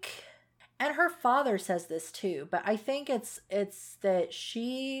think, and her father says this too, but I think it's that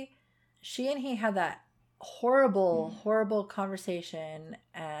she and he had that horrible conversation,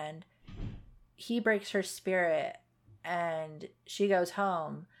 and he breaks her spirit and she goes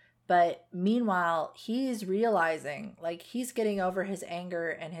home. But meanwhile, he's realizing, like, he's getting over his anger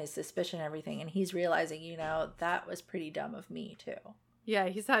and his suspicion and everything. And he's realizing, you know, that was pretty dumb of me too. Yeah,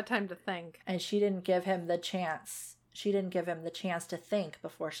 he's had time to think. And she didn't give him the chance. She didn't give him the chance to think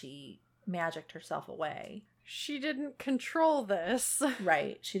before she magicked herself away. She didn't control this.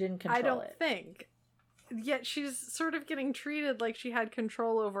 Right. She didn't control it. I don't think. Yet she's sort of getting treated like she had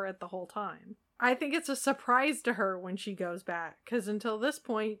control over it the whole time. I think it's a surprise to her when she goes back, because until this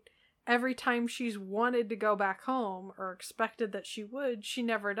point, every time she's wanted to go back home or expected that she would, she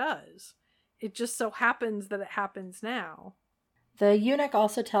never does. It just so happens that it happens now. The eunuch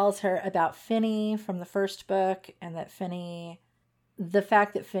also tells her about Finny from the first book, and that the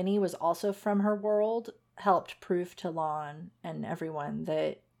fact that Finny was also from her world helped prove to Lon and everyone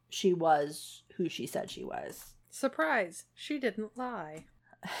that she was who she said she was. Surprise, she didn't lie.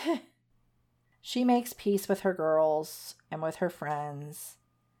 She makes peace with her girls and with her friends,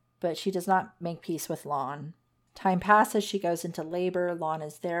 but she does not make peace with Lon. Time passes, she goes into labor. Lon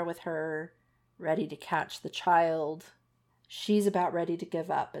is there with her, ready to catch the child. She's about ready to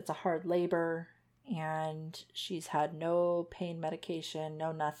give up. It's a hard labor, and she's had no pain medication,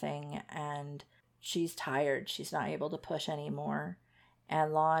 no nothing, and she's tired. She's not able to push anymore.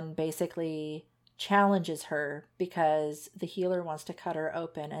 And Lon basically challenges her because the healer wants to cut her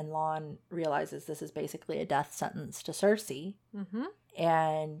open, and Lon realizes this is basically a death sentence to Cersei. Mm-hmm.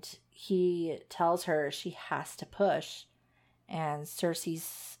 And he tells her she has to push, and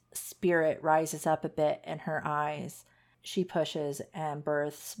Cersei's spirit rises up a bit in her eyes. She pushes and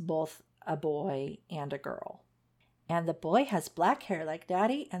births both a boy and a girl. And the boy has black hair like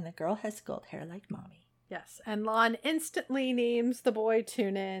Daddy, and the girl has gold hair like Mommy. Yes, and Lon instantly names the boy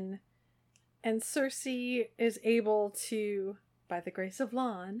Tunin, and Cersei is able to, by the grace of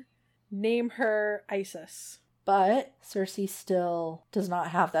Lon, name her Isis. But Cersei still does not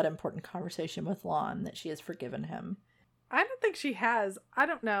have that important conversation with Lon that she has forgiven him. I don't think she has. I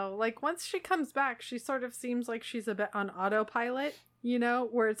don't know. Like, once she comes back, she sort of seems like she's a bit on autopilot, you know,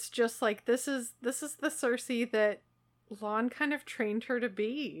 where it's just like, this is the Cersei that Lon kind of trained her to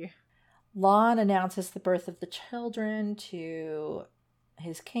be. Lon announces the birth of the children to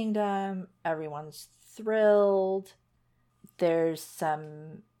his kingdom. Everyone's thrilled. There's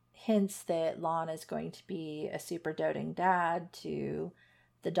some hints that Lon is going to be a super doting dad to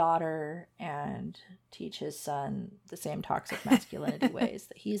the daughter and teach his son the same toxic masculinity ways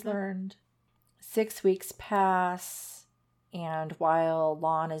that he's learned. 6 weeks pass, and while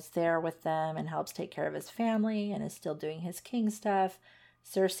Lon is there with them and helps take care of his family and is still doing his king stuff,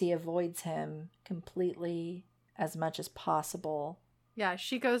 Cersei avoids him completely as much as possible. Yeah,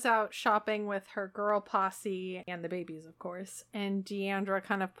 she goes out shopping with her girl posse and the babies, of course, and Deandra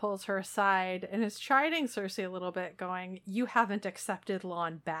kind of pulls her aside and is chiding Cersei a little bit, going, "You haven't accepted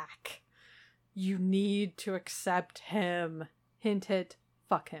Lon back. You need to accept him." Hint it,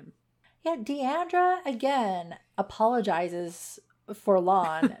 fuck him. Yeah, Deandra, again, apologizes for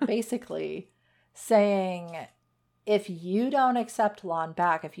Lon, basically saying, if you don't accept Lon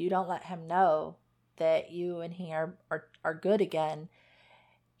back, if you don't let him know that you and he are good again,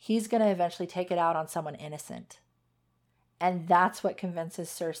 he's going to eventually take it out on someone innocent. And that's what convinces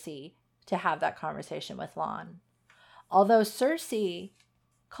Cersei to have that conversation with Lon. Although Cersei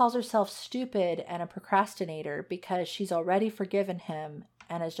calls herself stupid and a procrastinator because she's already forgiven him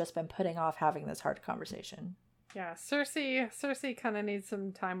and has just been putting off having this hard conversation. Yeah, Cersei kind of needs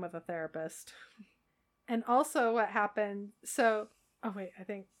some time with a therapist. And also what happened,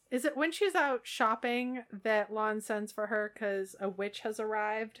 is it when she's out shopping that Lon sends for her because a witch has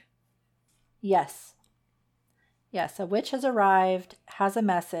arrived? Yes. Yes, a witch has arrived, has a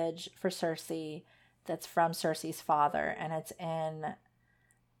message for Cersei that's from Cersei's father, and it's in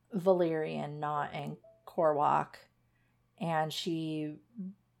Valyrian, not in Korwok. And she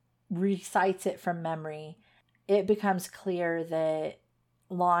recites it from memory. It becomes clear that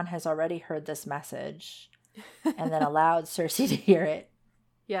Lon has already heard this message and then allowed Cersei to hear it.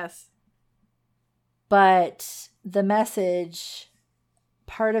 Yes. But the message,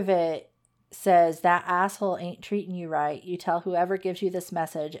 part of it says, that asshole ain't treating you right. You tell whoever gives you this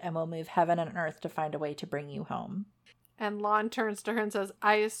message and we'll move heaven and earth to find a way to bring you home. And Lon turns to her and says,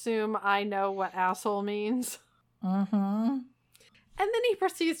 I assume I know what asshole means. Mm-hmm. And then he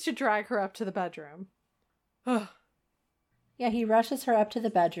proceeds to drag her up to the bedroom. Yeah, he rushes her up to the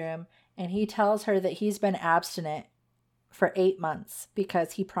bedroom and he tells her that he's been abstinent for 8 months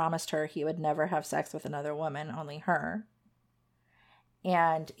because he promised her he would never have sex with another woman, only her.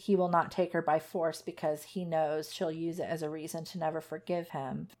 And he will not take her by force because he knows she'll use it as a reason to never forgive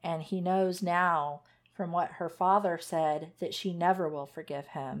him. And he knows now from what her father said that she never will forgive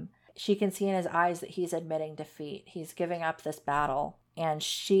him. She can see in his eyes that he's admitting defeat. He's giving up this battle. And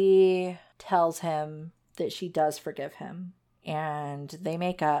she tells him that she does forgive him. And they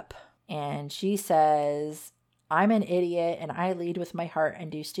make up. And she says, I'm an idiot and I lead with my heart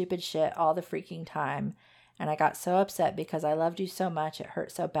and do stupid shit all the freaking time. And I got so upset because I loved you so much, it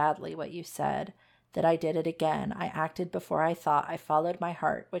hurt so badly what you said, that I did it again. I acted before I thought. I followed my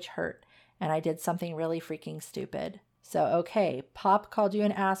heart, which hurt. And I did something really freaking stupid. So, okay, Pop called you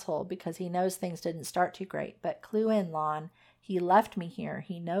an asshole because he knows things didn't start too great. But clue in, Lon. He left me here.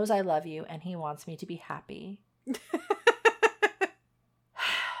 He knows I love you and he wants me to be happy.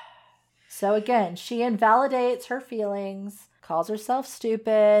 So again, she invalidates her feelings, calls herself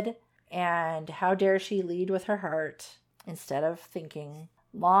stupid, and how dare she lead with her heart instead of thinking.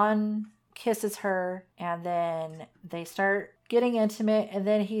 Lon kisses her, and then they start getting intimate, and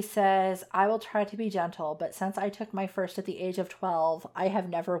then he says, I will try to be gentle, but since I took my first at the age of 12, I have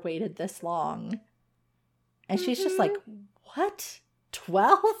never waited this long. And she's just like, what?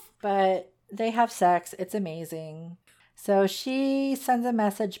 12? But they have sex. It's amazing. So she sends a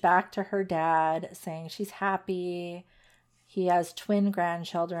message back to her dad saying she's happy. He has twin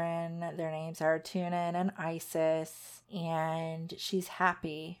grandchildren. Their names are Tunin and Isis. And she's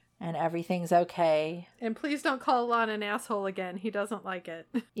happy and everything's okay. And please don't call Lon an asshole again. He doesn't like it.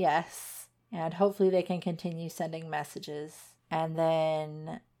 Yes. And hopefully they can continue sending messages. And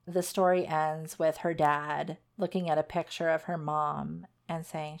then the story ends with her dad looking at a picture of her mom and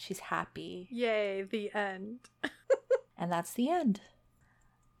saying she's happy. Yay, the end. And that's the end.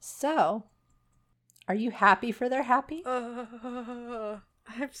 So, are you happy for their happy? I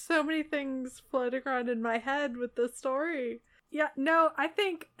have so many things floating around in my head with this story. Yeah, no, I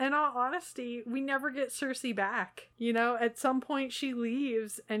think, in all honesty, we never get Cersei back. You know, at some point she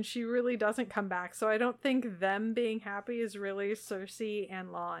leaves and she really doesn't come back. So I don't think them being happy is really Cersei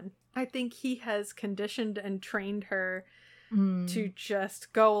and Lon. I think he has conditioned and trained her to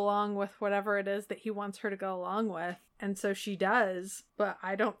just go along with whatever it is that he wants her to go along with. And so she does, but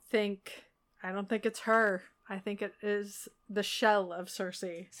I don't think it's her. I think it is the shell of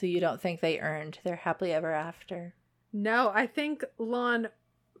Cersei. So you don't think they earned their happily ever after? No, I think Lon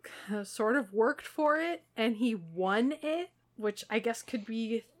sort of worked for it and he won it, which I guess could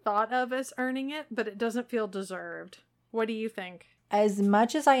be thought of as earning it, but it doesn't feel deserved. What do you think? As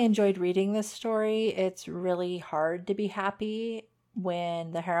much as I enjoyed reading this story, it's really hard to be happy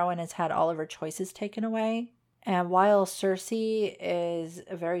when the heroine has had all of her choices taken away. And while Cersei is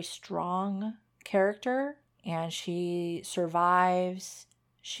a very strong character and she survives,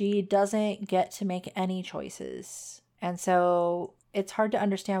 she doesn't get to make any choices. And so it's hard to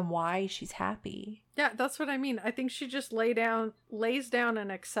understand why she's happy. Yeah, that's what I mean. I think she just lays down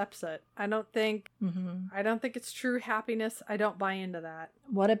and accepts it. I don't think it's true happiness. I don't buy into that.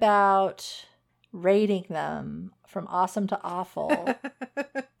 What about rating them from awesome to awful?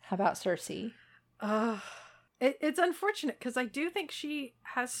 How about Cersei? It's unfortunate because I do think she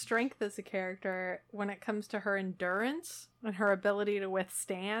has strength as a character when it comes to her endurance and her ability to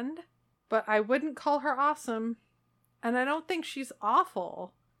withstand. But I wouldn't call her awesome. And I don't think she's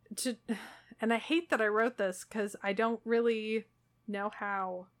awful. And I hate that I wrote this because I don't really know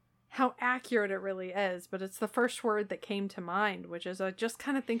how accurate it really is. But it's the first word that came to mind, which is I just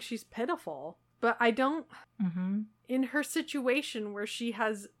kind of think she's pitiful. But I don't... In her situation where she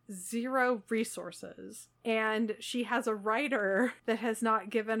has zero resources and she has a writer that has not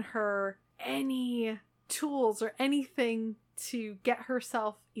given her any tools or anything to get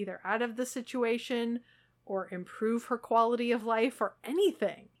herself either out of the situation or improve her quality of life or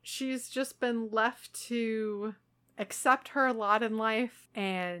anything. She's just been left to accept her lot in life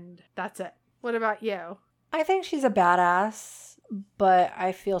and that's it. What about you? I think she's a badass, but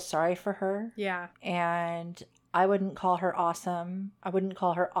I feel sorry for her. Yeah. And I wouldn't call her awesome. I wouldn't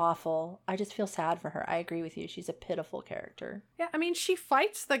call her awful. I just feel sad for her. I agree with you. She's a pitiful character. Yeah, I mean, she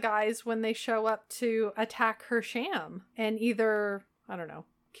fights the guys when they show up to attack her sham and either, I don't know,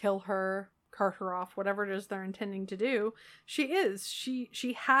 kill her, cart her off, whatever it is they're intending to do. She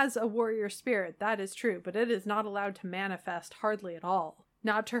has a warrior spirit. That is true, but it is not allowed to manifest hardly at all.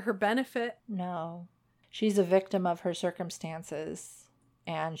 Not to her benefit. No. She's a victim of her circumstances.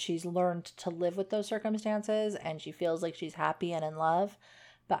 And she's learned to live with those circumstances and she feels like she's happy and in love.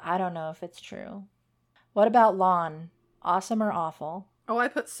 But I don't know if it's true. What about Lon? Awesome or awful? Oh, I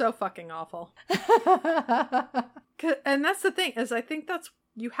put so fucking awful. And that's the thing, is I think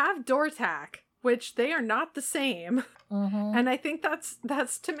you have Dortak, which they are not the same. Mm-hmm. And I think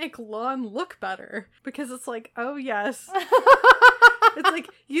that's to make Lon look better. Because it's like, oh yes. It's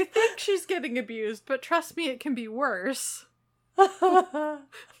like, you think she's getting abused, but trust me, it can be worse.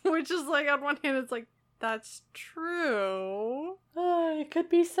 Which is like, on one hand, it's like, that's true. It could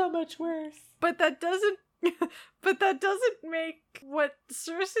be so much worse. But that doesn't make what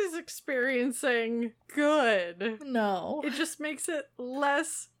Cersei's experiencing good. No. It just makes it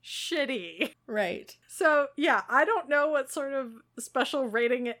less shitty. Right. So, yeah, I don't know what sort of special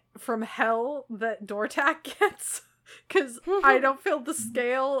rating from hell that Dortak gets. because I don't feel the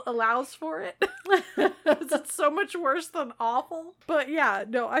scale allows for it. Because it's so much worse than awful. But yeah,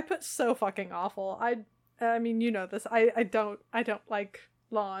 no, I put so fucking awful. I mean, you know this. I don't like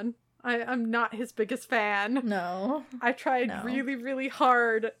Lon. I'm not his biggest fan. No. I tried really, really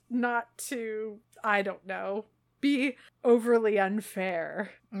hard not to, I don't know, be overly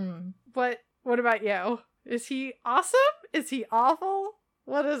unfair. What about you? Is he awesome? Is he awful?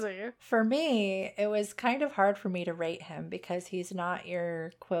 What is he? For me, it was kind of hard for me to rate him because he's not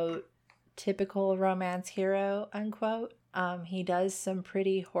your, quote, typical romance hero, unquote. He does some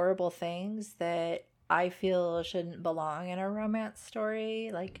pretty horrible things that I feel shouldn't belong in a romance story,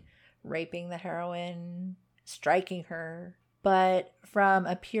 like raping the heroine, striking her. But from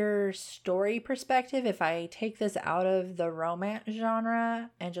a pure story perspective, if I take this out of the romance genre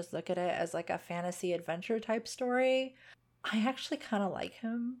and just look at it as like a fantasy adventure type story, I actually kind of like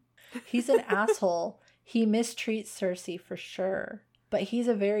him. He's an asshole. He mistreats Cersei for sure. But he's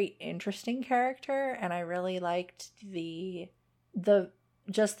a very interesting character, and I really liked the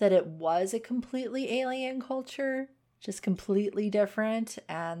just that it was a completely alien culture, just completely different,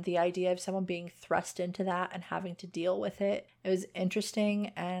 and the idea of someone being thrust into that and having to deal with it. It was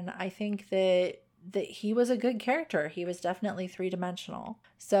interesting, and I think that he was a good character. He was definitely three-dimensional.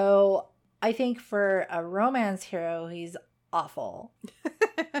 So I think for a romance hero, he's awful.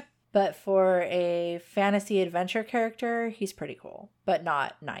 But for a fantasy adventure character, he's pretty cool, but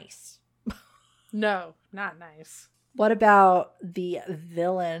not nice. No, not nice. What about the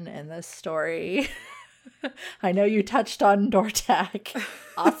villain in this story? I know you touched on Dortak.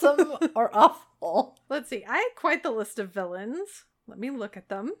 Awesome or awful? Let's see. I had quite the list of villains. Let me look at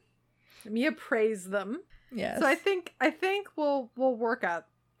them. Let me appraise them. Yes. So I think we'll work up.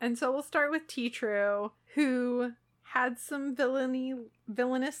 And so we'll start with Teatru, who had some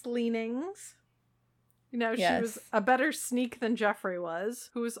villainous leanings. You know, yes. She was a better sneak than Joffrey was,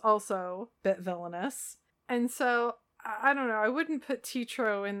 who was also a bit villainous. And so, I don't know, I wouldn't put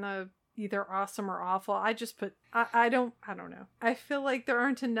Teatru in the either awesome or awful. I just put, I don't know. I feel like there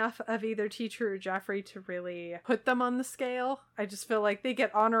aren't enough of either Teatru or Joffrey to really put them on the scale. I just feel like they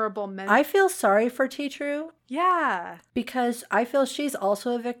get honorable mention. I feel sorry for Teatru. Yeah. Because I feel she's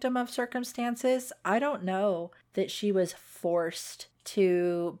also a victim of circumstances. I don't know that she was forced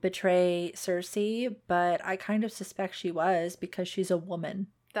to betray Cersei, but I kind of suspect she was because she's a woman.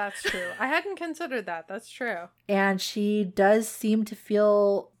 That's true. I hadn't considered that. That's true. And she does seem to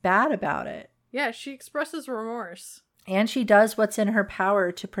feel bad about it. Yeah, she expresses remorse. And she does what's in her power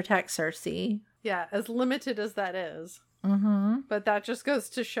to protect Cersei. Yeah, as limited as that is. Mm-hmm. But that just goes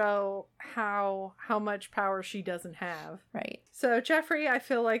to show how much power she doesn't have. Right. So Joffrey, I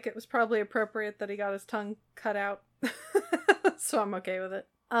feel like it was probably appropriate that he got his tongue cut out. So I'm okay with it.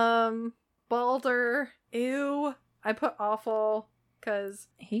 Balder, ew. I put awful because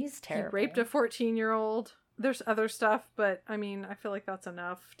he's terrible. He raped a 14-year-old. There's other stuff, but I mean, I feel like that's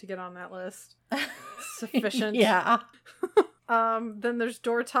enough to get on that list. Sufficient. Yeah. Then there's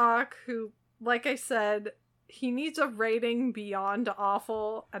Dortak, who, like I said, he needs a rating beyond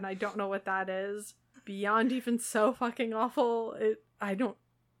awful, and I don't know what that is. Beyond even so fucking awful.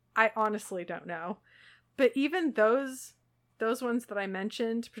 I honestly don't know. But even those ones that I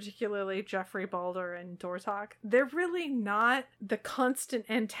mentioned, particularly Joffrey, Balder, and Dortak, they're really not the constant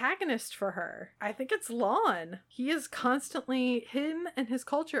antagonist for her. I think it's Lon. Him and his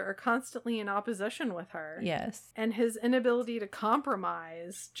culture are constantly in opposition with her. Yes. And his inability to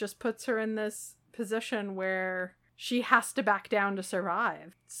compromise just puts her in this position where she has to back down to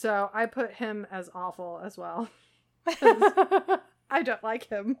survive. So I put him as awful as well. I don't like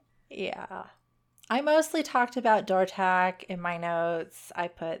him. Yeah. I mostly talked about Dortak in my notes. I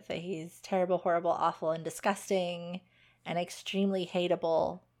put that he's terrible, horrible, awful, and disgusting, and extremely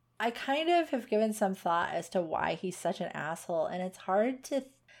hateable. I kind of have given some thought as to why he's such an asshole, and it's hard to...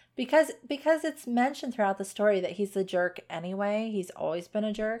 because it's mentioned throughout the story that he's the jerk anyway. He's always been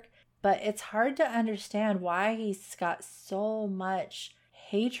a jerk. But it's hard to understand why he's got so much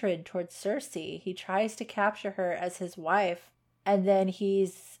hatred towards Cersei. He tries to capture her as his wife, and then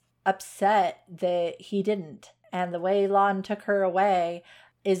he's upset that he didn't. And the way Lon took her away,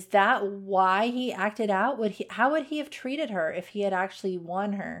 is that why he acted out? How would he have treated her if he had actually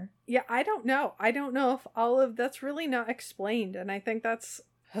won her? Yeah, I don't know. I don't know if all of that's really not explained, and I think that's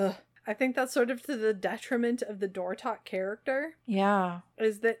sort of to the detriment of the Dortak character. Yeah.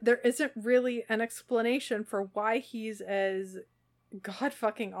 Is that there isn't really an explanation for why he's as god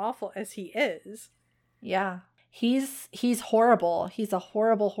fucking awful as he is. Yeah. He's horrible. He's a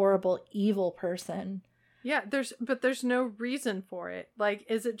horrible, horrible, evil person. Yeah, there's no reason for it. Like,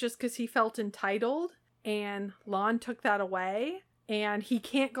 is it just because he felt entitled? and Lon took that away. And he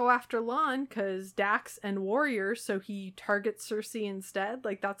can't go after Lon because Dax and Warrior, so he targets Cersei instead.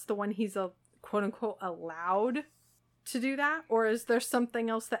 Like, that's the one he's a quote-unquote allowed to do that. Or is there something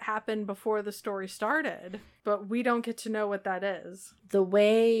else that happened before the story started, but we don't get to know what that is? The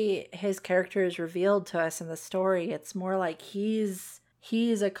way his character is revealed to us in the story, it's more like he's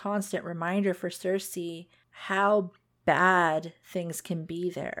a constant reminder for Cersei how bad things can be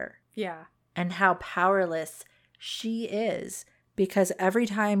there. Yeah. And how powerless she is. Because every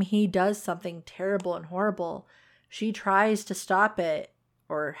time he does something terrible and horrible, she tries to stop it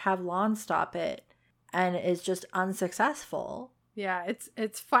or have Lon stop it and is just unsuccessful. Yeah,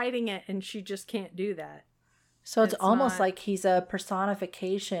 it's fighting it and she just can't do that. So it's almost like he's a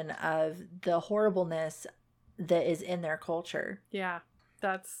personification of the horribleness that is in their culture. Yeah,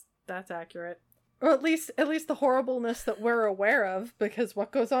 that's accurate. Or at least the horribleness that we're aware of, because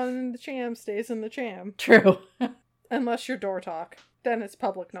what goes on in the Cham stays in the Cham. True. Unless you're door talk. Then it's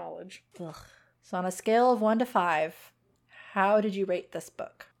public knowledge. Ugh. So on a scale of 1 to 5, how did you rate this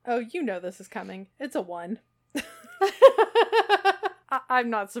book? Oh, you know this is coming. It's a 1. I'm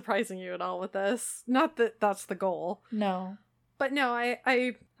not surprising you at all with this. Not that that's the goal. No. But no,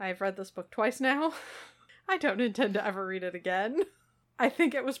 I've read this book twice now. I don't intend to ever read it again. I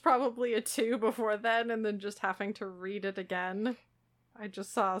think it was probably a 2 before then, and then just having to read it again. I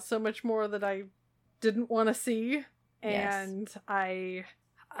just saw so much more that I didn't want to see. And yes.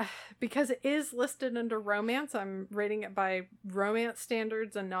 Because it is listed under romance, I'm rating it by romance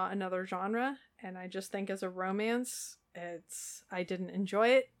standards and not another genre. And I just think as a romance, I didn't enjoy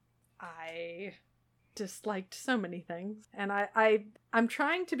it. I disliked so many things. And I'm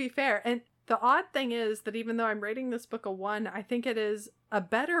trying to be fair. And the odd thing is that even though I'm rating this book a 1, I think it is a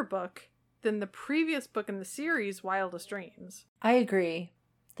better book than the previous book in the series, Wildest Dreams. I agree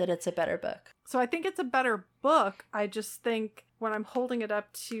that it's a better book. So I think it's a better book. I just think when I'm holding it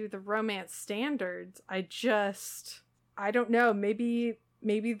up to the romance standards, I don't know. Maybe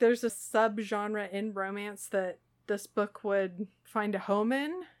there's a subgenre in romance that this book would find a home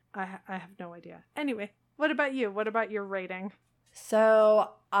in. I have no idea. Anyway, what about you? What about your rating?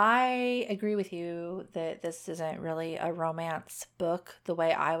 So I agree with you that this isn't really a romance book the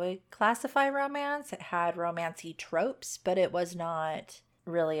way I would classify romance. It had romancy tropes, but it was not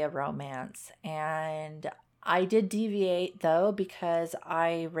really a romance. And I did deviate though, because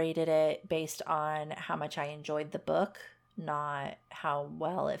I rated it based on how much I enjoyed the book, not how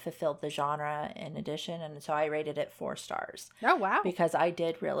well it fulfilled the genre in addition. And so I rated it 4 stars. Oh, wow. Because I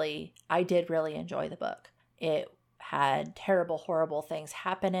did really enjoy the book. It had terrible, horrible things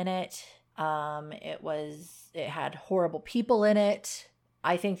happen in it. It had horrible people in it.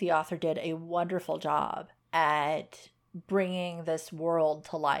 I think the author did a wonderful job at bringing this world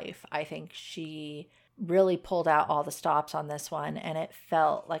to life. I think she really pulled out all the stops on this one, and it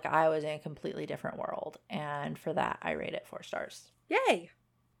felt like I was in a completely different world. And for that, I rate it 4 stars. Yay!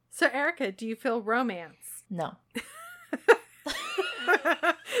 So, Erica, do you feel romance? No.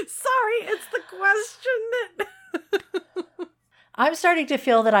 Sorry, it's the question that... I'm starting to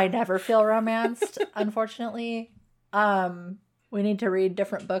feel that I never feel romanced, unfortunately. We need to read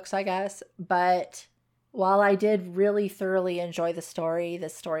different books, I guess. But while I did really thoroughly enjoy the story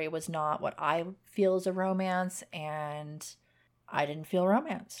was not what I feel is a romance, and I didn't feel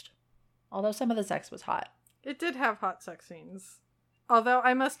romanced. Although some of the sex was hot. It did have hot sex scenes. Although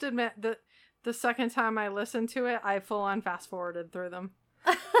I must admit that the second time I listened to it, I full on fast forwarded through them.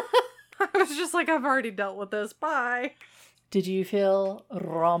 I was just like, I've already dealt with this. Bye. Did you feel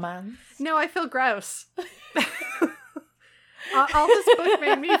romance? No, I feel gross. All this book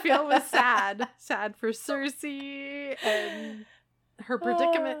made me feel was sad. Sad for Cersei and her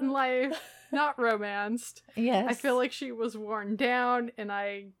predicament in life. Not romanced. Yes. I feel like she was worn down and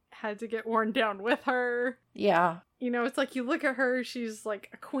I had to get worn down with her. Yeah. You know, it's like you look at her, she's like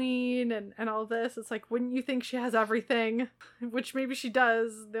a queen and all this. It's like, wouldn't you think she has everything? Which maybe she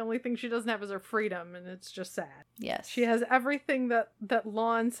does. The only thing she doesn't have is her freedom, and it's just sad. Yes. She has everything that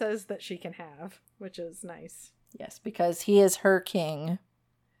Lon says that she can have, which is nice. Yes, because he is her king.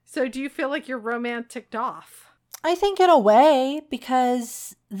 So do you feel like you're romanticed off? I think in a way,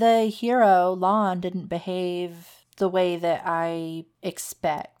 because the hero, Lon, didn't behave the way that I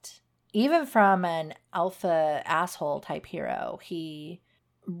expect. Even from an alpha asshole type hero, he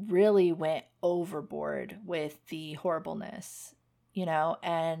really went overboard with the horribleness, you know,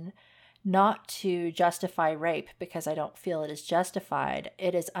 and not to justify rape, because I don't feel it is justified.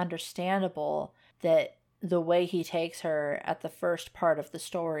 It is understandable that the way he takes her at the first part of the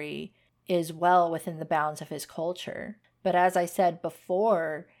story is well within the bounds of his culture. But as I said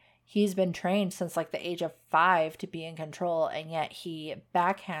before, he's been trained since like the age of 5 to be in control, and yet he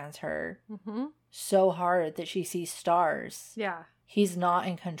backhands her so hard that she sees stars. Yeah. He's not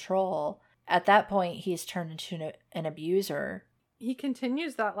in control. At that point, he's turned into an abuser. He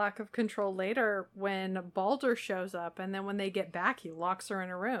continues that lack of control later when Balder shows up, and then when they get back, he locks her in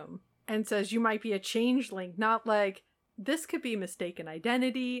a room and says, you might be a changeling, not like, this could be mistaken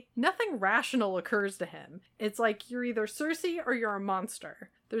identity. Nothing rational occurs to him. It's like, you're either Cersei or you're a monster.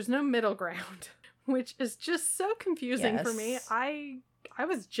 There's no middle ground, which is just so confusing for me. I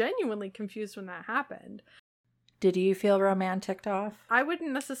was genuinely confused when that happened. Did you feel romanticed off? I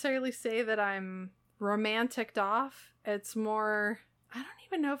wouldn't necessarily say that I'm romanticed off. It's more, I don't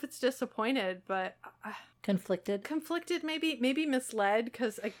even know if it's disappointed, but conflicted, maybe misled,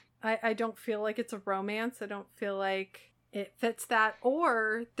 because I don't feel like it's a romance. I don't feel like it fits that,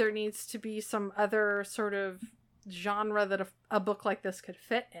 or there needs to be some other sort of genre that a book like this could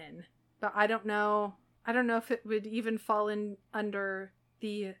fit in. But I don't know if it would even fall in under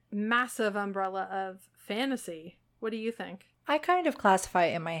the massive umbrella of fantasy. What do you think? I kind of classify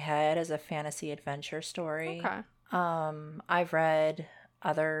it in my head as a fantasy adventure story. Okay. I've read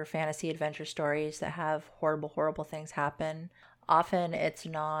other fantasy adventure stories that have horrible things happen. Often it's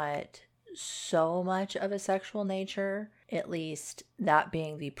not so much of a sexual nature, at least that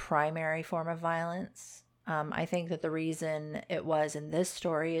being the primary form of violence. I think that the reason it was in this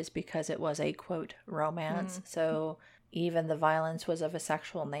story is because it was a, quote, romance. So even the violence was of a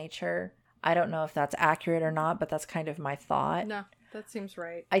sexual nature. I don't know if that's accurate or not, but that's kind of my thought. No, that seems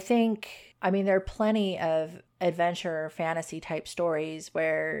right. I mean, there are plenty of adventure fantasy type stories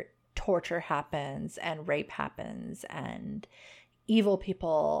where torture happens and rape happens and evil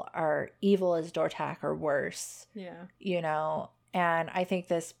people are evil as Dortak or worse. Yeah. You know, and I think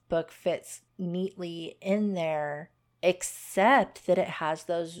this book fits neatly in there, except that it has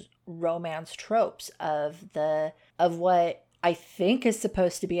those romance tropes of what I think is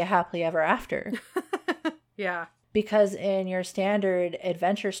supposed to be a happily ever after. Yeah. Because in your standard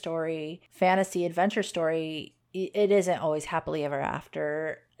adventure story, fantasy adventure story, it isn't always happily ever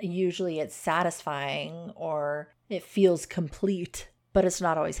after. Usually it's satisfying or it feels complete, but it's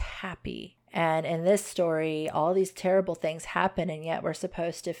not always happy. And in this story, all these terrible things happen, and yet we're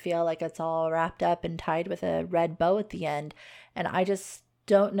supposed to feel like it's all wrapped up and tied with a red bow at the end. And I just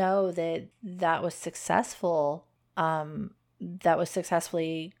don't know that was successful. That was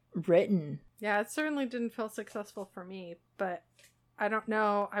successfully written. Yeah, it certainly didn't feel successful for me, but I don't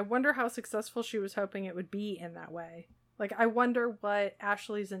know. I wonder how successful she was hoping it would be in that way. Like, I wonder what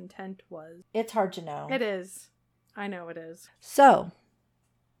Ashley's intent was. It's hard to know. It is. I know it is. So,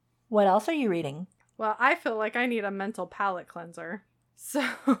 what else are you reading? Well, I feel like I need a mental palate cleanser. So,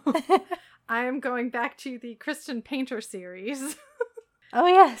 I am going back to the Kristen Painter series. Oh,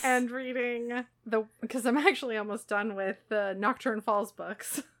 yes. And reading because I'm actually almost done with the Nocturne Falls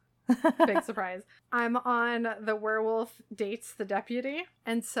books. Big surprise. I'm on The Werewolf Dates the Deputy.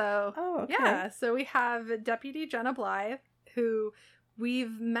 And so, yeah, so we have Deputy Jenna Blythe, who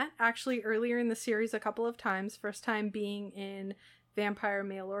we've met actually earlier in the series a couple of times, first time being in Vampire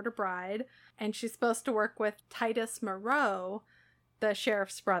Mail Order Bride. And she's supposed to work with Titus Moreau, the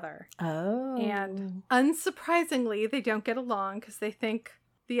sheriff's brother. Oh. And unsurprisingly, they don't get along because they think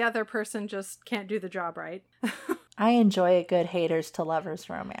the other person just can't do the job right. I enjoy a good haters to lovers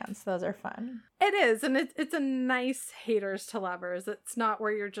romance. Those are fun. It is, and it's a nice haters to lovers. It's not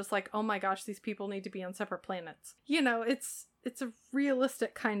where you're just like, oh my gosh, these people need to be on separate planets. You know, it's a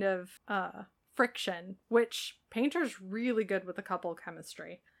realistic kind of friction, which Painter's really good with the couple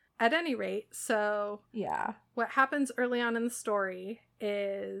chemistry. At any rate, so yeah, what happens early on in the story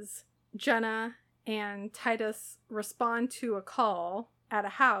is Jenna and Titus respond to a call at a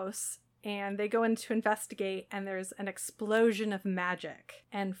house, and they go in to investigate, and there's an explosion of magic.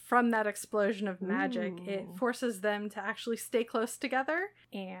 And from that explosion of magic, it forces them to actually stay close together,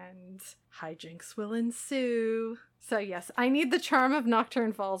 and hijinks will ensue. So yes, I need the charm of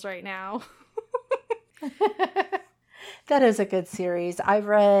Nocturne Falls right now. That is a good series.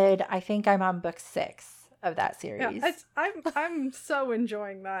 I think I'm on book 6 of that series. Yeah, I'm so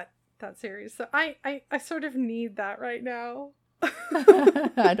enjoying that series. So I sort of need that right now.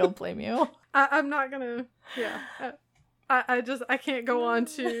 I don't blame you. I'm not gonna. Yeah. I can't go on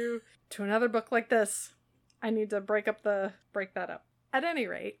to another book like this. I need to break that up. At any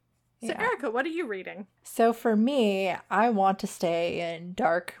rate. So yeah. Erica, what are you reading? So for me, I want to stay in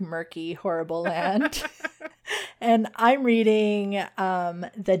dark, murky, horrible land. And I'm reading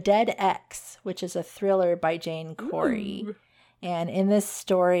The Dead Ex, which is a thriller by Jane Corey. Ooh. And in this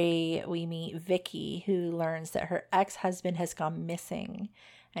story, we meet Vicky, who learns that her ex-husband has gone missing.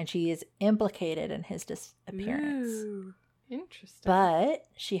 and she is implicated in his disappearance. Ooh, interesting. But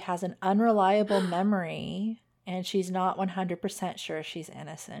she has an unreliable memory, and she's not 100% sure she's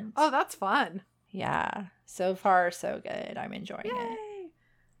innocent. Oh, that's fun. Yeah. So far, so good. I'm enjoying it. Yay!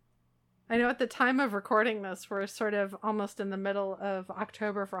 I know at the time of recording this, we're sort of almost in the middle of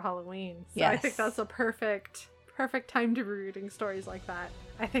October for Halloween. So I think that's a perfect time to be reading stories like that.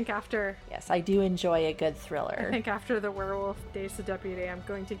 I think after... Yes, I do enjoy a good thriller. I think after The Werewolf Days the Deputy, I'm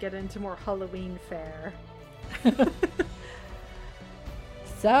going to get into more Halloween fare.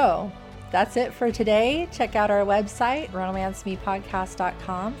 So, that's it for today. Check out our website,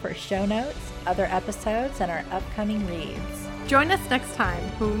 romancemepodcast.com, for show notes, other episodes, and our upcoming reads. Join us next time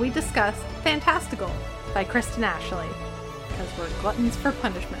when we discuss Fantastical by Kristen Ashley, because we're gluttons for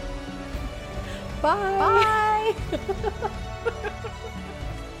punishment. Bye! Bye!